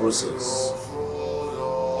initiation process.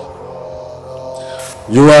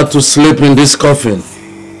 You are to sleep in this coffin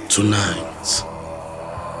tonight.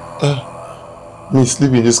 Me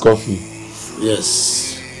sleep in this coffin?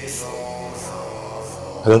 Yes.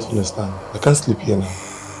 I don't understand. I can't sleep here now.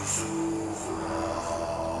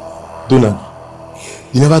 Donald,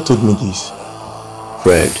 you never told me this.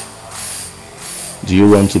 Fred, do you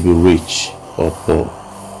want to be rich or poor?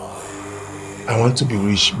 I want to be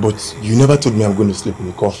rich, but you never told me I'm going to sleep in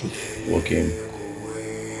the coffin. Okay.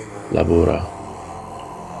 Labora.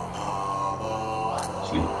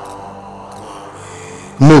 Sleep.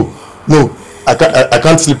 No. I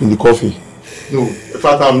can't sleep in the coffin. No. In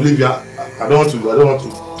fact, I'm leaving. I don't want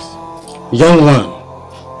to. Young man,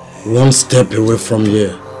 one step away from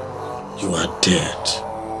here, you are dead.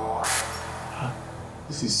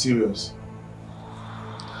 This is serious.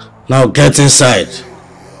 Now get inside.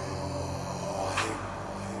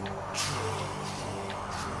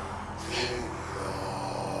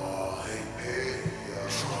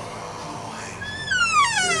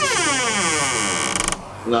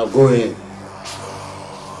 Now go in.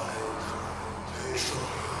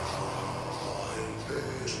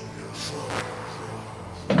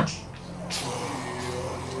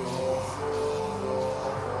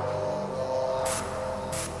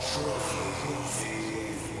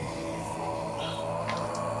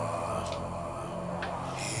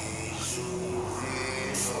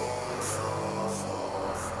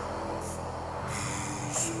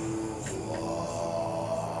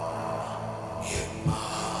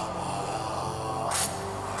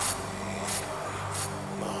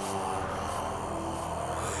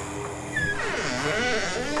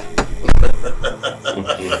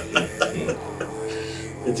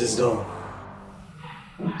 It is done.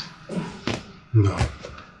 No.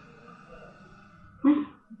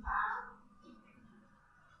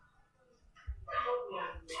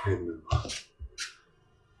 Why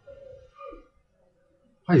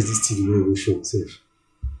is this TV not even showing itself?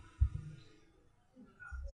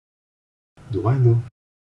 Do I know?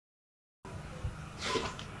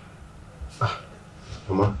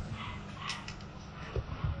 Mama.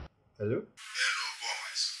 Hello?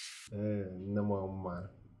 Hello, no, Mama.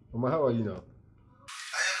 Mama, how are you now? I am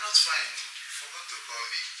not fine. You forgot to call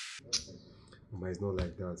me. Mama, it's not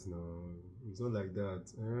like that, no. It's not like that. How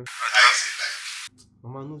is it like?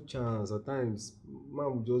 Mama, no chance. At times,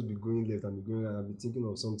 Mom will just be going left and be going right. I'll be thinking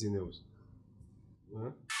of something else. Huh?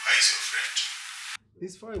 How is your friend?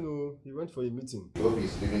 He's fine, oh. He went for a meeting. I hope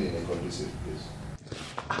he's living in a conducive place.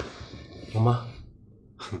 Mama,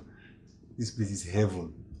 this place is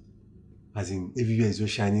heaven. As in, everywhere is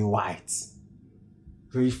just shining white.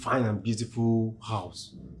 Very fine and beautiful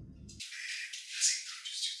house. Has he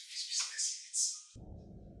introduced you to his business?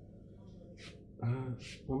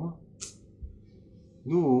 Mama?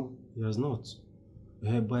 No, he has not.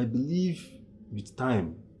 But I believe with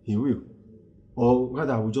time, he will. Or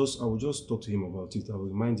rather, I will just talk to him about it. I will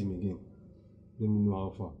remind him again. Let me know how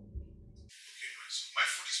far. Okay, my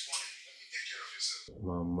food is morning. Let me take care of yourself.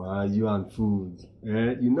 Mama, you and food.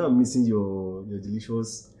 You're not missing your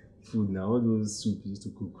delicious food now. All those soup you used to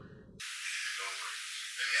cook. Don't worry.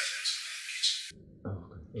 Let me attend to my kitchen. Oh,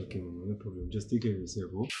 okay, Mama, no problem. Just take care of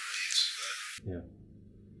yourself, oh? Yeah.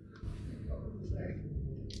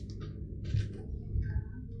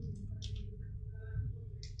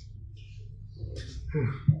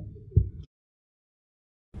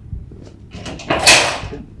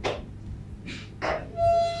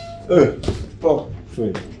 Hey, Paul,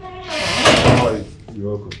 friend. How are you?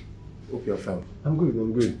 You're welcome. Hope you're fine. I'm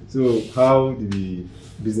good. So, how did the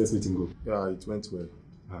business meeting go? Yeah, it went well.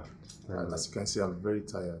 And as you can see, I'm very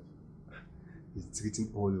tired. It's written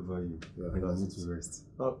all over you. Yeah, and you need to rest.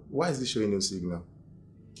 Why is this showing no signal?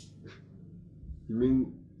 You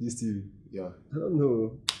mean this TV? Yeah. I don't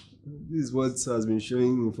know. This is what has been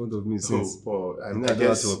showing in front of me since. Oh, Paul, I don't know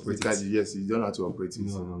how to operate it. Yes, you don't know how to operate it.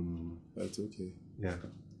 No. That's okay. Yeah.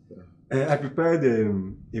 I prepared a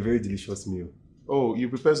very delicious meal. Oh, you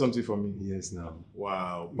prepared something for me? Yes, now.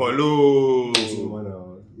 Wow. Paulo!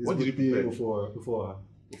 What did you prepare? Before her?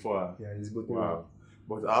 Yeah, it's both. Wow.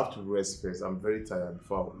 But I have to rest first. I'm very tired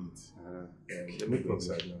before I eat. Let me go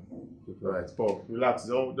inside now. Alright, Paul, relax.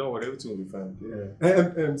 Don't worry, everything will be fine. Yeah.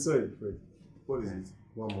 I'm sorry, Fred. What is it?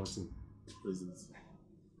 One more thing. What is it?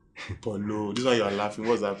 Paulo, this is why you are laughing.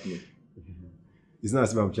 What's happening? It's not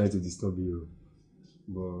as if I'm trying to disturb you,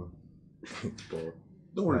 but Paul,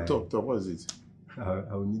 don't worry, talk. What is it?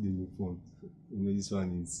 I will need a new phone. You know, this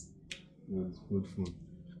one is old phone.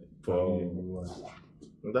 Paul,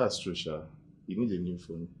 no, that's true, Sha. You need a new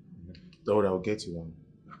phone. Don't worry, I'll get you one.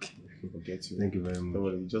 Okay. I'll get you. Thank you very much. Don't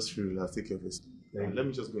worry, just feel relaxed. Take care of yourself. Let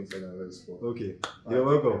me just go inside and rest. Okay. You're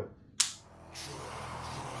welcome.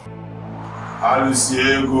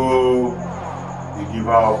 Aluciego, the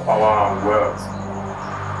giver of power and wealth.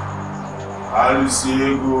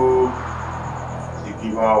 Aluciego, the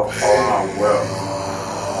giver of power and wealth.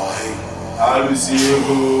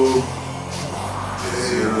 Aluciego,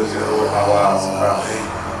 00 hours.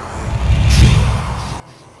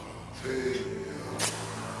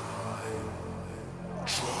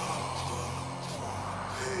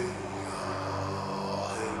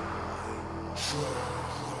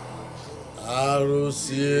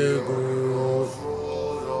 Aluciego,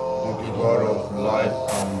 the giver of life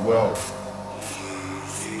and wealth.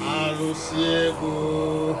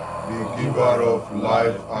 Aluciego, the giver of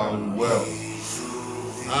life and wealth.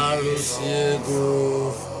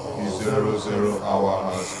 Aluciego, the 00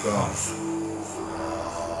 hour has come.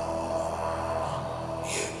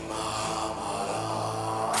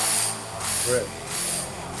 Fred,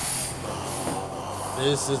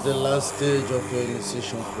 this is the last stage of your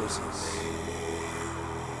initiation process.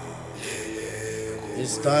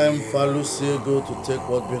 It's time for Aluciego to take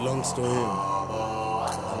what belongs to him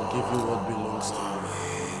and give you what belongs to you.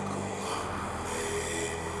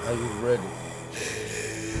 Are you ready?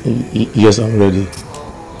 Yes, I'm ready.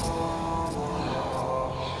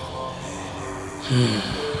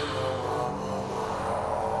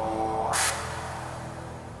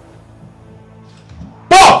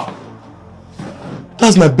 Paul!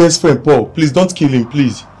 That's my best friend, Paul. Please don't kill him,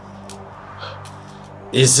 please.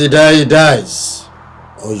 It's either he dies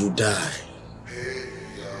or you die.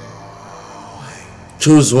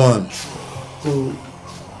 Choose one. Oh,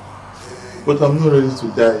 but I'm not ready to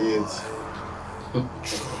die yet.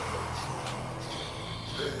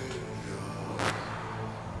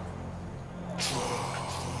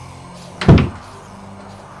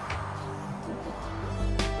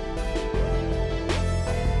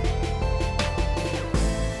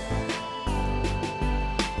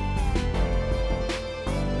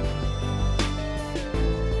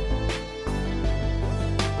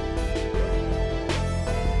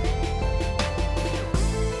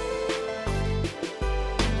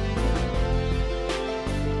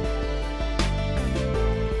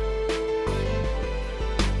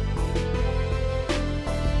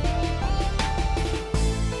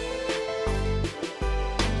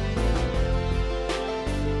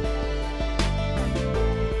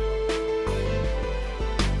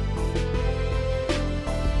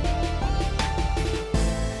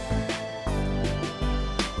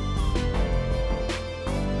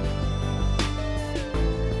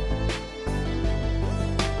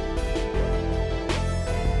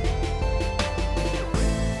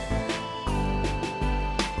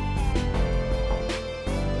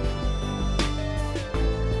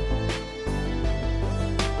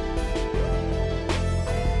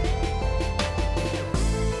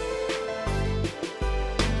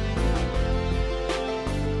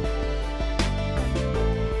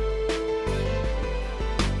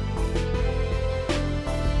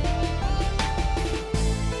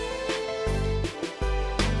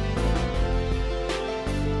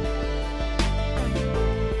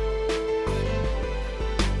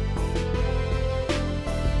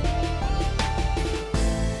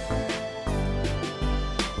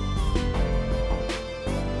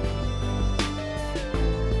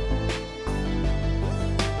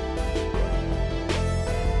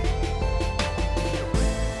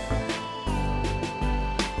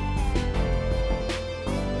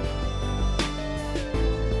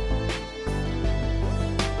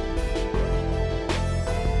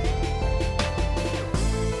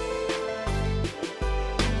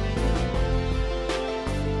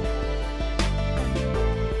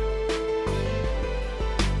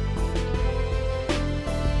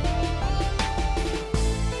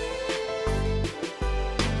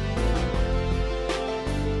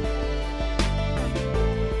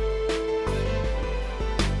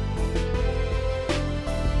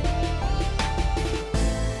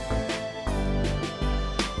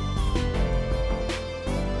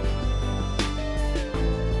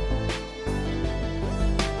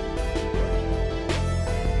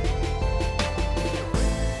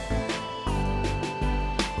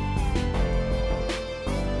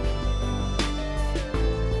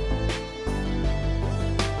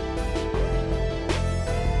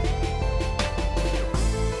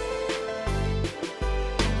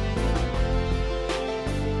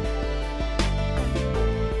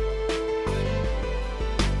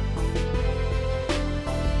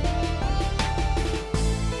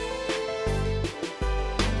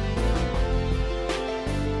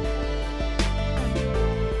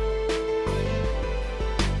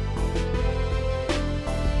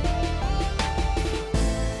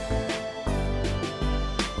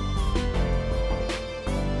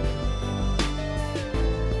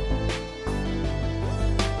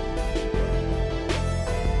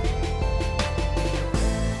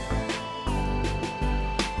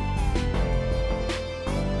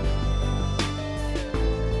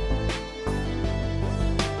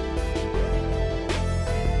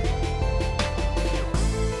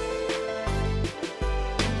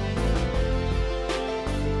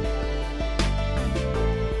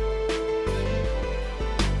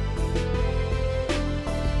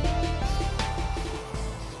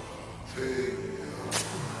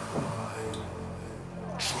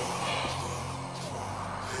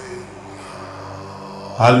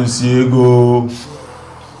 Aluciego,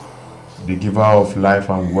 the giver of life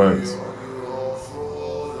and wealth.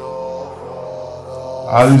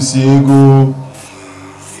 Aluciego,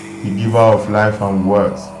 the giver of life and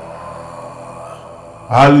wealth.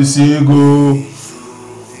 Aluciego,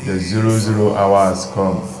 the 00 hour has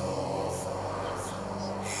come.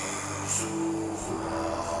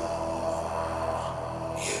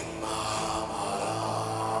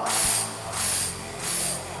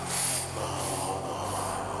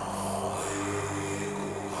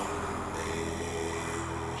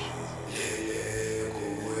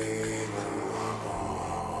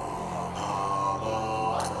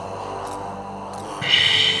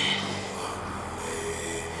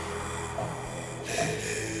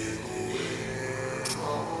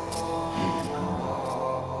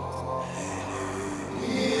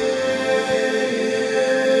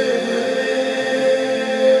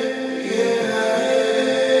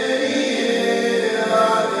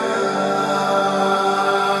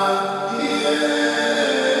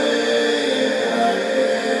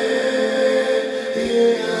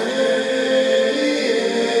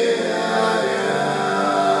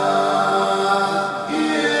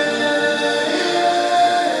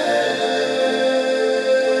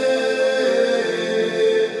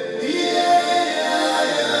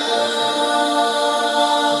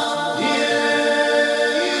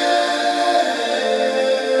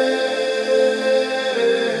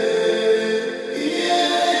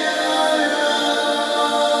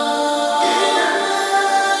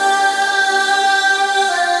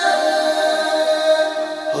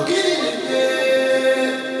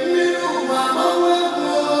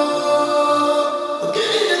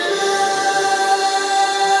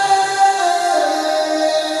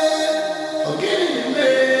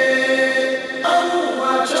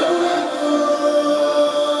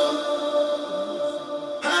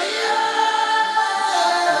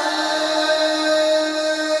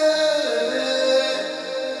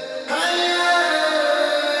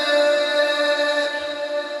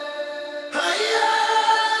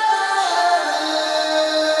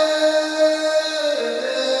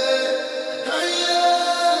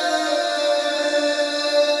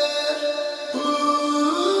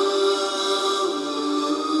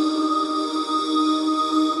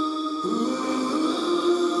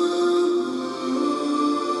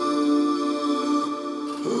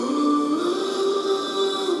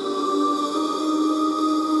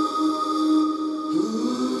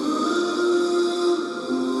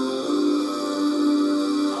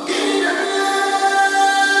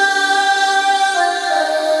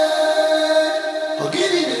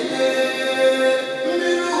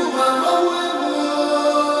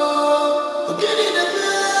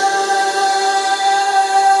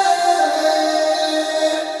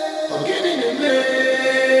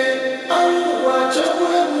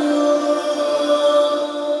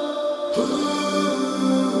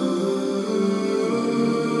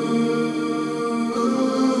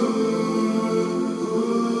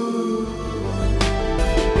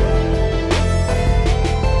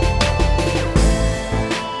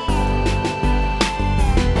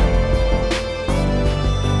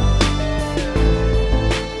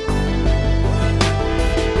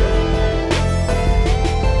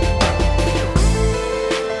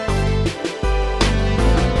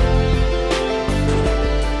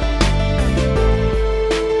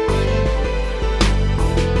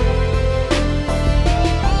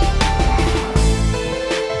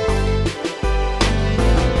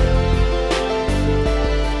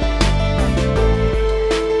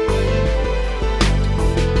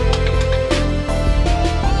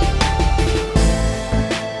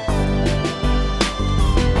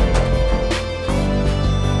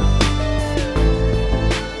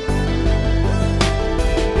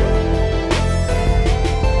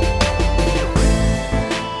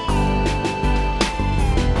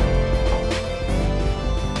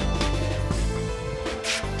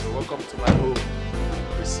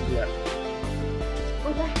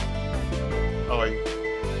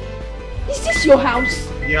 Your house?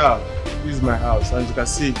 Yeah, this is my house. As you can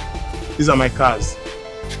see, these are my cars.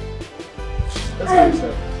 Let's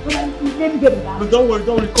go, no, don't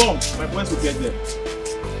worry, come. My boys will get there.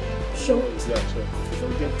 Sure? Yeah, sure.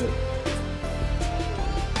 They'll get there.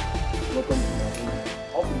 Welcome to my home. I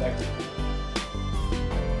hope you like it.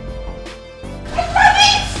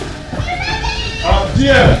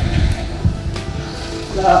 Dear!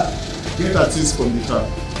 Get a things from the car.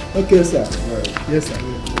 Okay, sir. Right. Yes, sir.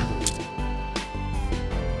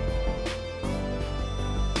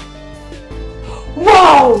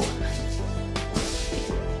 Wow!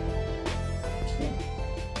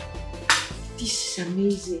 This is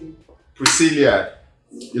amazing. Priscilla,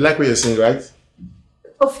 You like what you're saying, right?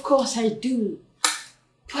 Of course I do.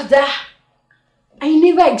 Father, I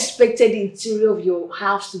never expected the interior of your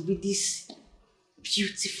house to be this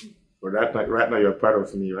beautiful. But right now you're proud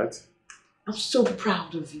of me, right? I'm so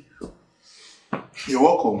proud of you. You're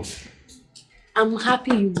welcome. I'm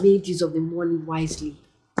happy you made use of the money wisely.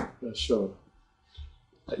 Yeah, sure.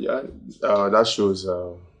 Yeah, that shows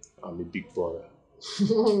I'm a big boy.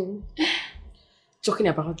 Talking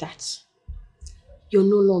about that, you're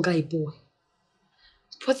no longer a boy.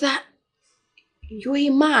 Father, you're a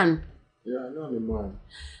man. Yeah, I know I'm a man.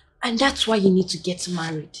 And that's why you need to get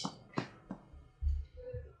married.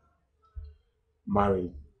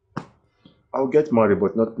 Married? I'll get married,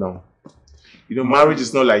 but not now. You know, marriage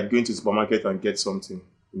is not like going to the supermarket and get something.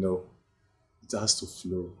 You know, it has to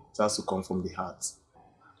flow. It has to come from the heart.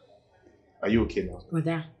 Are you okay now?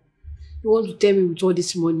 Brother, you want to tell me with all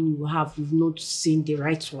this money you have, you've not seen the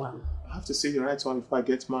right one? I have to say the right one before I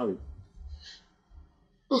get married.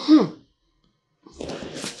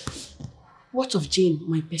 What of Jane,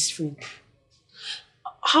 my best friend?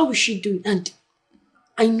 How is she doing? And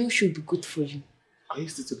I know she'll be good for you. Are you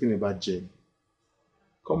still talking about Jane?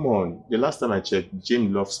 Come on, the last time I checked,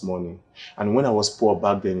 Jane loves money. And when I was poor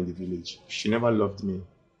back then in the village, she never loved me,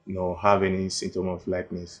 nor have any symptom of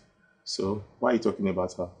likeness. So, why are you talking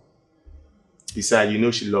about her? Besides, you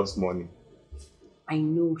know she loves money. I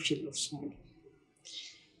know she loves money.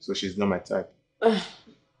 So she's not my type.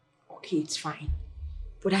 Okay, it's fine.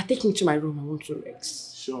 But I take me to my room, I want to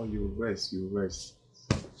rest. Sure, you rest.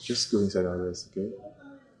 Just go inside and rest, okay?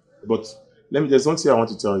 But there's one thing I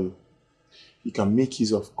want to tell you. You can make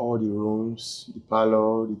use of all the rooms, the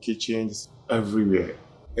parlor, the kitchens, everywhere,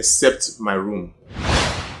 except my room.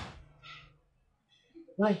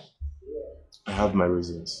 Why? I have my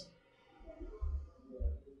reasons.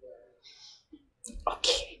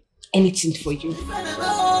 Okay, anything for you.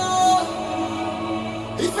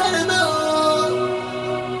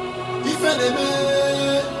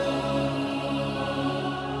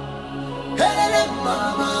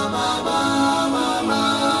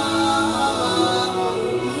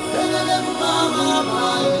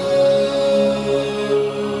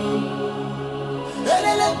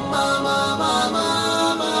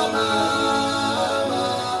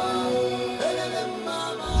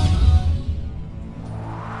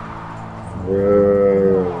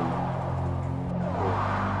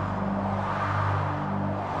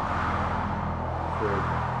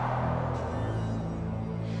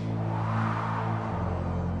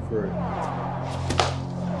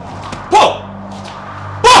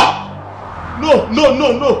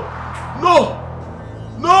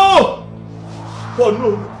 No! Oh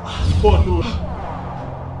no! Oh no!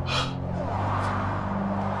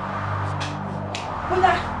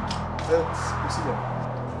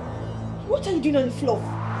 What are you doing on the floor?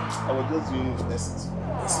 I was just doing exercise.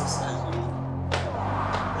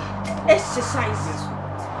 Exercise? Yes.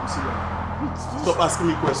 Stop asking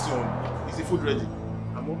me questions. Is the food ready?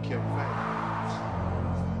 I'm okay, I'm fine.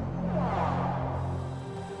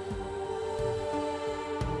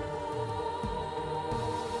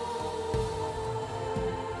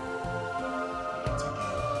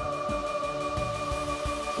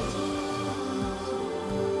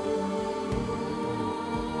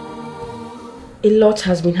 A lot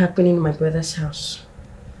has been happening in my brother's house.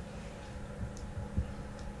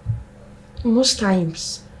 Most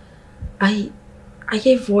times, I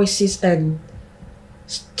hear voices and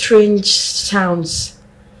strange sounds.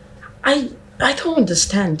 I don't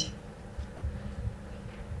understand.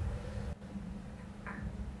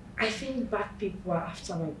 I think bad people are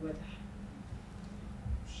after my brother.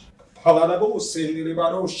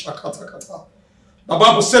 The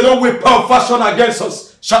Bible said, no weapon fashioned against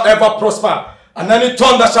us shall ever prosper, and any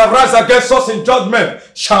tongue that shall rise against us in judgment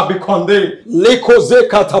shall be condemned. Let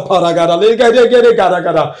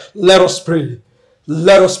us pray.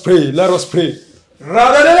 Let us pray. Let us pray.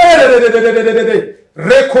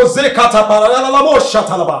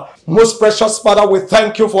 Most precious Father, we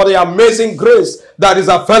thank you for the amazing grace that is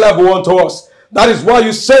available unto us. That is why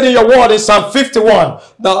you said in your word in Psalm 51,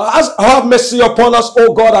 that have mercy upon us,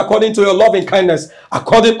 O God, according to your loving kindness,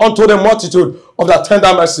 according unto the multitude of the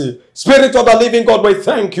tender mercy. Spirit of the living God, we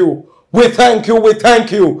thank you. We thank you. We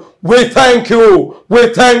thank you. We thank you. We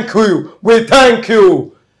thank you. We thank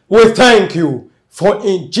you. We thank you. For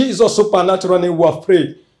in Jesus' supernatural name we have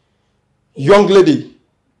prayed. Young lady,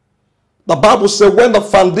 the Bible says, when the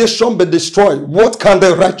foundation be destroyed, what can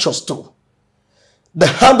the righteous do? The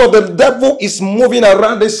hand of the devil is moving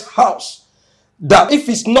around this house. That if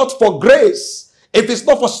it's not for grace, if it's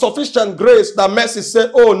not for sufficient grace, that mercy say,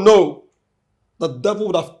 oh no, the devil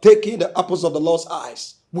would have taken the apples of the Lord's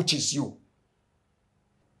eyes, which is you.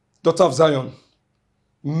 Daughter of Zion,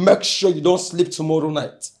 make sure you don't sleep tomorrow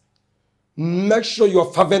night. Make sure you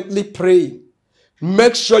are fervently praying.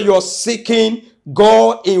 Make sure you are seeking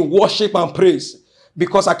God in worship and praise,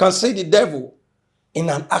 because I can see the devil in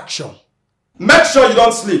an action. Make sure you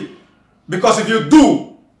don't sleep, because if you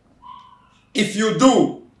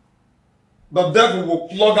do, the devil will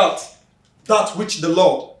plug out that which the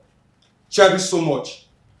Lord cherishes so much.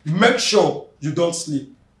 Make sure you don't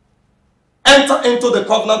sleep. Enter into the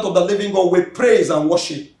covenant of the living God with praise and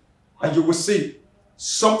worship, and you will see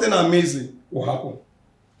something amazing will happen.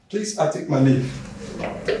 Please, I take my leave.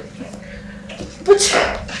 But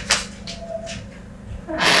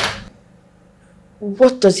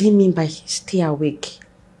what does he mean by stay awake?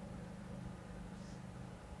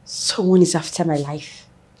 Someone is after my life.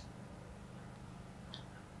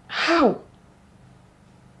 How?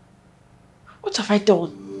 What have I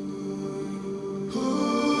done?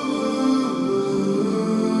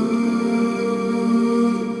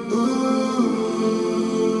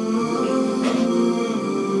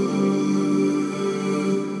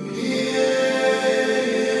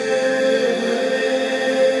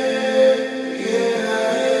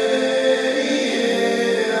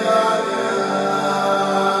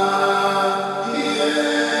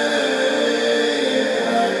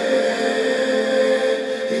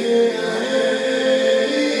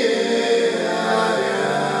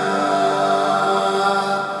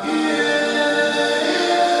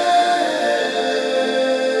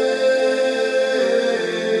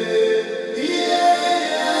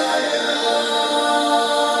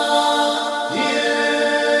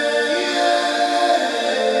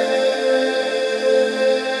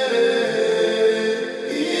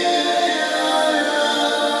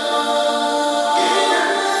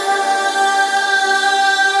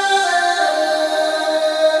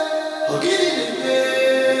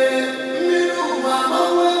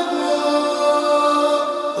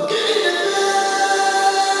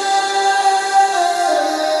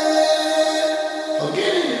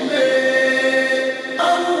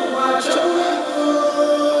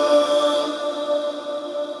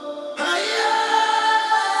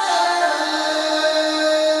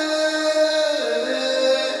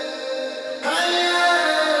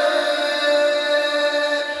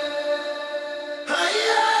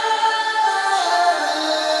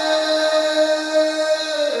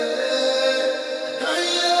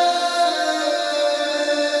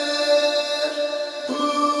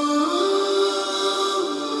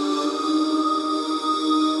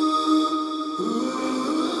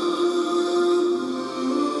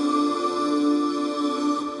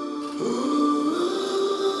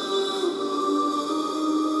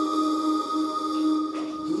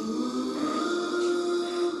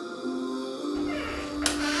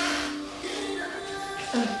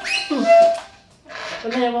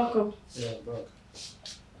 You're welcome. Yeah, back.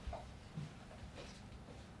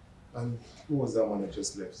 And who was that one that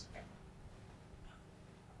just left?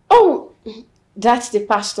 Oh, that's the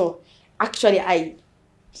pastor. Actually, I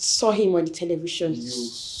saw him on the television,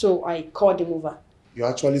 so I called him over. You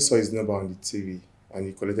actually saw his number on the TV and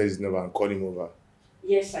you collected his number and called him over?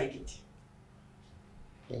 Yes, I did.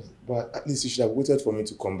 Yes, but at least you should have waited for me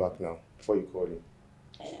to come back now before you called him.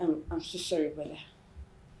 I'm so sorry, brother.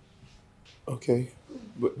 Okay.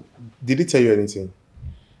 But did he tell you anything?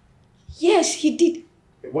 Yes, he did.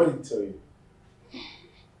 What did he tell you?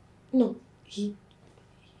 No, he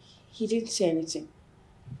didn't say anything.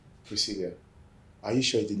 Priscilla, are you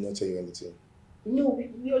sure he did not tell you anything? No,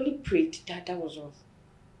 we only prayed. That was all.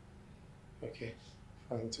 Okay,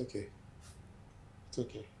 fine, it's okay. It's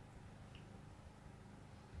okay.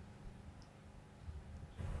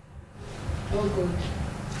 Oh God,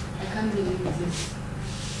 I can't believe this.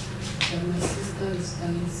 That my sister is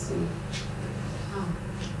dying soon. How?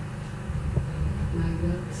 My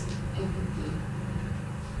wealth, everything.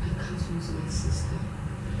 I can't lose my sister.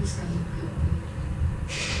 Please can you help me?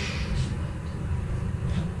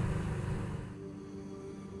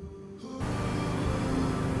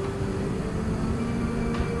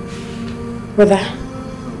 Brother.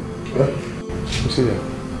 What? Priscilla.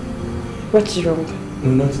 What's wrong? No,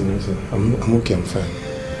 nothing. I'm okay, I'm fine.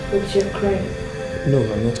 But you're crying. No,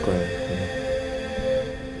 I'm not crying.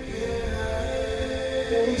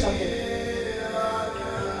 What's happening?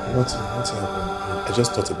 Nothing happened. I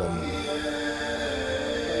just thought about Mama.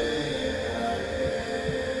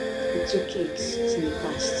 It's okay, it's in the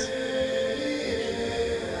past.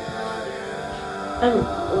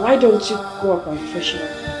 Why don't you go up and freshen up?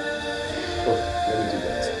 Oh, let me do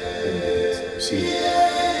that. See you.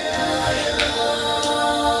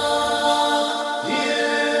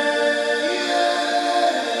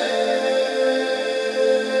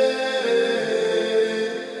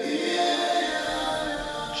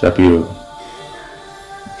 Shapiro.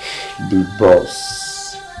 The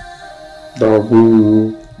boss.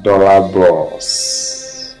 Double dollar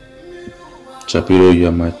boss. Shapiro, you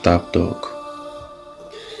are my top dog.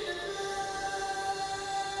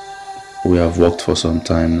 We have worked for some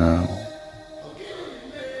time now.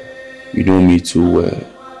 You know me too well.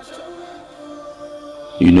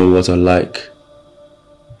 You know what I like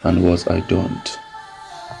and what I don't.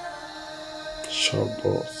 Sure,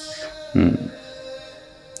 boss.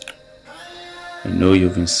 I know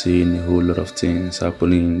you've been seeing a whole lot of things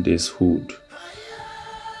happening in this hood.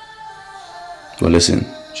 But listen,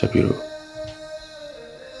 Shapiro.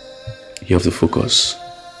 You have to focus.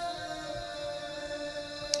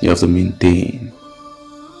 You have to maintain.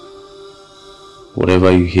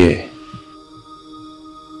 Whatever you hear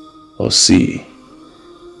or see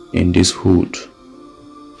in this hood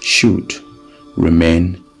should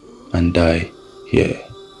remain and die here.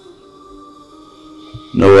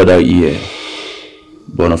 No other ear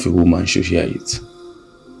born of a woman should hear it.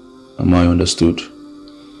 Am I understood?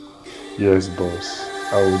 Yes, boss.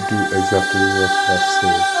 I will do exactly what you have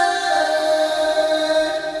said.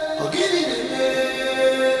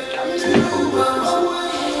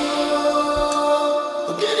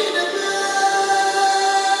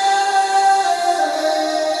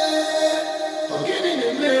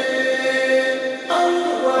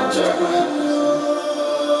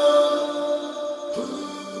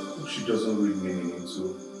 She doesn't read meaning into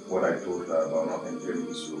what I told her about not entering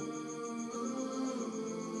this room.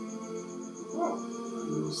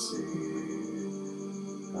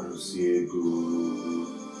 Luciego,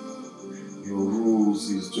 your rules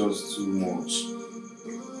is just too much.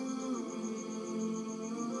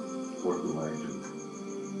 What do I do?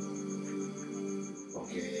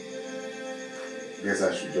 Okay. Guess I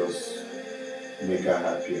should just make her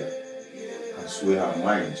happier and sway her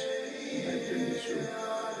mind in entering this room.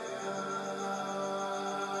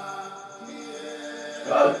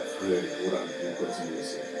 Fred, what have you gotten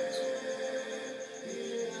yourself into?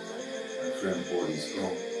 My friend Paul is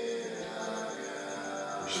gone.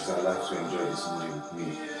 She's allowed to enjoy this meal with me.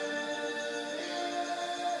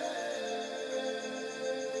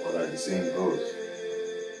 But like the saying goes,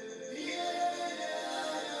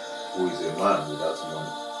 who is a man without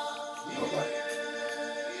money? Nobody.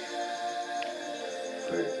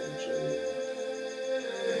 Fred,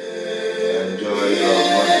 enjoy your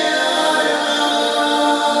money.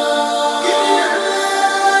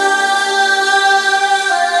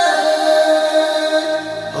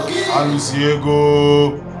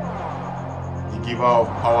 Luciego, the giver of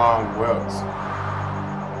power and wealth.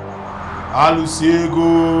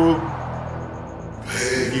 Luciego,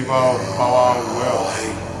 the giver of power and wealth.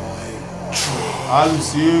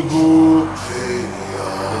 Luciego,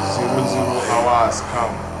 the 00 hour has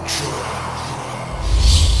come.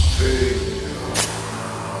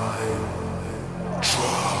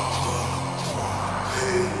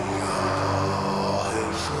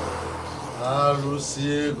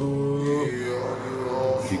 Luciego,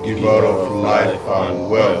 the giver of life and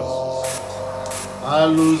wealth.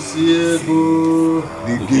 Luciego,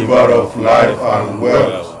 the giver of life and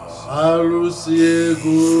wealth.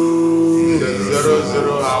 Luciego, the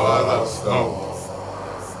 00 hour has come.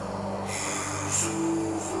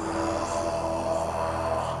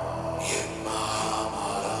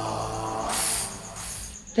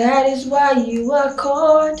 That is why you are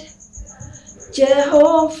called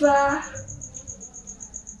Jehovah.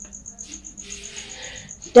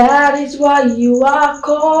 That is why you are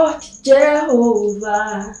called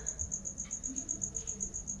Jehovah.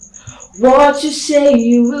 What you say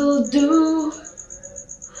you will do,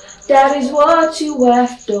 that is what you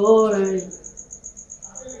have done.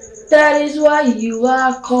 That is why you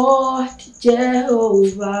are called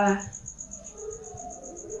Jehovah.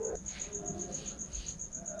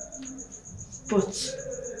 But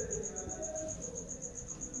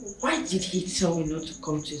why did he tell me not to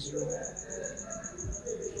come to his room?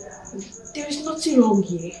 There is nothing wrong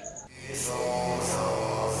here.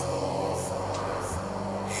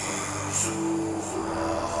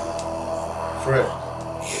 Fred,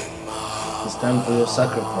 it's time for your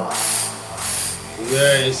sacrifice.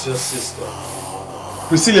 Where is your sister?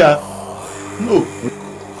 Priscilla? No.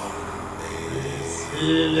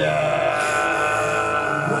 Priscilla!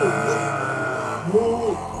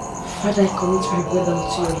 Father, I commit my brother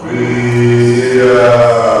to your hand.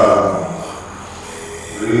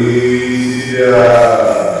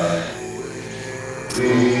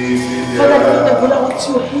 Father, I commit my brother to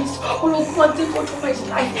your hands. Oh Lord, come and take control of his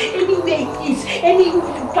life. Anywhere he is, any evil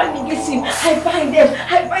plan against him, I bind them,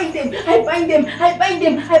 I bind them, I bind them, I bind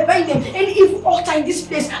them, I bind them. Any evil altar in this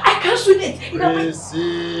place, I cancel it.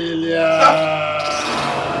 Priscilla!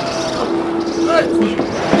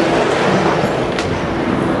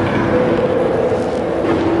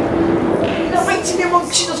 In the mighty name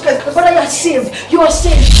of Jesus Christ, Father, you are saved. You are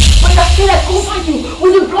saved. Father, I cover you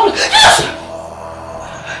with the blood. Yes!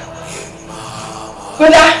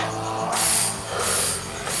 Father!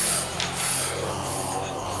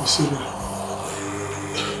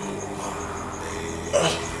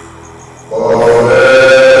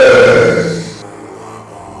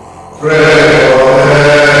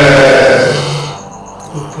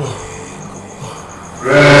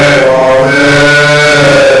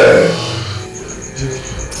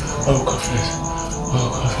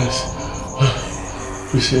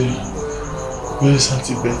 Priscilla. Where is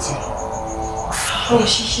Auntie Betty? Oh,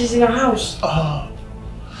 she's in her house.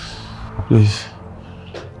 Please,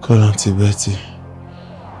 call Auntie Betty.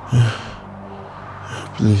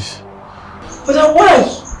 Please. But why?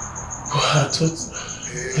 I thought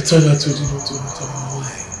I told you not to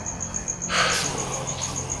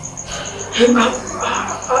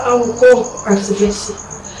I will call Auntie Betty.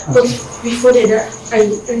 But before that,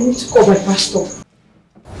 I need to call my pastor.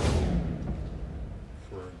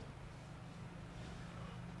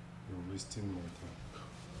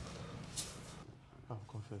 I'll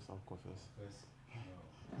confess.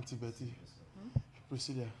 Auntie Betty,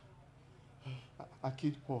 Priscilla, I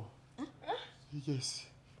killed Paul. Yes,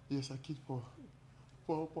 I killed Paul.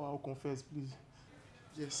 Paul, I'll confess, please.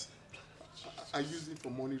 Yes, I used it for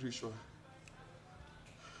money ritual.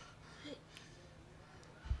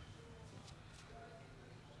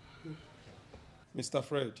 Mr.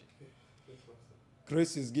 Fred,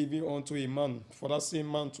 grace is given unto a man for that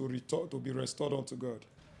same man to be restored unto God.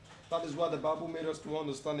 That is what the Bible made us to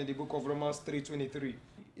understand in the book of Romans 3:23.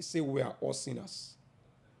 It says we are all sinners.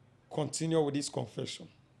 Continue with this confession.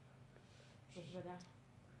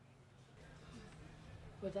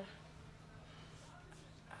 Brother,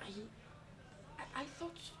 I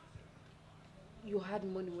thought you had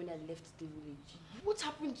money when I left the village. What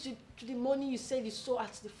happened to the money you said you saw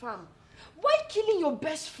at the farm? Why killing your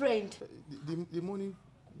best friend? The money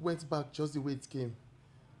went back just the way it came.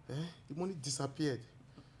 The money disappeared.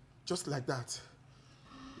 Just like that.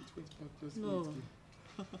 It went back just the way it came.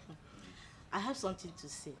 I have something to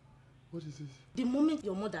say. What is it? The moment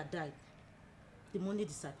your mother died, the money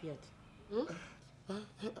disappeared. What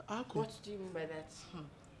do you mean by that?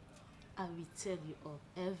 I will tell you all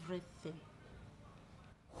everything.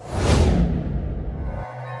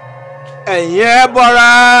 Ẹ̀yin bọ́ra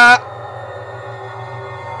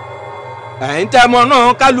ẹ̀yin tẹ́ mọ̀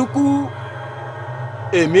náà kálukú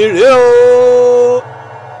èmi rèé o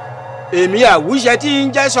èmi àwùjẹ tí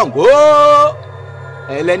ń jẹ́ Ṣàngó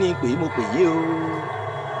ẹlẹ́ni pè mo pè yé o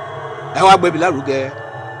ẹ wá gbé mi lárugẹ.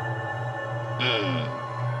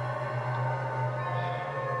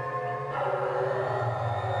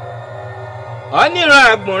 Ọ̀nìràn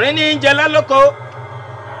àgbọ̀nrín ní jẹ lálóko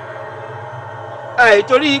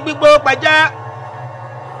àìtorí gbígbó pajá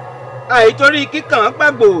àìtorí kíkàn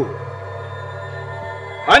gbàgbò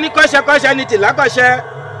ọ̀ní kọ́ṣẹ́kọ́ṣẹ́ ní tìlákọ́ṣẹ́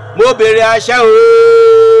mo béèrè àṣẹ o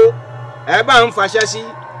ẹ bá ń fàṣẹ sí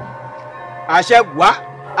àṣẹ wá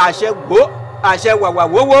àṣẹ gbó àṣẹ wàwà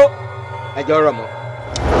wówó ẹjọ rọ mọ.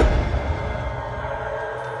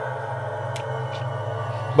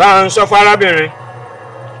 bá ń sọ fún arábìnrin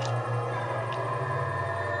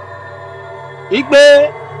igbe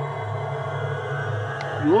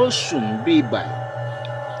yóò sùn bí ibà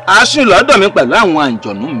á sùn lọ́dọ̀ mi pẹ̀lú àwọn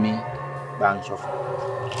àǹjọ̀nú mi bá ń sọ fún.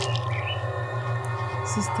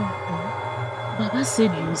 Sister, Baba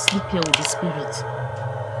said you will sleep here with the spirit.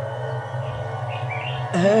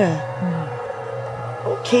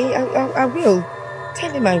 Okay, I will.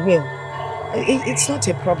 Tell him I will. It's not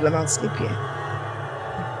a problem. I'll sleep here.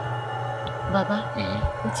 Baba,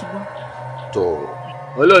 what you want? Tó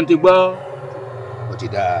Ọlọ́run ti gbọ́ ó ti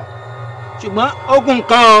dáa ṣùgbọ́n ogun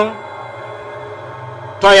kan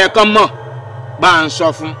tọ́yẹ kan mọ̀ bá ń sọ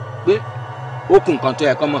fún pé okùn kan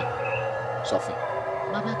tọ́yẹ kan mọ̀ sọ fún.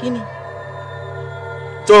 Baba kini.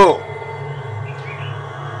 Tó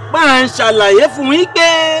bá ń ṣàlàyé fún yín pé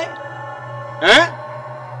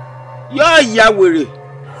yóò ya wèrè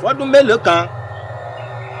fọ́dún mélòó kan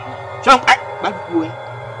ṣọ́n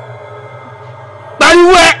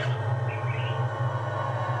pariwo ẹ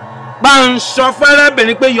bá ń sọ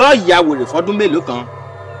fẹ́rẹ́bìnrin pé yóò ya wèrè fọ́dún mélòó kan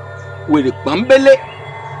wèrè pọ́nbélé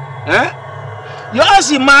yóò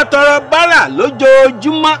sì máa tọrọ bárà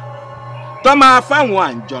lójoojúmọ́ tó máa fáwọn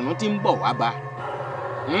àǹjọ̀nú tí ń bọ̀ wá bá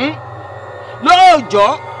lóòjọ́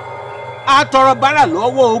a tọrọ bárà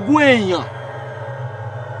lọ́wọ́ ogún èèyàn.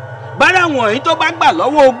 Bárà wọ̀nyí tó bá gbà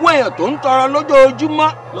lọ́wọ́ ogún èèyàn tó ń tọrọ lójoojúmọ́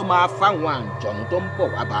ló máa fáwọn àǹjọ̀nú tó ń bọ̀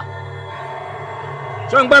wá bá.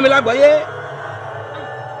 Ṣé ń gbọ́ mi lágbọ́yé?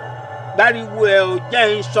 Báriwo ẹ̀ ò jẹ́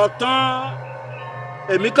ń sọ tán.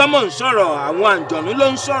 Èmi kọ́ mọ̀ ń sọ̀rọ̀, àwọn àǹjọ̀nú ló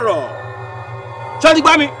ń sọ̀rọ̀. Ṣé o ti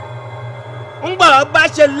gbọ́ mi? Ń gbọ́ bá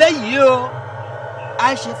ṣe léyìí o, a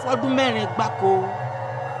ṣe fọ́dún 4 gbáko.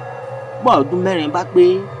 Bọ́ ọdún 4 bá pé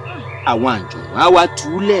àwọn àǹjọ̀nú á wá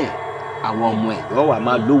túlẹ̀, àwọn ọmọ ẹ̀yọ́ wa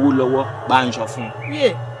máa lówó lọ́wọ́ bá ń sọ fún.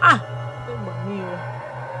 Ó gbà mí o.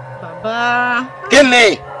 Bàbá. Kí ni?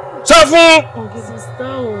 Sọ fún. Sista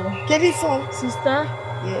o. Kedi fún. Sista.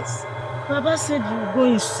 Yes. Baba said you go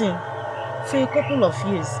insane for a couple of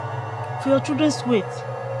years for your children's weight.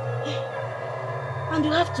 And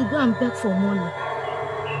you have to go and beg for money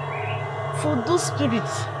for those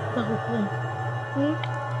spirits that will come.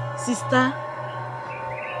 Sister,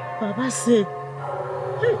 Baba said,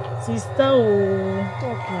 hey, sister, oh,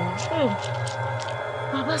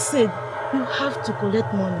 Baba said you have to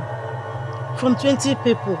collect money from 20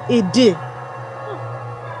 people a day.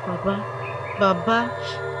 Baba,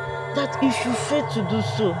 that if you fail to do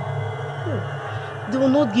so, they will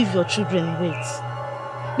not give your children weight.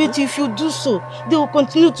 But if you do so, they will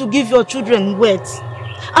continue to give your children weight.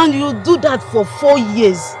 And you do that for 4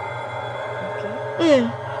 years. Okay.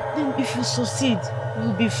 Then if you succeed, you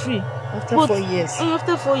will be free. After 4 years?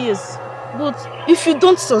 After 4 years. But if you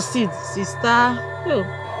don't succeed, sister,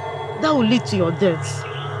 that will lead to your death.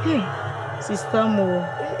 Sister Mo.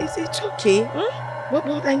 It's okay.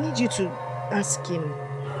 But I need you to ask him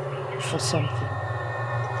for something.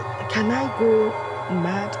 Can I go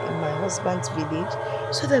mad in my husband's village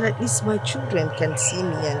so that at least my children can see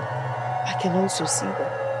me and I can also see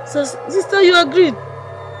them? So, sister, you agreed?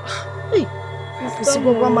 Hey,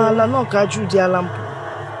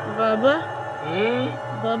 Baba?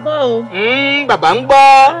 Baba o. Baba ń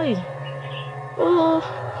gbọ́.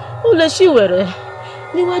 Ó lè ṣì wẹ̀rẹ̀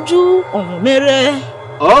níwájú ọ̀run mẹ́rẹ̀.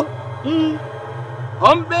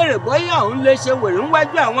 Ó ń béèrè bóyá òun lè ṣe wèrè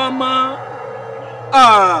níwájú àwọn ọmọ.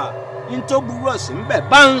 N tó burú ọ̀sìn ń bẹ̀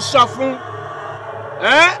bá ń sọ fún.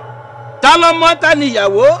 Ta lọ́mọ ta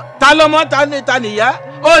níyàwó, ta lọ́mọ ta níyá,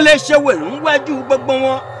 ó lè ṣe wèrè níwájú gbogbo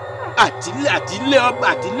wọn. Àtìlé ọba,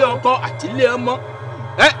 àtìlé ọkọ, àtìlé ọmọ.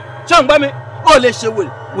 Ṣé ń gbọ́ mi? Ó lè ṣe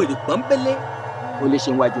wèrè pọ́nbélé. Ó lè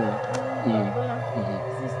ṣe níwájú wọn.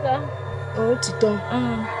 Sister. Ó ti tán.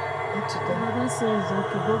 Baba says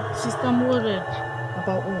okay, but sister, I'm worried.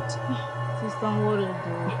 About what? Sister, I'm worried.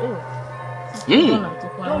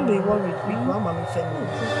 Don't be worried. We go on, Mama Femi.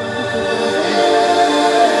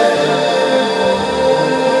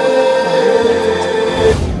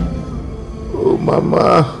 Oh, Mama.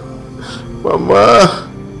 Mama.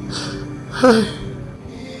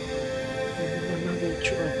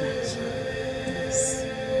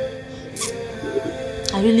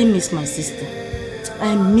 I really miss my sister.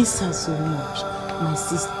 I miss her so much. My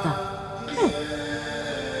sister.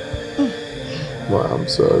 Ma, I'm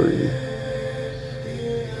sorry.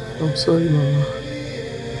 I'm sorry, Mama.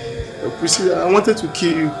 Priscilla, I wanted to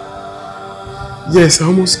kill you. Yes, I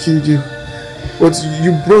almost killed you. But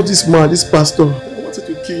you brought this man, this pastor. I wanted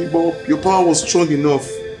to kill you, but your power was strong enough.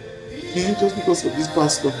 Just because of this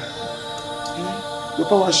pastor. Your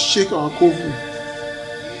power shake our coven.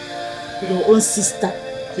 Your own sister?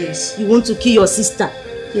 Yes. You want to kill your sister?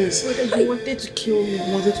 Yes. You wanted to kill me.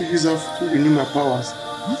 I wanted to use her to renew my powers.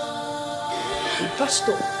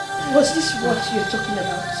 Pastor, was this what you're talking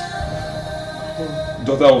about?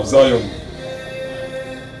 Daughter of Zion.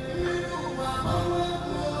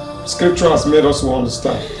 Scripture has made us to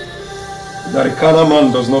understand that a carnal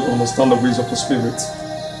man does not understand the ways of the Spirit.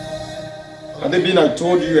 Had it been I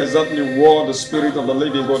told you exactly what the Spirit of the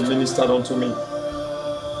living God ministered unto me,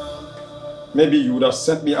 maybe you would have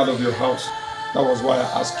sent me out of your house. That was why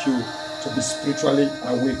I asked you to be spiritually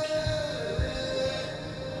awake.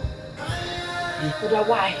 But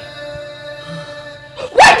why?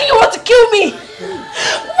 Why do you want to kill me?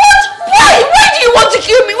 What? Why? Why do you want to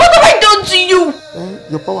kill me? What have I done to you?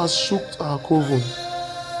 Your power shook our coven.